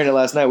was wearing it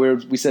last night.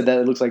 We said that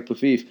it looks like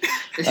Pafif.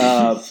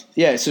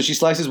 Yeah, so she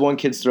slices one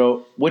kid's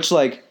throat, which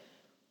like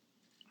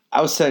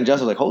I was telling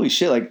Justin, like, holy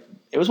shit, like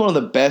it was one of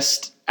the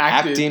best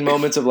acting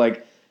moments of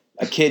like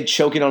a kid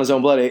choking on his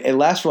own blood. It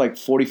lasts for like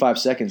 45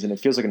 seconds, and it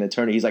feels like an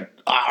eternity. He's like,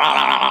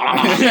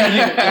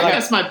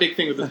 that's my big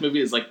thing with this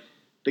movie is like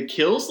the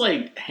kills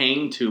like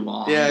hang too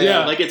long.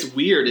 Yeah. Like it's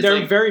weird.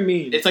 They're like, very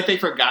mean. It's like they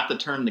forgot to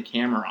turn the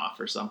camera off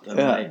or something.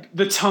 Yeah. Like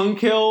the tongue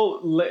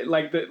kill, they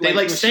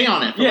stay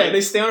on it. For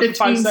they stay on it for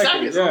 5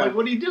 seconds. Yeah. I'm like,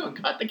 what are you doing?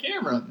 Cut the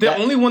camera. The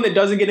only one that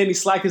doesn't get any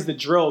slack is the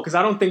drill, because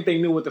I don't think they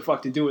knew what the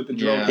fuck to do with the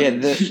drill.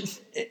 Yeah.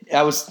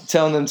 I was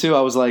telling them too.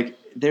 I was like,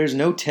 there's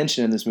no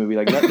tension in this movie.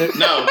 Like,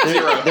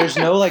 zero. There's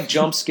no like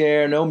jump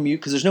scare, no mute,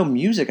 because there's no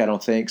music. I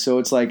don't think so.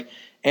 It's like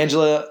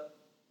Angela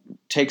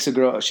takes a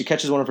girl. She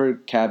catches one of her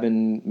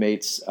cabin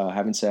mates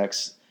having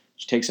sex.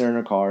 She takes her in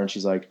her car and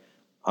she's like,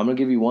 "I'm gonna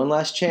give you one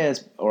last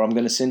chance, or I'm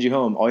gonna send you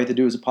home. All you have to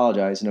do is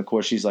apologize." And of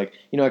course, she's like,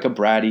 like a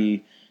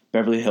bratty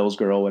Beverly Hills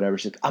girl, whatever.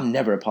 She's like, I'm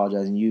never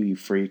apologizing to you, you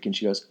freak. And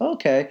she goes,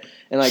 okay.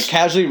 And like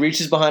casually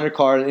reaches behind her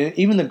car. And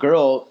even the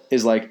girl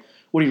is like,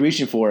 what are you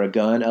reaching for? A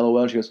gun? LOL.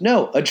 And she goes,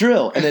 no, a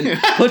drill. And then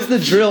puts the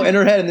drill in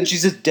her head and then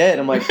she's just dead.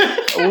 I'm like,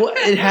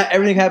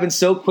 everything happens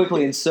so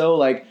quickly and so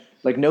like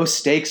no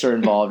stakes are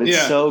involved.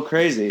 It's so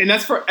crazy. And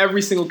that's for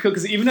every single kill.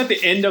 Because even at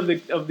the end of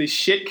the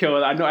shit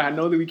kill, I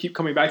know that we keep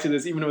coming back to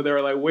this, even though there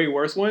are like way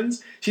worse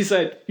ones. She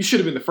said, you should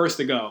have been the first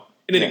to go.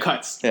 And then it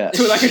cuts to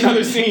like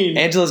another scene.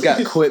 Angela's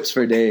got quips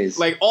for days.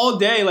 Like all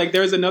day. Like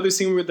there's another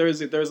scene where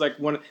there's like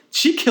one.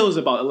 She kills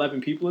about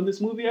 11 people in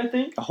this movie, I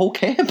think. A whole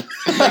camp?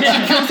 She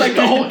kills like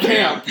the whole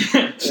camp.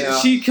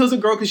 She kills a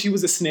girl because she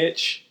was a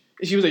snitch.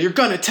 And she was like, you're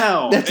gonna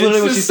tell. That's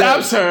literally what she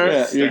stabs her.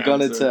 Yeah, you're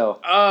gonna tell.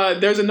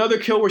 There's another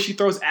kill where she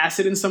throws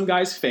acid in some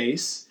guy's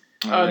face.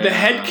 The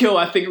head kill,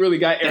 I think, really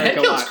got Eric the head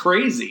a kill's lot.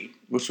 crazy.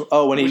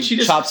 When he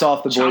chops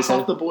off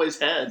the boy's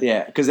head.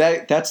 Yeah, because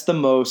that's the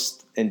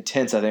most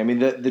intense, I think. I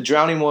mean, the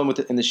drowning one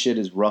in the shit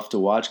is rough to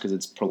watch because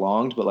it's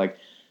prolonged, but like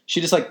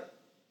she just like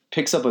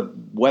picks up a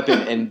weapon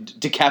and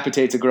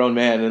decapitates a grown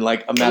man in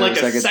like a matter of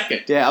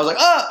seconds. Yeah, I was like,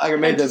 I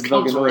made this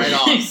fucking right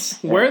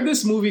off. Where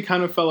this movie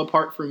kind of fell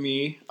apart for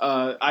me,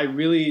 I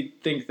really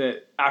think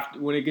that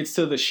when it gets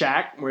to the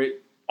shack where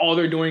all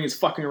they're doing is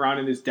fucking around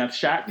in this death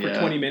shack for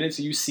 20 minutes,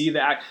 and you see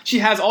that she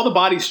has all the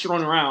bodies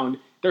strewn around.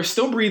 They're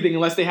still breathing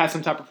unless they had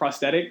some type of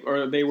prosthetic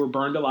or they were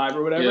burned alive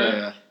or whatever.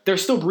 Yeah. They're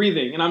still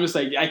breathing, and I'm just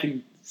like, I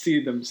can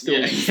see them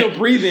still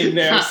breathing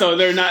there. So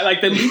they're not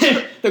like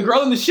the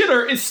girl in the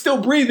shitter is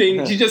still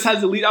breathing. She just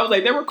has the lead. I was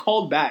like, they were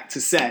called back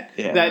to set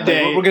that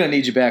day. We're gonna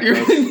need you back. You're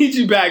gonna need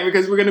you back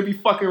because we're gonna be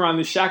fucking around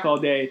this shack all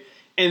day.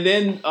 And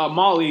then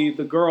Molly,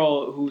 the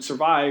girl who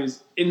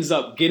survives, ends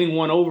up getting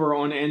one over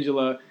on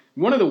Angela.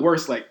 One of the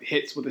worst like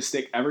hits with a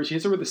stick ever. She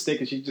hits her with a stick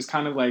and she just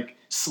kind of like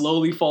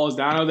slowly falls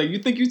down. I was like, you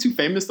think you're too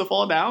famous to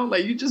fall down?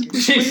 Like you're just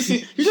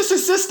a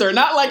sister,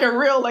 not like a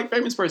real like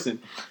famous person.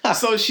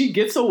 So she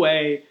gets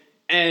away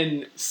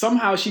and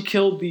somehow she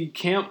killed the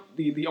camp,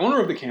 the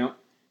owner of the camp,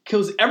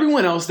 kills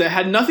everyone else that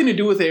had nothing to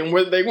do with it and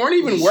where they weren't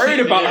even worried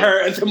about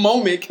her at the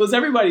moment, kills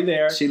everybody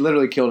there. She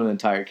literally killed an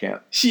entire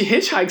camp. She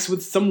hitchhikes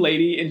with some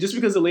lady, and just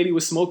because the lady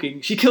was smoking,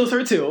 she kills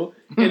her too.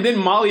 And then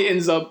Molly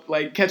ends up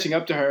like catching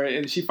up to her,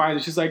 and she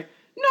finds it. She's like,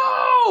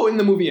 "No!" And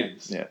the movie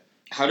ends. Yeah.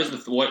 How does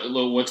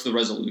what's the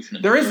resolution?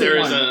 There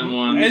isn't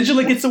one.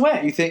 Angela gets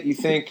away. You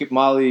think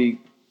Molly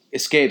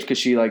escapes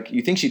because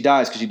you think she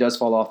dies because she does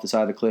fall off the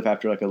side of the cliff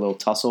after like a little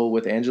tussle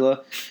with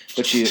Angela,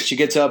 but she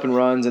gets up and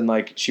runs and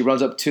like she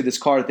runs up to this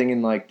car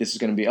thinking like this is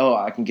going to be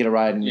I can get a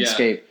ride and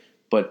escape,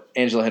 but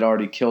Angela had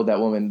already killed that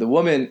woman. The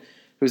woman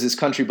who's this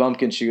country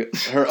bumpkin,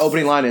 her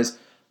opening line is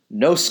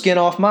 "No skin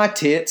off my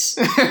tits,"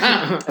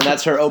 and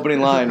that's her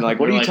opening line. Like,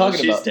 what are you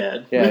talking about? She's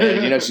dead.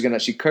 Yeah,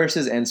 she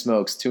curses and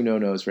smokes. 2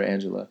 no-nos for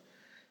Angela.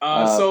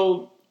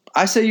 So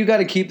I say you got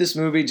to keep this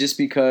movie just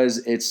because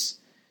it's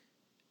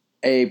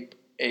a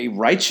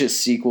righteous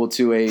sequel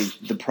to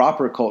the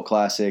proper cult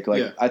classic.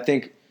 Like I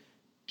think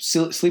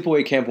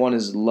Sleepaway Camp 1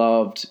 is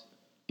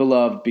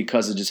beloved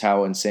because of just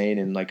how insane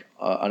and like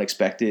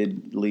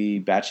unexpectedly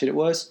batshit it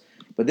was.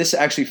 But this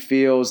actually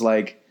feels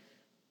like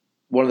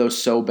one of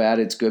those so bad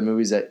it's good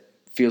movies that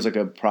feels like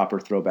a proper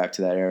throwback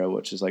to that era,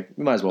 which is like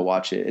you might as well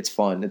watch it. It's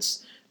fun.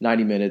 It's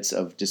 90 minutes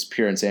of just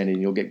pure insanity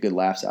and you'll get good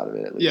laughs out of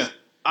it at least. Yeah.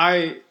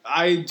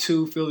 I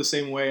too feel the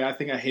same way. I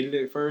think I hated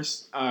it at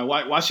first.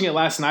 Watching it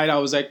last night, I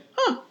was like,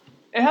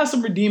 it has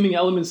some redeeming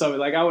elements of it.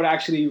 Like I would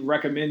actually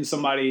recommend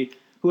somebody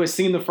who has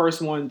seen the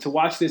first one to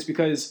watch this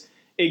because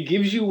it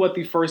gives you what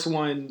the first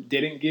one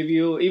didn't give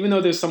you. Even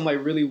though there's some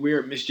like really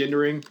weird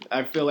misgendering,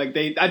 I feel like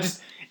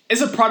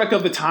it's a product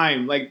of the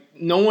time. Like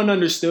no one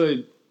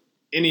understood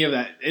any of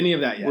that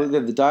yet. Well,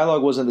 the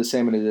dialogue wasn't the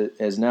same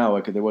as now.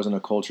 Like there wasn't a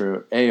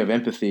culture of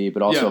empathy,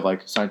 but also of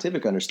like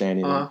scientific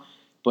understanding.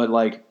 But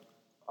like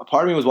a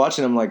part of me was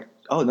watching. I'm like,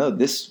 oh no,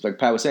 this like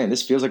Pat was saying,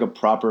 this feels like a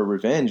proper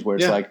revenge where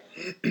it's like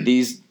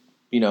these.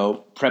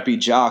 Preppy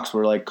jocks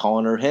were like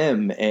calling her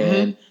him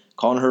and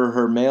calling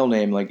her male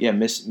name, like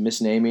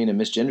misnaming and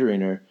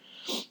misgendering her,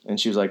 and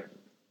she was like,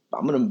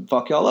 "I'm gonna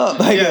fuck y'all up."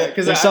 Like,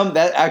 because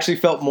that actually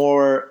felt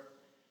more.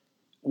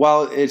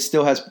 While it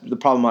still has the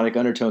problematic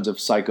undertones of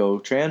psycho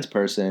trans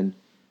person,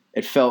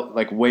 it felt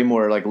like way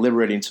more like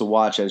liberating to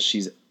watch as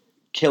she's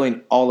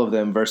killing all of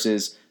them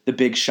versus the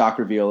big shock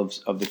reveal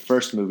of the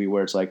first movie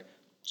where it's like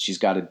she's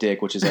got a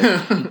dick, which is like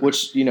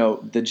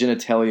the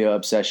genitalia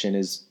obsession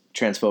is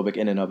transphobic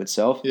in and of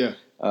itself. Yeah.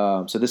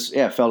 So this,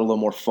 felt a little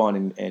more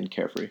fun and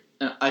carefree.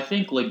 I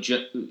think like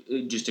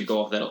just to go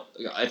off that,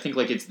 I think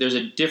like there's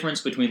a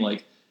difference between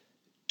like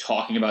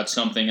talking about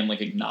something and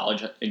like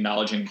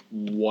acknowledging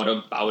what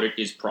about it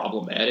is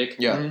problematic.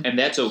 Yeah. And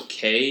that's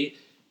okay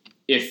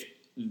if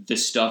the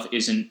stuff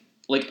isn't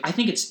like, I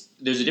think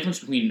there's a difference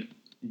between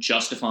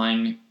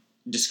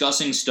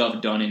discussing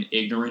stuff done in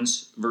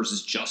ignorance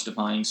versus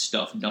justifying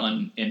stuff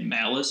done in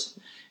malice.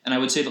 And I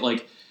would say that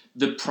like,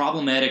 the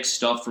problematic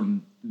stuff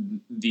from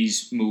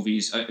these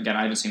movies, again,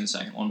 I haven't seen the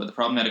second one, but the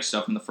problematic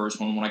stuff in the first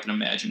one, what I can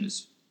imagine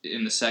is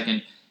in the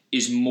second,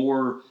 is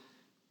more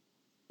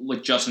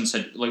like Justin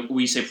said, like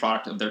we say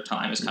product of their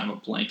time is kind of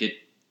a blanket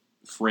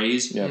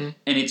phrase, and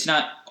it's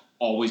not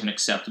always an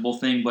acceptable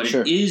thing, but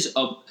Sure. it is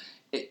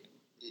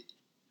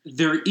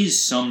there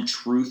is some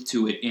truth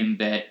to it in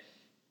that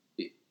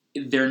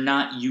they're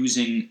not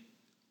using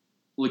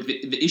like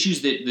the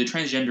issues that the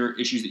transgender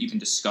issues that you can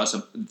discuss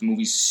the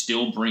movies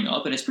still bring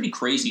up, and it's pretty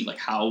crazy like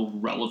how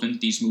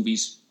relevant these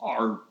movies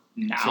are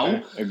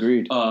now.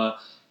 Agreed.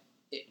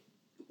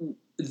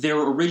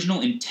 Their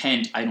original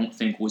intent, I don't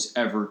think, was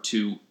ever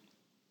to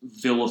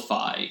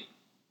vilify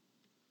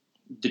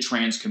the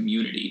trans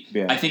community.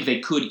 Yeah. I think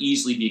they could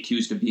easily be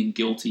accused of being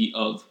guilty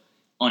of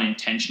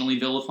unintentionally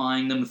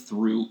vilifying them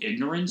through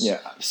ignorance. Yeah,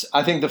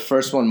 I think the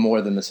first one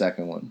more than the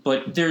second one.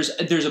 But there's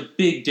a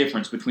big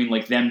difference between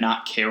like them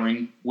not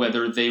caring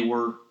whether they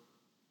were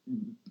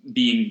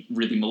being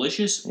really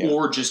malicious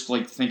or just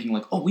like thinking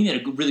like, oh, we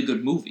made a really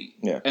good movie.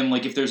 Yeah. And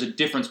like if there's a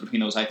difference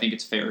between those, I think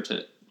it's fair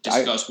to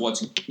discuss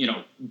what's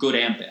good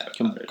and bad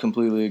about it.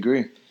 Completely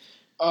agree.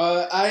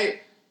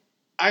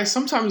 I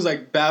sometimes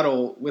like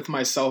battle with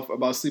myself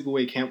about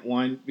Sleepaway Camp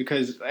 1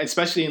 because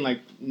especially in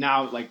like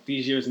now, like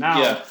these years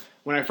now,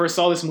 when I first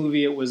saw this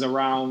movie, it was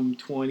around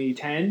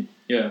 2010.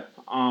 Yeah.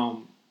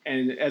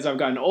 And as I've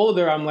gotten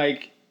older, I'm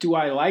like, do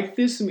I like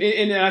this?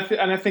 And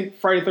I think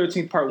Friday the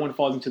 13th Part 1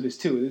 falls into this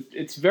too.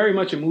 It's very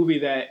much a movie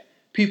that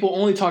people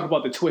only talk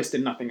about the twist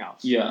and nothing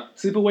else. Yeah.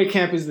 Sleepaway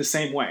Camp is the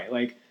same way.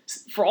 Like,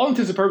 for all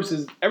intents and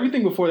purposes,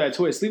 everything before that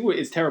twist, Sleepaway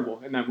is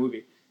terrible in that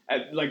movie.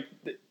 Like,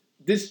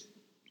 this...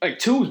 Like,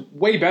 2 is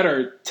way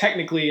better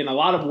technically in a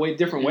lot of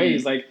different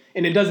ways. Like,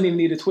 and it doesn't even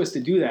need a twist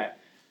to do that.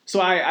 So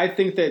I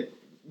think that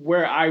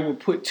where I would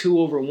put 2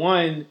 over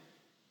 1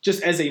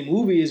 just as a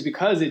movie is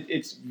because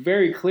it's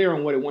very clear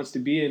on what it wants to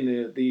be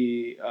in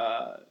the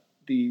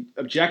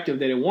objective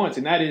that it wants.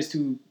 And that is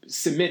to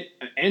submit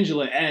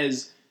Angela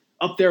as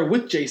up there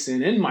with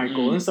Jason and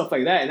Michael and stuff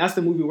like that. And that's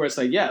the movie where it's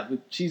like, yeah,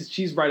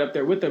 she's right up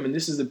there with them, and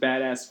this is a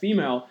badass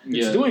female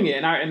that's doing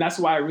it, and that's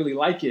why I really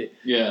like it.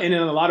 Yeah. And in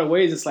a lot of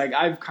ways, it's like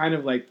I've kind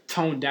of like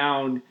toned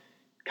down,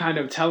 kind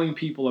of telling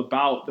people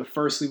about the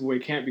first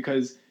Sleepaway Camp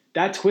because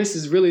that twist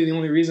is really the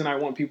only reason I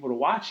want people to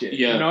watch it.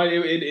 Yeah. You know,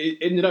 it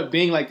ended up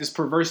being like this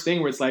perverse thing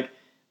where it's like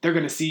they're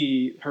gonna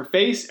see her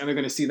face and they're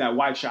gonna see that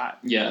wide shot.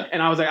 Yeah.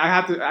 And I was like,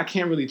 I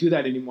can't really do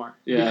that anymore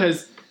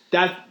because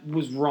that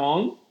was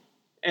wrong.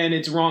 And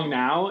it's wrong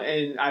now,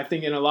 and I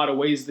think in a lot of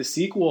ways the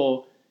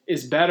sequel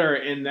is better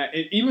in that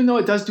even though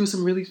it does do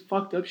some really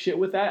fucked up shit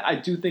with that, I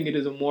do think it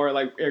is a more,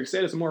 like Eric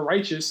said, it's a more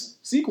righteous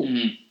sequel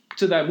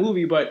to that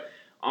movie. But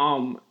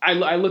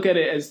I look at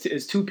it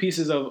as 2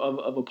 pieces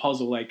of a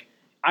puzzle. Like,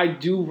 I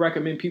do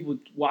recommend people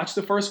watch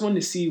the first one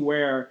to see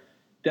where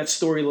that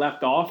story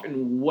left off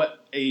and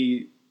what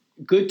a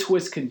good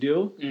twist can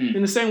do.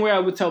 In the same way I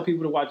would tell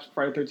people to watch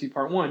Friday the 13th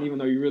Part 1, even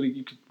though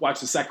you could watch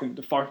the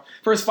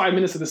first 5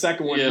 minutes of the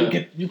second one.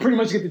 You pretty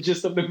much get the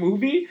gist of the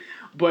movie.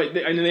 But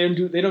they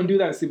don't do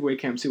that in Sleepaway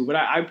Camp 2. But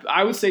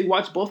I would say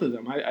watch both of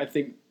them. I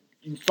think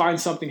you find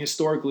something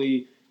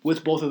historically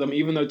with both of them,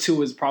 even though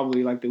 2 is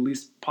probably like the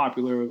least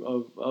popular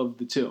of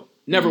the 2.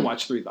 Never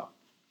watched 3 though.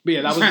 But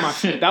yeah,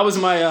 that was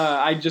my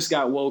I just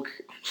got woke.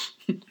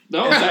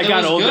 No, as I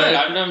got older. Good.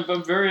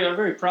 I'm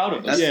very proud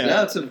of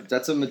it.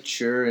 That's a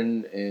mature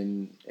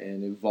and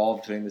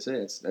evolved thing to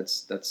say.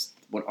 That's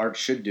what art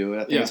should do.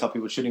 And I think that's how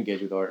people should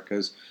engage with art,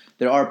 because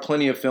there are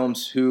plenty of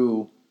films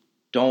who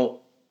are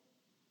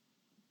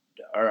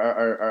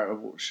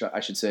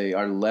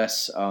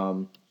less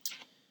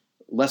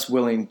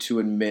willing to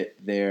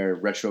admit their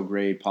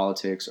retrograde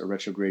politics or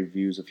retrograde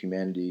views of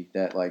humanity,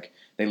 that like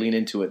they lean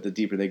into it the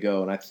deeper they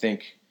go. And I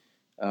think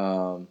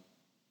I'm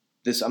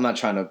not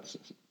trying to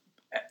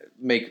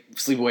make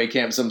Sleepaway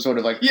Camp some sort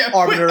of like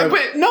arbiter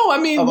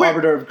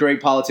arbiter of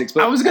great politics.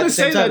 But I was going to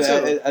say that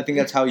too. I think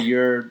that's how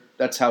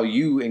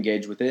you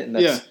engage with it,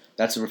 and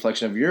that's a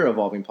reflection of your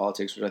evolving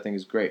politics, which I think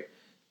is great.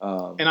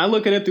 And I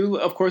look at it through,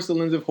 of course, the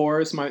lens of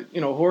horror. It's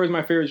horror is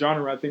my favorite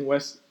genre. I think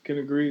Wes can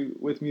agree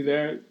with me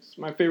there. It's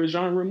my favorite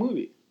genre of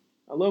movie.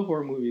 I love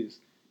horror movies,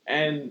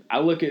 and I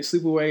look at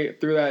Sleepaway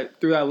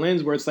through that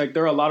lens, where it's like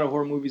there are a lot of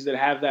horror movies that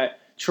have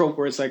that trope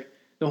where it's like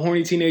the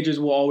horny teenagers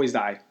will always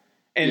die.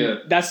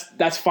 And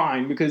that's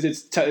fine, because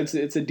it's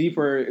a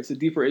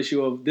deeper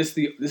issue of this.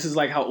 This is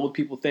like how old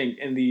people think,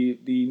 and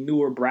the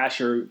newer,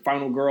 brasher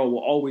final girl will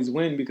always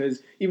win,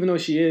 because even though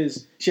she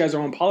has her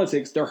own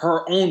politics, they're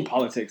her own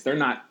politics. They're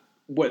not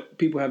what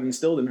people have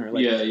instilled in her.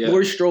 Like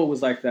Laurie Strode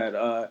was like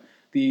that.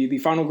 The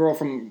final girl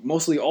from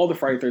mostly all the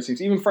Friday 13th,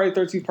 even Friday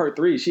 13th Part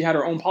 3, she had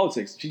her own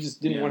politics. She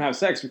just didn't want to have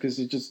sex because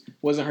it just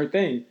wasn't her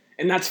thing,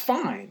 and that's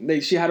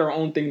fine. She had her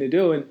own thing to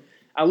do, and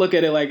I look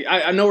at it like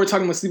I know we're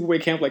talking about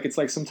Sleepaway Camp like it's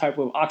like some type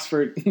of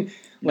Oxford type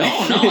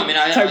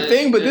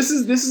thing, but this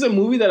is a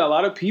movie that a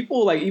lot of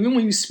people, like, even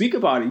when you speak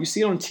about it, you see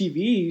it on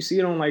TV, you see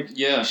it on like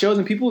shows,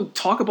 and people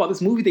talk about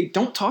this movie. They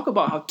don't talk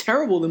about how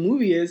terrible the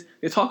movie is.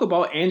 They talk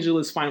about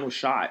Angela's final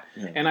shot,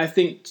 and I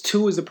think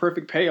 2 is the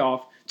perfect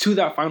payoff to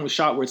that final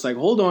shot, where it's like,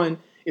 hold on,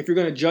 if you're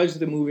going to judge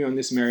the movie on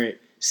this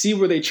merit, see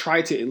where they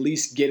try to at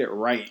least get it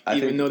right,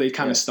 even though they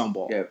kind of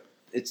stumble. Yeah.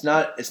 it's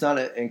not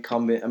an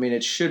incumbent. I mean,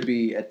 it should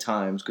be at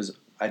times because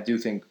I do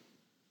think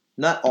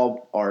not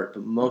all art,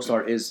 but most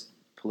art is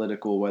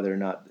political, whether or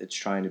not it's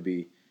trying to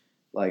be.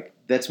 Like,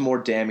 that's more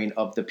damning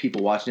of the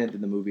people watching it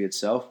than the movie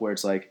itself, where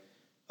it's like,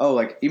 oh,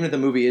 like, even if the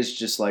movie is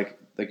just like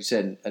you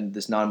said,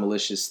 this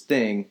non-malicious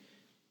thing,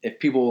 if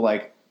people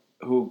like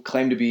who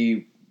claim to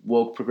be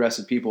woke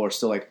progressive people are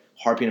still like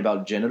harping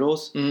about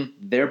genitals,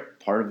 they're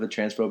part of the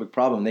transphobic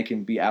problem. They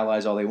can be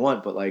allies all they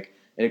want, but like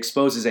it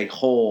exposes a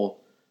hole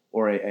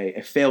or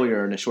a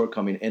failure and a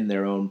shortcoming in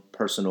their own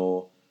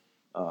personal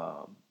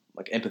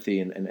like empathy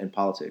and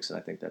politics, and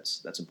I think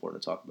that's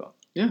important to talk about.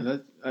 Yeah,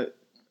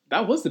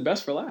 that was the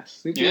best for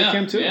last. Sleepaway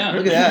Camp 2. Yeah.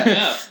 Look at that.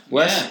 Yeah.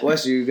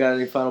 Wes, you got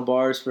any final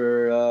bars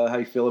for how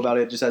you feel about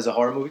it just as a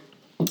horror movie?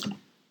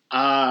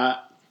 I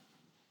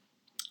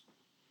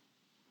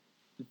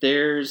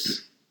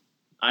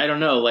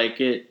don't know,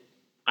 like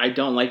I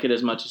don't like it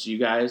as much as you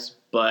guys,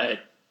 but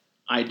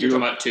I do. You're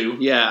talking about 2?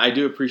 Yeah, I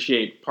do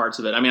appreciate parts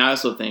of it. I mean, I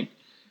think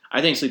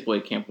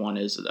Sleepaway Camp 1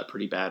 is a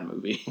pretty bad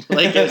movie.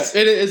 Like it's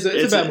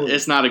a bad movie.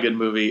 It's not a good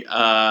movie.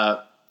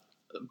 But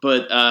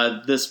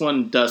this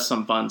one does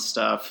some fun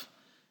stuff.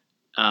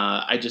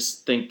 I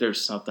just think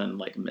there's something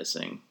like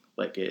missing.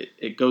 Like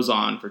it goes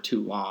on for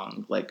too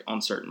long, like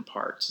on certain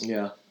parts.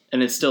 Yeah.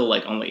 And it's still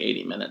like only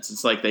 80 minutes.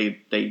 It's like they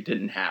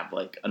didn't have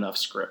like enough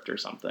script or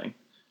something.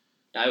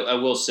 I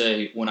will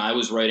say, when I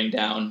was writing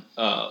down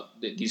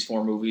these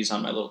 4 movies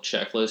on my little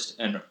checklist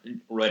and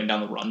writing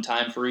down the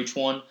runtime for each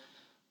one,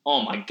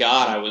 oh my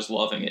God, I was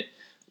loving it.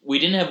 We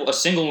didn't have a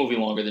single movie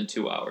longer than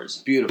 2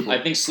 hours. Beautiful.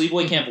 I think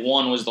Sleepaway Camp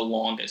 1 was the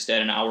longest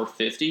at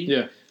 1:50.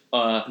 Yeah.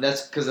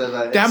 That's because of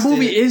that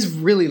movie is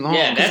really long.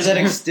 Yeah, that's that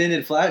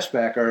extended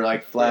flashback or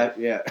like that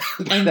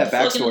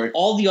backstory.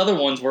 All the other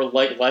ones were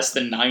like less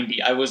than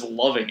 90. I was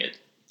loving it.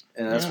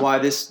 And that's why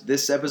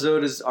this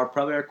episode is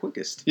probably our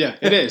quickest. Yeah,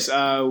 it is.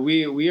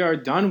 We are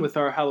done with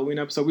our Halloween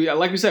episode.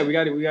 Like we said, we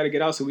got to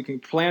get out so we can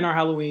plan our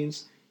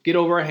Halloweens, get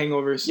over our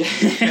hangovers,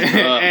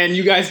 and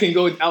you guys can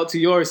go out to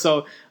yours.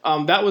 So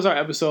that was our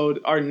episode.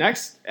 Our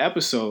next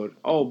episode,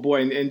 oh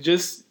boy, and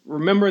just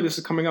remember this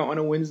is coming out on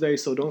a Wednesday,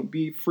 so don't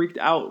be freaked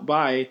out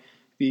by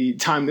the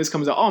time this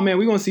comes out. Oh man,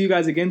 we're gonna see you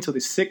guys again till the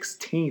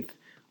 16th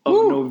of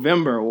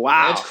November.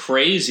 Wow, that's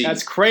crazy.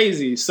 That's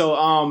crazy.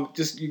 So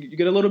just you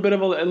get a little bit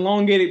of an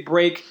elongated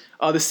break.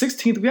 The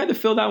 16th, we had to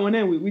fill that one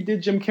in. We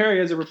did Jim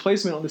Carrey as a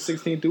replacement on the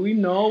 16th. Do we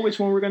know which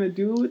one we're going to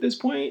do at this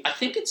point? I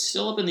think it's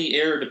still up in the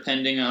air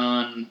depending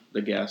on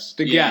the guest.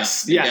 The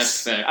guest,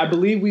 yes. I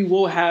believe we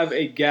will have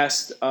a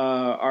guest,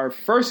 our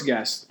first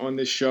guest on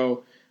this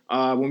show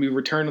when we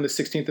return on the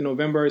 16th of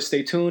November.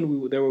 Stay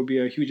tuned. There will be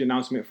a huge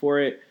announcement for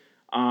it.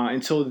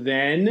 Until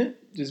then,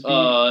 just be...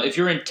 if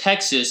you're in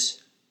Texas,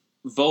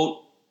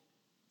 vote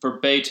for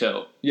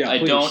Beto. Yeah, I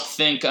please. don't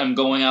think I'm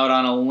going out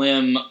on a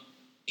limb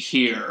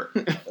here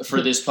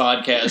for this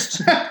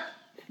podcast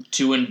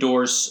to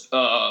endorse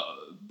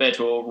Beto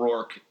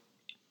O'Rourke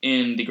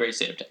in the great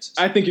state of Texas.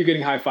 I think you're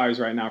getting high fives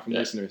right now from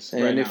listeners.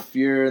 And if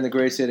you're in the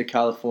great state of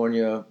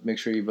California, make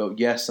sure you vote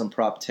yes on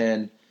Prop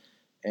 10.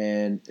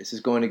 And this is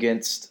going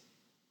against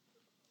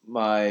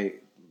my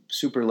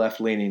super left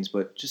leanings,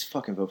 but just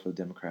fucking vote for the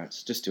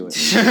Democrats. Just do it.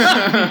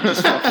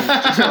 just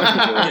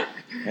fucking do it.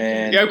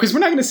 And yeah, because we're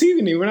not going to see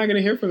any. We're not going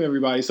to hear from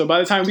everybody. So by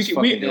the time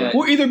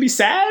we'll either be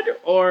sad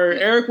or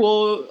Eric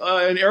will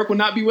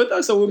not be with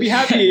us, so we'll be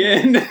happy.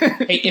 And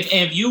hey,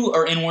 if you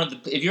are in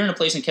if you're in a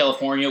place in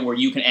California where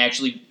you can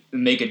actually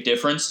make a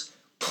difference,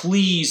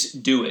 please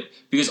do it,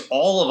 because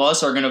all of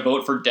us are going to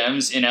vote for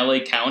Dems in LA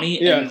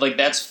County, and like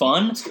that's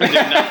fun.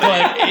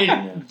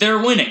 But they're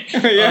winning.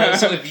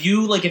 So if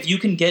you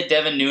can get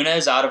Devin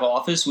Nunes out of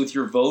office with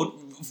your vote,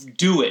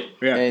 do it.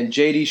 Yeah. And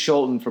J.D.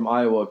 Scholten from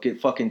Iowa,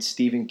 get fucking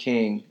Stephen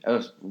King. That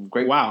was a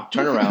great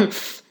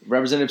turnaround.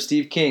 Representative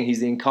Steve King, he's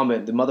the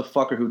incumbent, the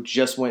motherfucker who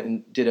just went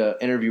and did an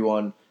interview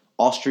on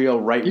Austria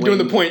right wing. You're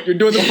doing the point. You're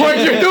doing the point.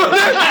 You're doing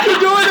it. You're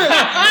doing it.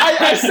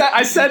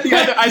 I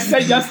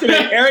said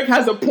yesterday, Eric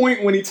has a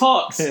point when he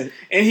talks, and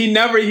he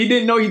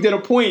didn't know he did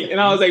a point.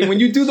 And I was like, when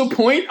you do the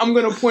point, I'm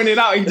gonna point it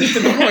out. He just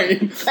did the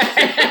point.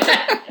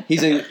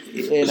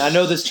 And I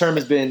know this term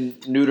has been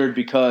neutered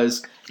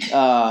because it's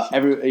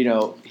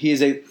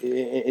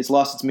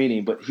lost its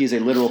meaning, but he's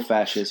a literal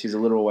fascist. He's a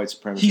literal white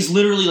supremacist. He's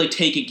literally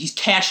he's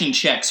cashing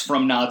checks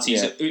from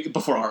Nazis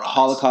before our eyes.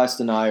 Holocaust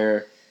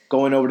denier.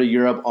 Going over to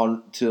Europe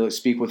to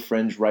speak with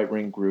fringe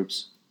right-wing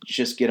groups.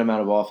 Just get him out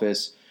of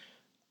office.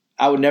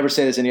 I would never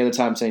say this any other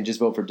time, saying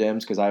just vote for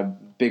Dems, because I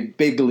have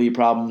bigly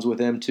problems with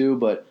them too.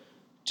 But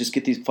just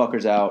get these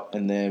fuckers out,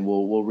 and then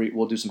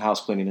we'll do some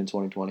house cleaning in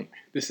 2020.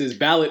 This is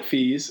ballot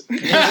fees. So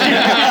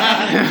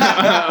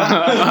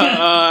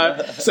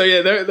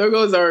yeah, there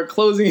goes our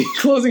closing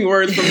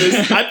words from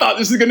this. I thought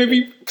this was going to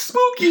be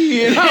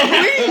spooky and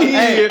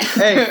Halloween.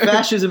 Hey,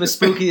 fascism is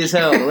spooky as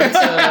hell.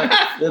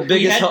 The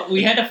biggest.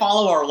 We had to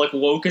follow our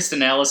wokest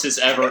analysis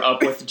ever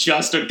up with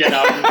just a get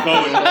out and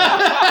vote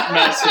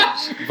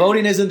message.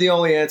 Voting isn't the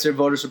only answer.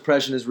 Voter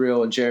suppression is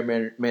real, and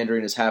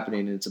gerrymandering is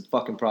happening, and it's a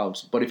fucking problem.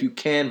 But if you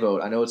can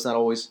vote, I know it's not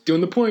always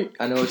doing the point.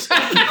 I know it's.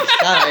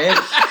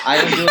 I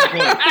am doing the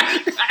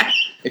point.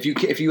 If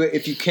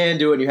you can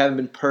do it and you haven't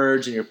been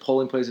purged and your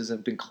polling places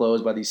have been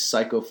closed by these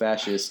psycho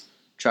fascists,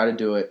 try to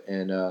do it,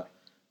 and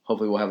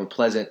hopefully we'll have a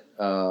pleasant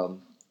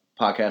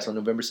podcast on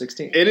November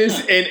 16th. It is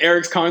in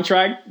Eric's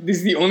contract. This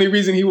is the only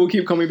reason he will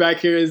keep coming back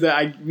here is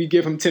that we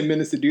give him 10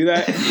 minutes to do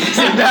that. So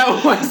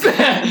that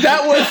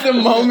was the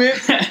moment.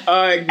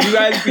 You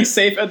guys be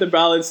safe at the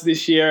ballots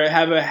this year.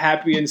 Have a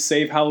happy and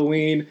safe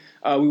Halloween.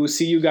 We will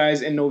see you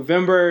guys in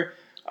November.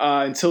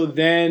 Until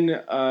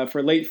then,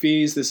 for Late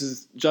Fees, this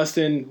is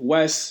Justin,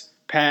 Wes,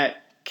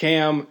 Pat,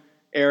 Cam,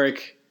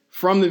 Eric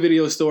from the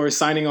video store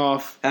signing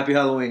off. Happy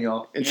Halloween,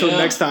 y'all. Until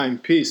next time.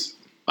 Peace.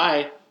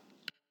 Bye.